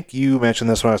 Stan, I think you mentioned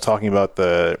this when I was talking about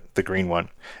the green one,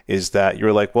 is that you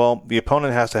were like, well, the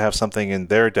opponent has to have something in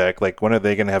their deck. Like, when are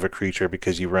they going to have a creature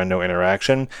because you run no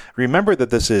interaction? Remember that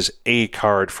this is a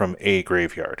card from a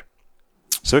graveyard.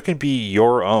 So it can be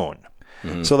your own.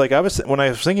 Mm-hmm. So, like, when I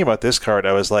was thinking about this card,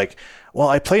 I was like, well,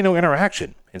 I play no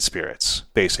interaction in Spirits,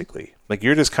 basically. Like,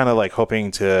 you're just kind of like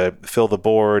hoping to fill the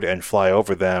board and fly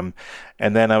over them.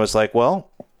 And then I was like,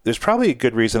 well, there's probably a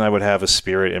good reason I would have a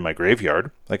Spirit in my graveyard.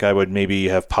 Like, I would maybe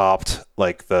have popped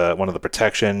like one of the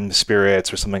protection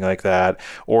spirits or something like that,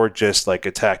 or just like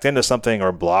attacked into something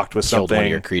or blocked with something. Killed one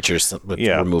of your creatures with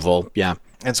removal. Yeah.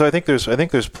 And so I think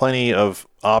there's plenty of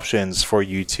options for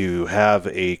you to have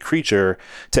a creature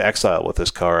to exile with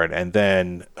this card, and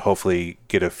then hopefully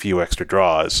get a few extra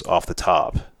draws off the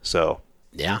top. So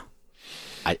Yeah.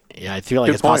 I feel like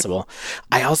Good it's point. possible.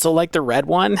 I also like the red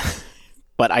one,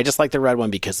 but I just like the red one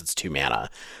because it's 2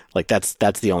 mana. Like that's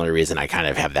the only reason I kind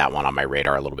of have that one on my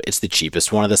radar a little bit. It's the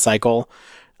cheapest one of the cycle.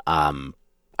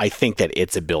 I think that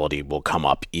its ability will come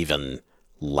up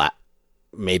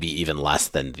maybe even less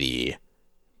than the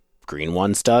green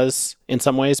ones does in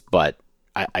some ways, but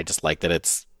I just like that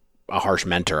it's a Harsh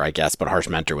Mentor, I guess, but Harsh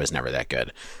Mentor was never that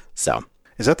good. So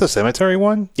is that the cemetery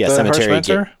one? yeah, The Harsh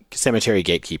Mentor? Cemetery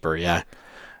Gatekeeper, yeah.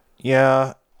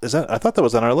 Yeah. Is that? I thought that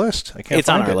was on our list. I can't. It's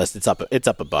on find our it. list. It's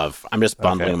up above. I'm just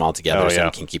bundling them all together so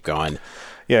we can keep going.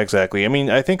 Yeah, exactly. I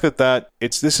mean, I think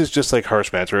this is just like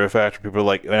Harsh Mentor effect. Where people are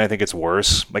like, and I think it's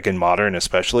worse, like in Modern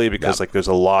especially, because like there's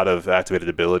a lot of activated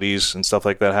abilities and stuff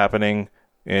like that happening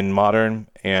in Modern,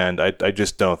 and I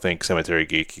just don't think Cemetery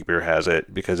Gatekeeper has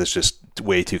it because it's just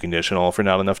way too conditional for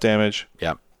not enough damage.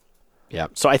 Yep. Yeah,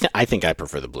 so I think I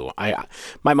prefer the blue one.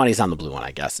 My money's on the blue one,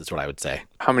 I guess, is what I would say.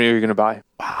 How many are you going to buy?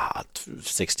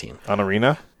 16. On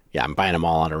Arena? Yeah, I'm buying them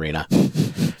all on Arena.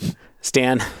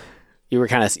 Stan, you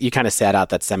kind of sat out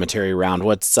that cemetery round.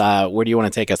 Where do you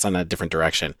want to take us on a different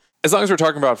direction? As long as we're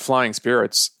talking about flying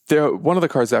spirits, one of the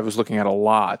cards that I was looking at a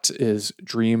lot is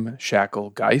Dream Shackle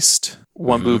Geist.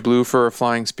 1 blue for a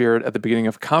flying spirit. At the beginning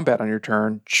of combat on your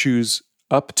turn, choose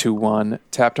up to 1,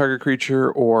 tap target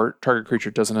creature, or target creature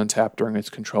doesn't untap during its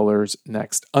controller's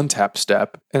next untap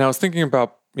step. And I was thinking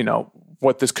about,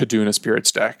 what this could do in a spirits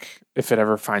deck if it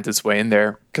ever finds its way in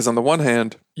there. Because on the one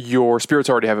hand, your spirits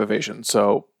already have evasion.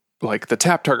 So like the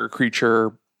tap target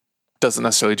creature doesn't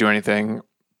necessarily do anything.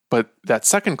 But that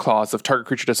second clause of target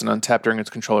creature doesn't untap during its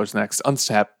controller's next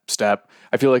untap step,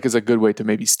 I feel like is a good way to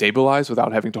maybe stabilize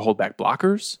without having to hold back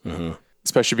blockers. Mm-hmm.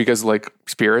 Especially because like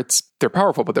spirits, they're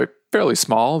powerful, but they're fairly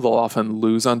small. They'll often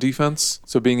lose on defense.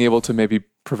 So being able to maybe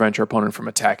prevent your opponent from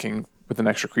attacking with an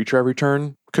extra creature every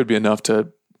turn could be enough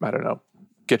to, I don't know,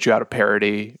 get you out of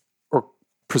parity or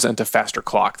present a faster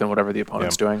clock than whatever the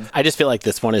opponent's doing. I just feel like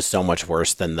this one is so much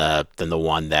worse than the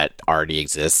one that already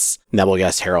exists.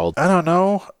 Nebelgast Herald. I don't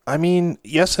know. I mean,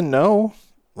 yes and no.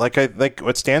 Like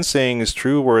what Stan's saying is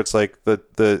true, where it's like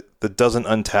the doesn't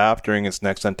untap during its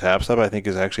next untap step, I think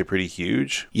is actually pretty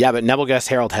huge. Yeah, but Nebelgast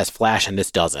Herald has flash and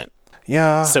this doesn't.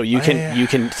 Yeah. So you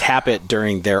can tap it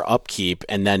during their upkeep,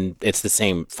 and then it's the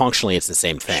same. Functionally, it's the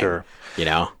same thing. Sure.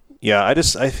 Yeah.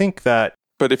 I think that.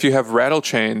 But if you have rattle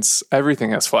chains,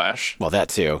 everything has flash. Well, that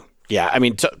too. Yeah, I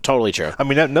mean, totally true. I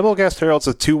mean, Nebelgast Herald's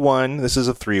a 2/1. This is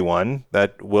a 3/1.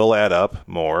 That will add up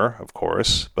more, of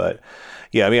course. But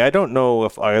yeah, I mean, I don't know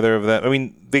if either of them. I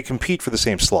mean, they compete for the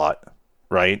same slot,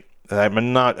 right?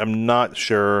 I'm not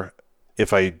sure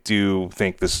if I do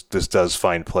think this does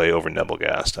find play over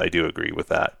Nebelgast. I do agree with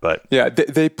that, but yeah,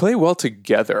 they play well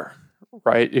together,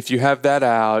 right? If you have that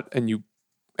out and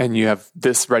you have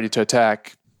this ready to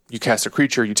attack, you cast a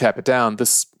creature, you tap it down.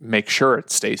 This makes sure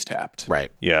it stays tapped,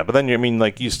 right? Yeah, but then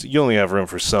you only have room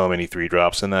for so many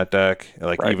 3-drops in that deck,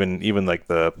 like right. even like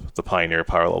the Pioneer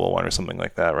Power Level 1 or something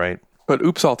like that, right? But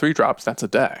oops, all 3-drops. That's a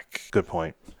deck. Good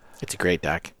point. It's a great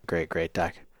deck. Great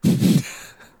deck.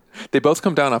 They both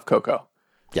come down off Coco.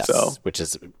 Yes, so. Which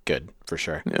is good for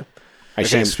sure. Yeah. Right,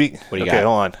 Okay, Shane, what do you got? Okay,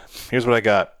 hold on. Here's what I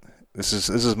got. This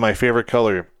is my favorite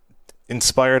color.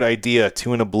 Inspired Idea,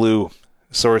 2 and a blue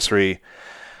sorcery.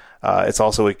 It's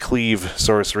also a cleave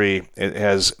sorcery. It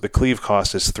has the cleave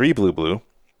cost is 3 blue.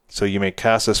 So you may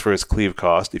cast this for its cleave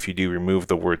cost. If you do, remove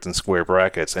the words in square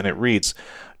brackets. And it reads,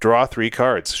 draw 3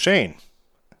 cards. Shane,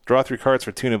 draw 3 cards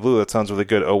for 2 and a blue. That sounds really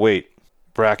good. Oh, wait.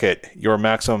 Bracket, your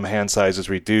maximum hand size is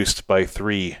reduced by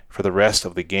 3 for the rest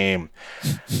of the game.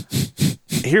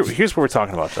 Here's what we're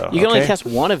talking about, though. You can only cast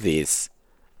one of these.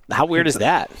 How weird is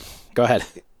that? Go ahead.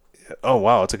 Oh,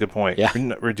 wow. That's a good point. Yeah.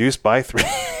 Reduced by 3.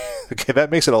 Okay,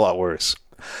 that makes it a lot worse.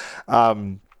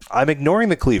 I'm ignoring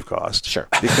the cleave cost. Sure.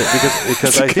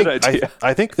 Because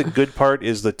I think the good part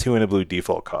is the 2 and a blue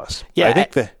default cost. Yeah.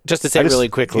 Just to say really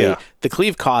quickly, the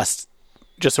cleave cost,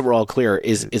 just so we're all clear,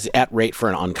 is at rate for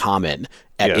an uncommon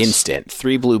at instant.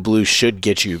 3 blue should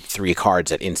get you 3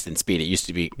 cards at instant speed. It used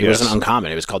to be, it was an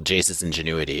uncommon. It was called Jace's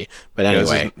Ingenuity. But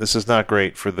anyway. This is not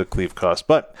great for the cleave cost.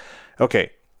 But,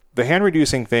 okay, the hand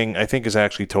reducing thing I think is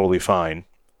actually totally fine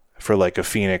for like a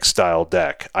Phoenix style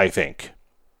deck, I think.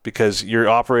 Because you're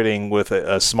operating with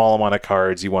a small amount of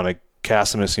cards. You want to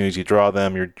cast them as soon as you draw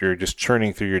them. You're just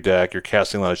churning through your deck. You're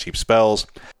casting a lot of cheap spells.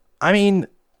 I mean,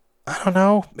 I don't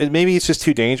know. Maybe it's just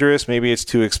too dangerous. Maybe it's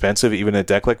too expensive, even a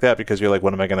deck like that, because you're like,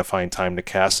 when am I going to find time to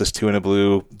cast this 2 and a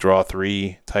blue, draw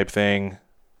 3 type thing?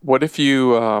 What if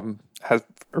you have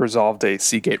resolved a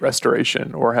Seagate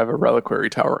Restoration or have a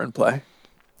Reliquary Tower in play?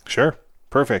 Sure.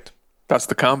 Perfect. That's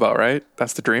the combo, right?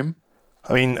 That's the dream?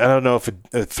 I mean, I don't know if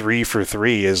a 3 for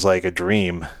 3 is like a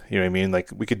dream. You know what I mean? Like,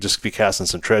 we could just be casting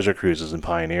some treasure cruises in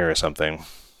Pioneer or something.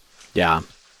 Yeah,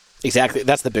 exactly.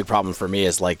 That's the big problem for me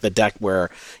is like the deck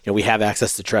where, we have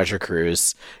access to treasure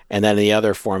cruise, and then in the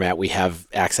other format we have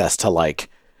access to like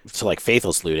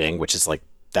Faithless Looting, which is like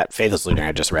that Faithless Looting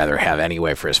I'd just rather have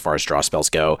anyway for as far as draw spells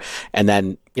go. And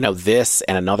then, this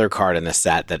and another card in this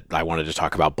set that I wanted to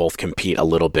talk about both compete a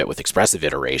little bit with Expressive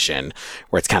Iteration,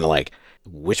 where it's kind of like,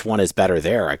 which one is better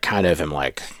there? I kind of am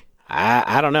like,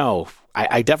 I don't know.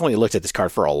 I definitely looked at this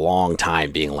card for a long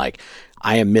time being like,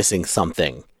 I am missing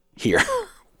something here.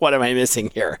 What am I missing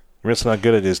here? You're missing how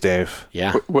good it is, Dave.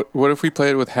 Yeah. What if we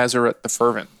played with Hazaret the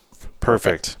Fervent?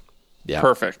 Perfect. Yeah.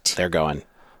 Perfect. They're going.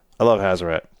 I love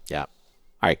Hazaret. Yeah. All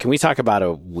right. Can we talk about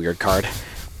a weird card?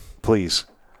 Please.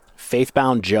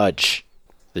 Faithbound Judge.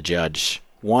 The Judge.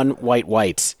 1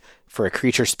 white for a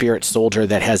creature spirit soldier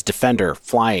that has Defender,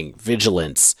 Flying,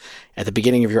 Vigilance. At the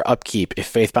beginning of your upkeep,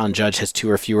 if Faithbound Judge has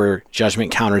 2 or fewer judgment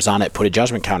counters on it, put a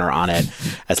judgment counter on it.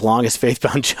 As long as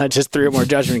Faithbound Judge has 3 or more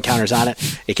judgment counters on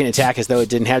it, it can attack as though it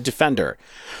didn't have Defender.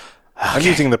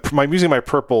 Okay. I'm using my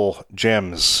purple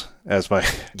gems as my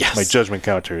my judgment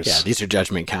counters. Yeah, these are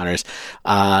judgment counters.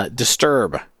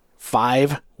 Disturb.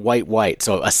 5 white.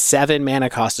 So a 7 mana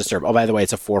cost Disturb. Oh, by the way,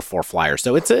 it's a 4/4 flyer.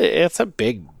 So it's a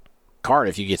big card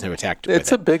if you get to attack with it.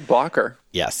 It's a big blocker.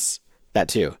 Yes, that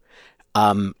too.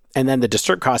 And then the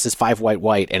Disturb cost is 5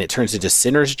 white, and it turns into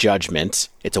Sinner's Judgment.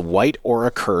 It's a white or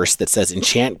a curse that says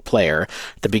enchant player.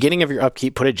 At the beginning of your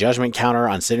upkeep, put a judgment counter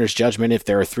on Sinner's Judgment. If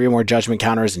there are 3 or more judgment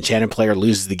counters, enchanted player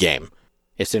loses the game.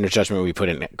 If Sinner's Judgment, we put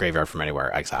it in graveyard from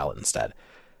anywhere, exile it instead.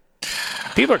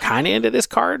 People are kind of into this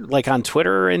card, like on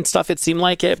Twitter and stuff. It seemed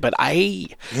like it, but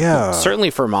certainly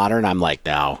for Modern, I'm like,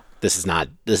 no, this is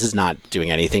not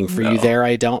doing anything for you there.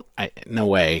 No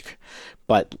way.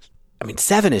 But I mean,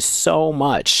 7 is so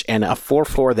much, and a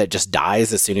 4/4 that just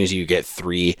dies as soon as you get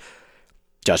 3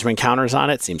 judgment counters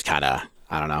on it seems kind of,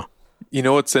 I don't know. You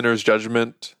know what Sinner's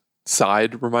Judgment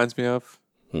side reminds me of?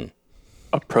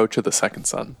 Approach of the Second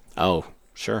Sun. Oh,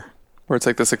 sure. Where it's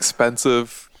like this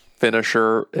expensive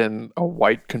finisher in a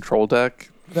white control deck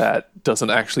that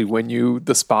doesn't actually win you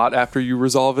the spot after you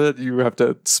resolve it. You have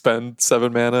to spend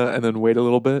 7 mana and then wait a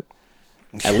little bit.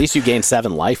 At least you gain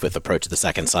 7 life with Approach of the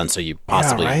Second Sun, so you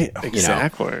possibly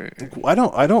Exactly. I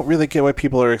don't really get why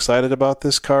people are excited about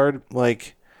this card.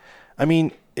 Like, I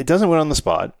mean, it doesn't win on the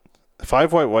spot.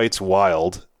 5 white's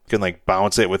wild. You can like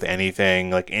bounce it with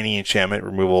anything, like any enchantment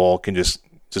removal can just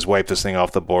wipe this thing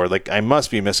off the board. Like, I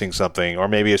must be missing something, or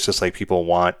maybe it's just like people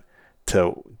want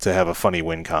to have a funny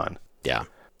win con. Yeah.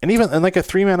 And like a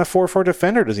 3 mana 4/4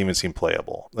 Defender doesn't even seem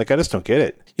playable. Like, I just don't get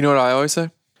it. You know what I always say?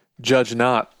 Judge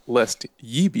not, lest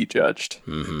ye be judged.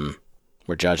 Mm-hmm.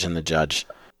 We're judging the judge.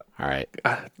 All right.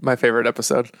 My favorite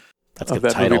episode of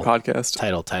that title. movie podcast.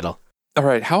 Title. All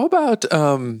right. How about,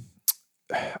 I'm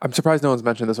surprised no one's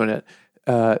mentioned this one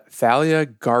yet. Thalia,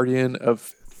 Guardian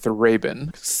of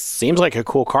Thraben. Seems like a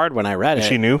cool card when I read it. Is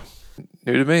she new?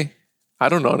 New to me. I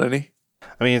don't know any.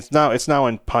 I mean, it's now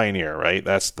in Pioneer, right?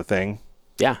 That's the thing.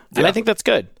 Yeah. And I think that's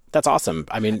good. That's awesome.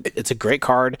 I mean, it's a great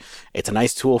card. It's a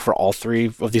nice tool for all 3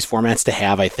 of these formats to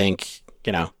have, I think,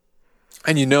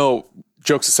 And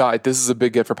jokes aside, this is a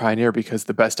big get for Pioneer because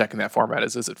the best deck in that format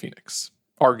is Izzet Phoenix.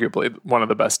 Arguably one of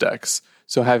the best decks.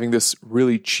 So having this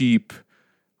really cheap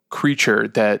creature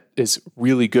that is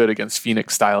really good against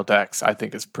Phoenix style decks, I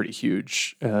think is pretty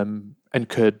huge, and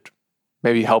could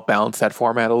maybe help balance that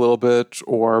format a little bit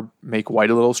or make white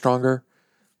a little stronger.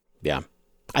 Yeah.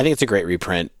 I think it's a great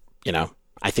reprint.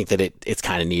 I think that it's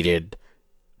kind of needed.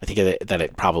 I think that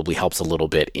it probably helps a little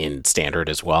bit in Standard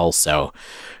as well. So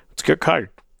it's a good card.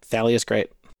 Thalia is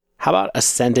great. How about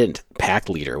Ascendant Pack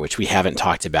Leader, which we haven't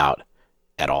talked about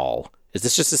at all? Is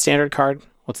this just a standard card?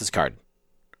 What's this card?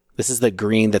 This is the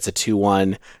green that's a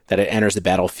 2/1 that it enters the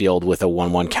battlefield with a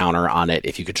 1/1 counter on it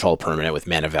if you control a permanent with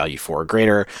mana value 4 or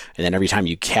greater. And then every time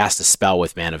you cast a spell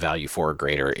with mana value 4 or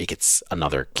greater, it gets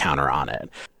another counter on it.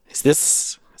 Is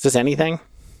this anything?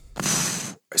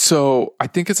 So I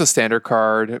think it's a standard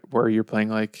card where you're playing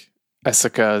like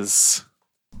Essica's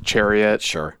Chariot.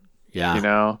 Sure.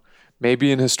 Yeah.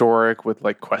 Maybe in Historic with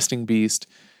like Questing Beast.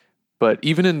 But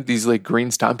even in these like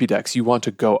green stompy decks, you want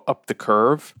to go up the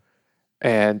curve.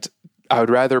 And I would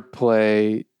rather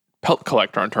play Pelt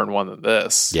Collector on turn 1 than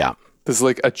this. Yeah. This is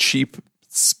like a cheap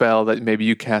spell that maybe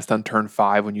you cast on turn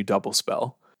 5 when you double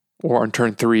spell. Or on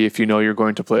turn 3 if you know you're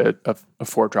going to play a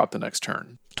 4-drop the next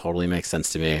turn. Totally makes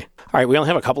sense to me. All right, we only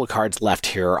have a couple of cards left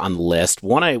here on the list.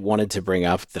 One I wanted to bring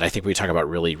up that I think we talk about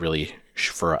really, really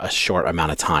for a short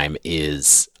amount of time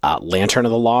is Lantern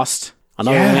of the Lost.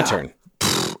 Another Lantern.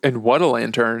 And what a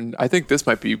lantern. I think this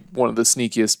might be one of the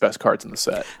sneakiest, best cards in the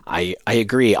set. I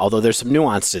agree, although there's some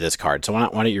nuance to this card. So why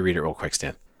don't you read it real quick,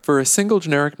 Stan? For a single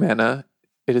generic mana,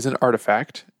 it is an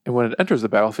artifact, and when it enters the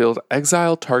battlefield,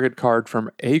 exile target card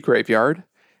from a graveyard,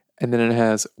 and then it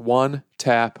has 1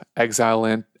 tap, exile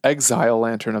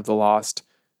Lantern of the Lost,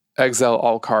 exile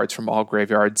all cards from all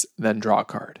graveyards, then draw a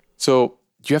card. So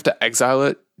you have to exile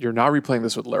it. You're not replaying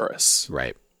this with Luris.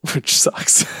 Right. Which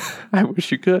sucks. I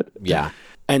wish you could. Yeah.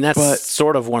 And that's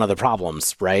sort of one of the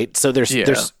problems, right? So there's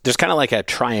kind of like a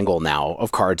triangle now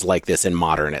of cards like this in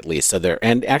Modern, at least. So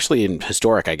and actually in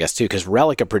Historic, I guess too, because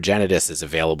Relic of Progenitus is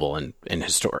available in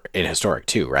Historic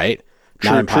too, right?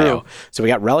 Not in Pio. So we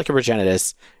got Relic of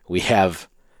Progenitus. We have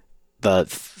the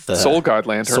Soul Guide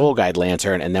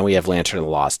Lantern, and then we have Lantern of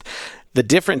the Lost. The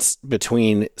difference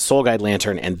between Soul Guide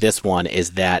Lantern and this one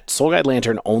is that Soul Guide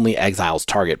Lantern only exiles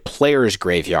target player's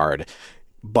graveyard,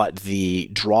 but the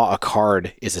draw a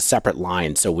card is a separate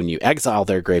line. So when you exile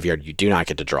their graveyard, you do not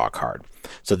get to draw a card.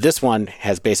 So this one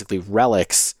has basically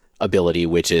Relic's ability,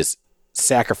 which is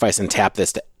sacrifice and tap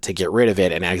this to get rid of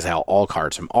it and exile all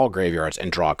cards from all graveyards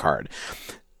and draw a card.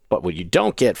 But what you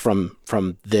don't get from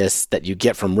this that you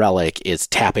get from Relic is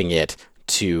tapping it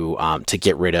to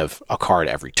get rid of a card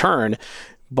every turn.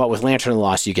 But with Lantern of the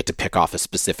Lost, you get to pick off a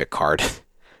specific card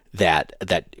that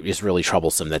is really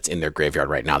troublesome that's in their graveyard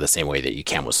right now, the same way that you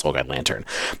can with Soul Guide Lantern.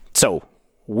 So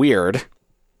weird.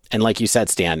 And like you said,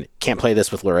 Stan, can't play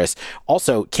this with Luris.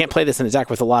 Also, can't play this in a deck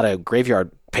with a lot of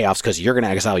graveyard payoffs because you're going to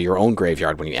exile your own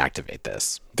graveyard when you activate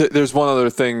this. There's one other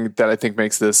thing that I think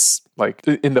makes this, like,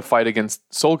 in the fight against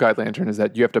Soul Guide Lantern, is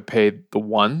that you have to pay the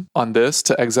 1 on this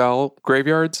to exile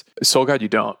graveyards. Soul Guide, you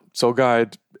don't. Soul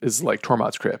Guide is like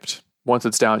Tormod's Crypt. Once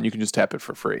it's down, you can just tap it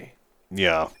for free.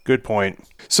 Yeah, good point.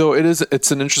 So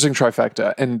it's an interesting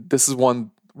trifecta, and this is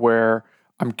one where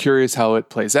I'm curious how it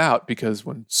plays out, because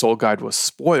when Soul Guide was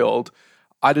spoiled,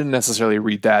 I didn't necessarily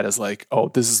read that as like, oh,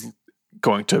 this is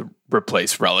going to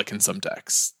replace Relic in some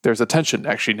decks. There's a tension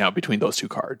actually now between those two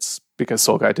cards, because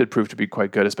Soul Guide did prove to be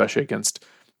quite good, especially against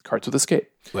cards with Escape.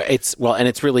 And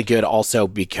it's really good also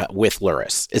because with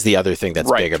Luris is the other thing that's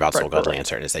big about Soul Guide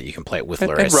Lantern, is that you can play it with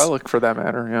Luris. And Relic for that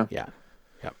matter, yeah. Yeah.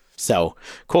 So,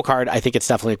 cool card. I think it's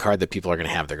definitely a card that people are going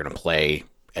to have. They're going to play.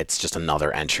 It's just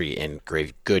another entry in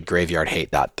good graveyard hate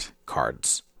that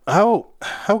cards. How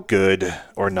good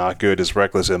or not good is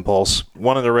Reckless Impulse?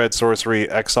 1 in the red sorcery,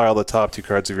 exile the top 2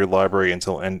 cards of your library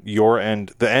until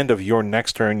the end of your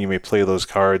next turn. You may play those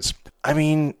cards. I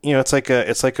mean, it's like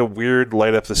a weird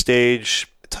light up the stage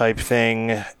type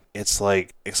thing. It's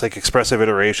like expressive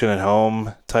iteration at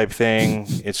home type thing.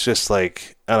 It's just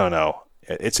like, I don't know.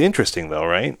 It's interesting though,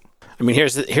 right? I mean,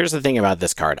 here's the thing about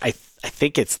this card. I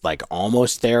think it's like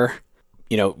almost there.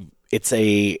 It's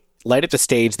a light up the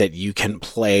stage that you can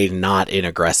play not in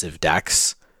aggressive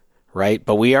decks, right?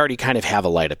 But we already kind of have a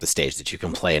light up the stage that you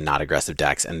can play in not aggressive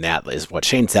decks, and that is what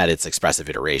Shane said, it's expressive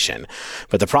iteration.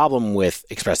 But the problem with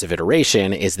expressive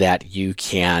iteration is that you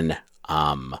can,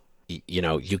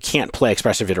 you can't play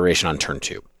expressive iteration on turn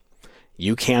 2.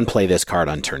 You can play this card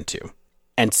on turn 2.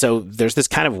 And so there's this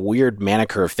kind of weird mana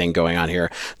curve thing going on here.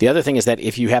 The other thing is that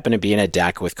if you happen to be in a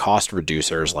deck with cost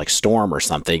reducers like Storm or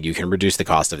something, you can reduce the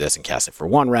cost of this and cast it for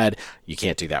 1 red. You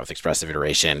can't do that with expressive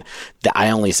iteration.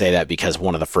 I only say that because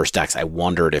one of the first decks I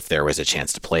wondered if there was a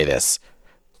chance to play this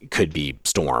could be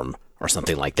Storm or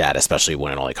something like that, especially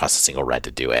when it only costs a single red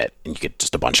to do it, and you get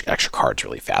just a bunch of extra cards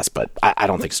really fast. But I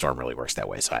don't think Storm really works that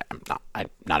way, so I'm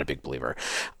not a big believer.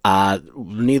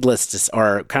 Needless to,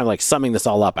 or kind of like summing this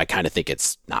all up, I kind of think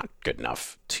it's not good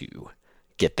enough to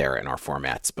get there in our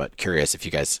formats. But curious if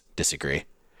you guys disagree.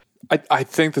 I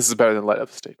think this is better than Light Up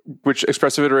the Stage, which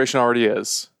expressive iteration already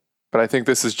is, but I think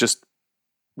this is just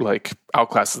like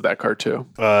outclasses that card too.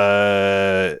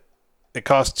 It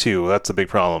costs 2. That's a big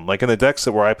problem. Like in the decks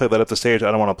where I play Light Up the Stage,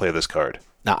 I don't want to play this card.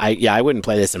 No, I wouldn't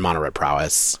play this in Mono Red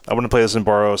Prowess. I wouldn't play this in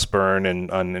Boros, Burn, and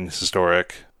in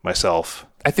Historic myself.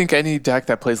 I think any deck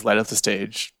that plays Light Up the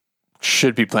Stage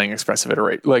should be playing expressive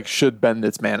iteration, like should bend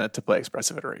its mana to play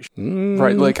expressive iteration.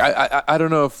 Right? Like I don't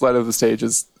know if Light Up the Stage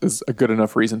is a good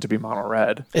enough reason to be mono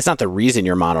red. It's not the reason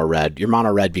you're mono red. You're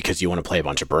mono red because you want to play a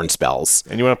bunch of burn spells.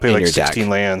 And you want to play like 16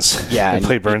 lands. Yeah, and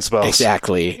play burn spells.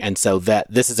 Exactly. And so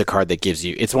this is a card that gives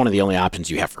you, it's one of the only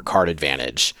options you have for card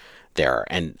advantage there.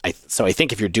 And I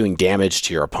think if you're doing damage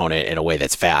to your opponent in a way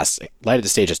that's fast, Light Up the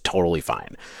Stage is totally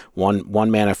fine. One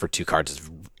mana for 2 cards is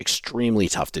extremely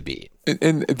tough to beat.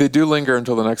 And they do linger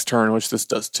until the next turn, which this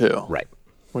does too. Right.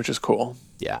 Which is cool.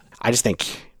 Yeah. I just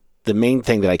think the main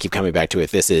thing that I keep coming back to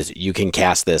with this is you can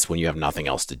cast this when you have nothing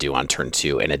else to do on turn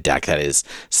 2 in a deck that is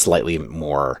slightly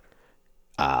more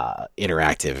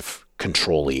interactive,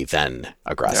 control-y than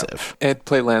aggressive. Yeah. And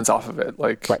play lands off of it.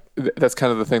 Like that's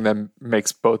kind of the thing that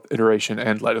makes both iteration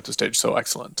and light up the stage so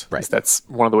excellent. Right. That's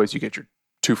one of the ways you get your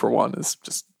 2-for-1 is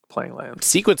just playing lands.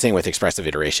 Sequencing with expressive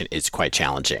iteration is quite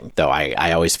challenging, though.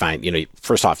 I always find,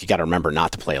 first off, you got to remember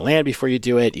not to play a land before you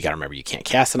do it. You got to remember you can't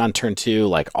cast it on turn 2.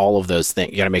 Like all of those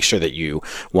things, you got to make sure that you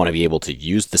want to be able to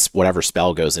use this whatever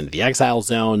spell goes into the exile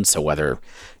zone. So whether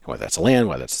it's a land,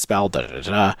 whether it's a spell,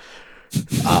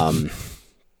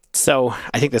 So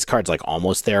I think this card's like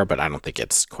almost there, but I don't think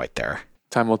it's quite there.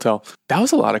 Time will tell. That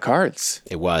was a lot of cards.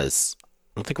 It was. I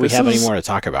don't think we have any more to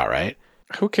talk about, right?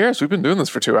 Who cares? We've been doing this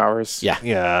for 2 hours. Yeah.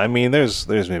 Yeah, I mean, there's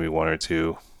maybe one or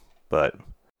two, but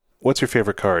what's your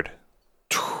favorite card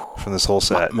from this whole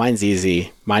set? Mine's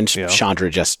easy. Mine's Chandra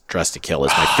just Dressed to Kill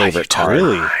is my favorite card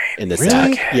in the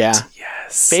Really? set. Yeah.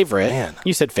 Yes. Favorite. Man.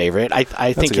 You said favorite. I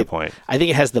That's think a good point. I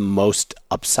think it has the most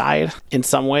upside in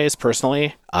some ways,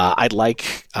 personally. I'd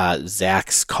like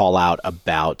Zach's call out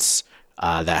about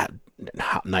that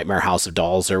Nightmare House of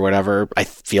Dolls or whatever. I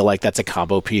feel like that's a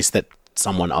combo piece that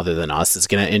someone other than us is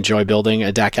going to enjoy building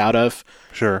a deck out of.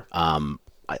 Sure.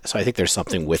 So I think there's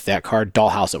something with that card.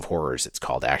 Dollhouse of Horrors, it's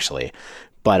called, actually.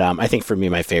 But I think for me,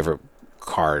 my favorite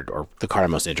card, or the card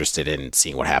I'm most interested in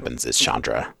seeing what happens, is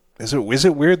Chandra. Is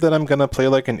it weird that I'm gonna play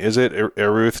like an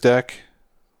Eruth deck,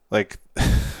 like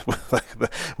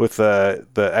with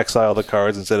the exile the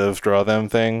cards instead of draw them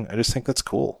thing? I just think that's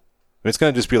cool. I mean, it's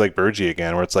gonna just be like Burgee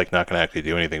again, where it's like not gonna actually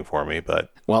do anything for me.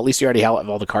 But well, at least you already have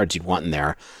all the cards you'd want in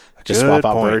there. Just swap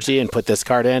out Burgee and put this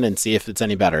card in and see if it's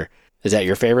any better. Is that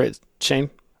your favorite, Shane?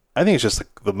 I think it's just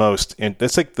the most.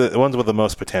 It's like the ones with the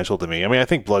most potential to me. I mean, I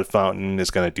think Blood Fountain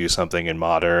is going to do something in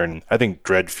Modern. I think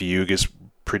Dread Fugue is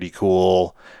pretty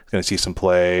cool. It's going to see some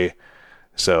play.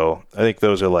 So I think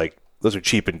those are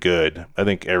cheap and good. I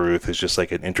think Eruth is just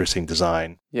like an interesting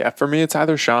design. Yeah, for me, it's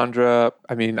either Chandra.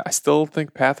 I mean, I still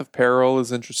think Path of Peril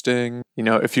is interesting.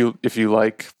 If you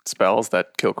like spells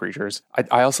that kill creatures.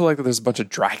 I also like that there's a bunch of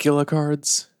Dracula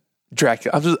cards.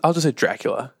 Dracula. I'll just say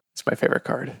Dracula. It's my favorite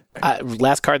card.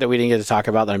 Last card that we didn't get to talk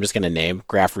about that I'm just going to name,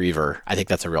 Graph Reaver. I think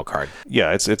that's a real card.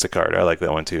 Yeah, it's a card. I like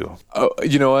that one too. Oh,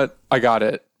 you know what? I got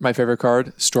it. My favorite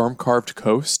card, Storm Carved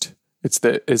Coast.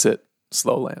 Is it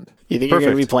Slowland? You think you're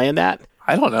going to be playing that?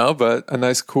 I don't know, but a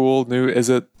nice, cool new Is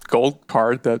It gold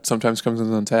card that sometimes comes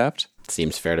in untapped.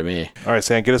 Seems fair to me. All right,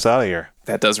 Sam, get us out of here.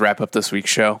 That does wrap up this week's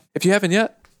show. If you haven't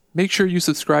yet, make sure you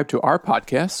subscribe to our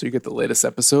podcast so you get the latest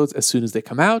episodes as soon as they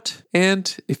come out.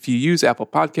 And if you use Apple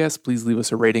Podcasts, please leave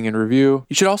us a rating and review.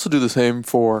 You should also do the same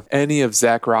for any of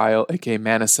Zach Ryle, aka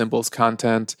ManaCymbals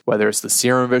content, whether it's the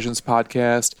Serum Visions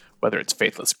podcast, whether it's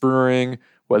Faithless Brewing,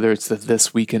 whether it's the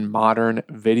This Week in Modern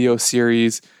video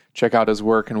series. Check out his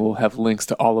work, and we'll have links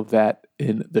to all of that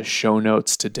in the show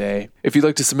notes today. If you'd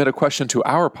like to submit a question to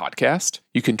our podcast,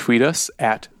 you can tweet us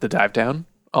at The Dive Down,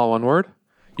 all one word.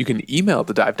 You can email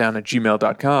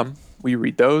thedivedown@gmail.com. We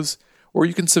read those. Or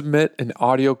you can submit an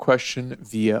audio question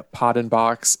via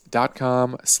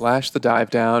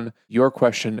podinbox.com/thedivedown. Your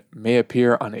question may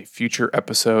appear on a future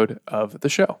episode of the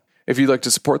show. If you'd like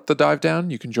to support The Dive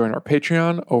Down, you can join our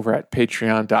Patreon over at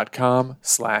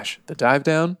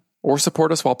patreon.com/thedivedown. Or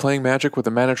support us while playing Magic with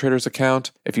a Mana Traders account.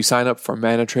 If you sign up for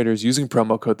Mana Traders using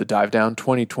promo code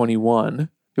TheDiveDown2021,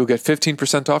 you'll get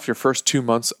 15% off your first 2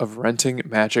 months of renting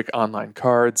Magic Online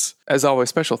cards. As always,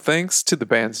 special thanks to the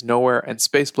bands Nowhere and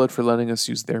Spaceblood for letting us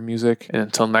use their music. And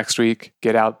until next week,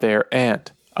 get out there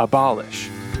and abolish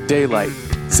daylight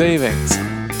savings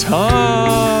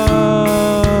time.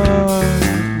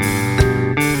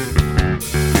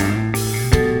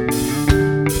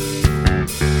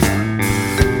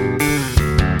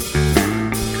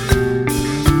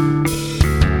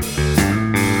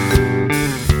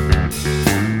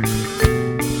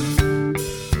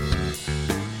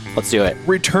 Let's do it.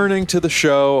 Returning to the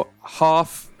show,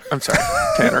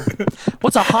 Tanner.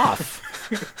 What's a Hoff?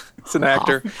 It's an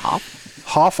actor.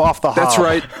 Hoff off the That's hop.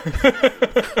 right.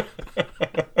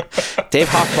 Dave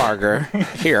Hoffbarger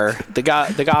here, the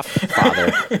Goff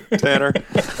father. Tanner.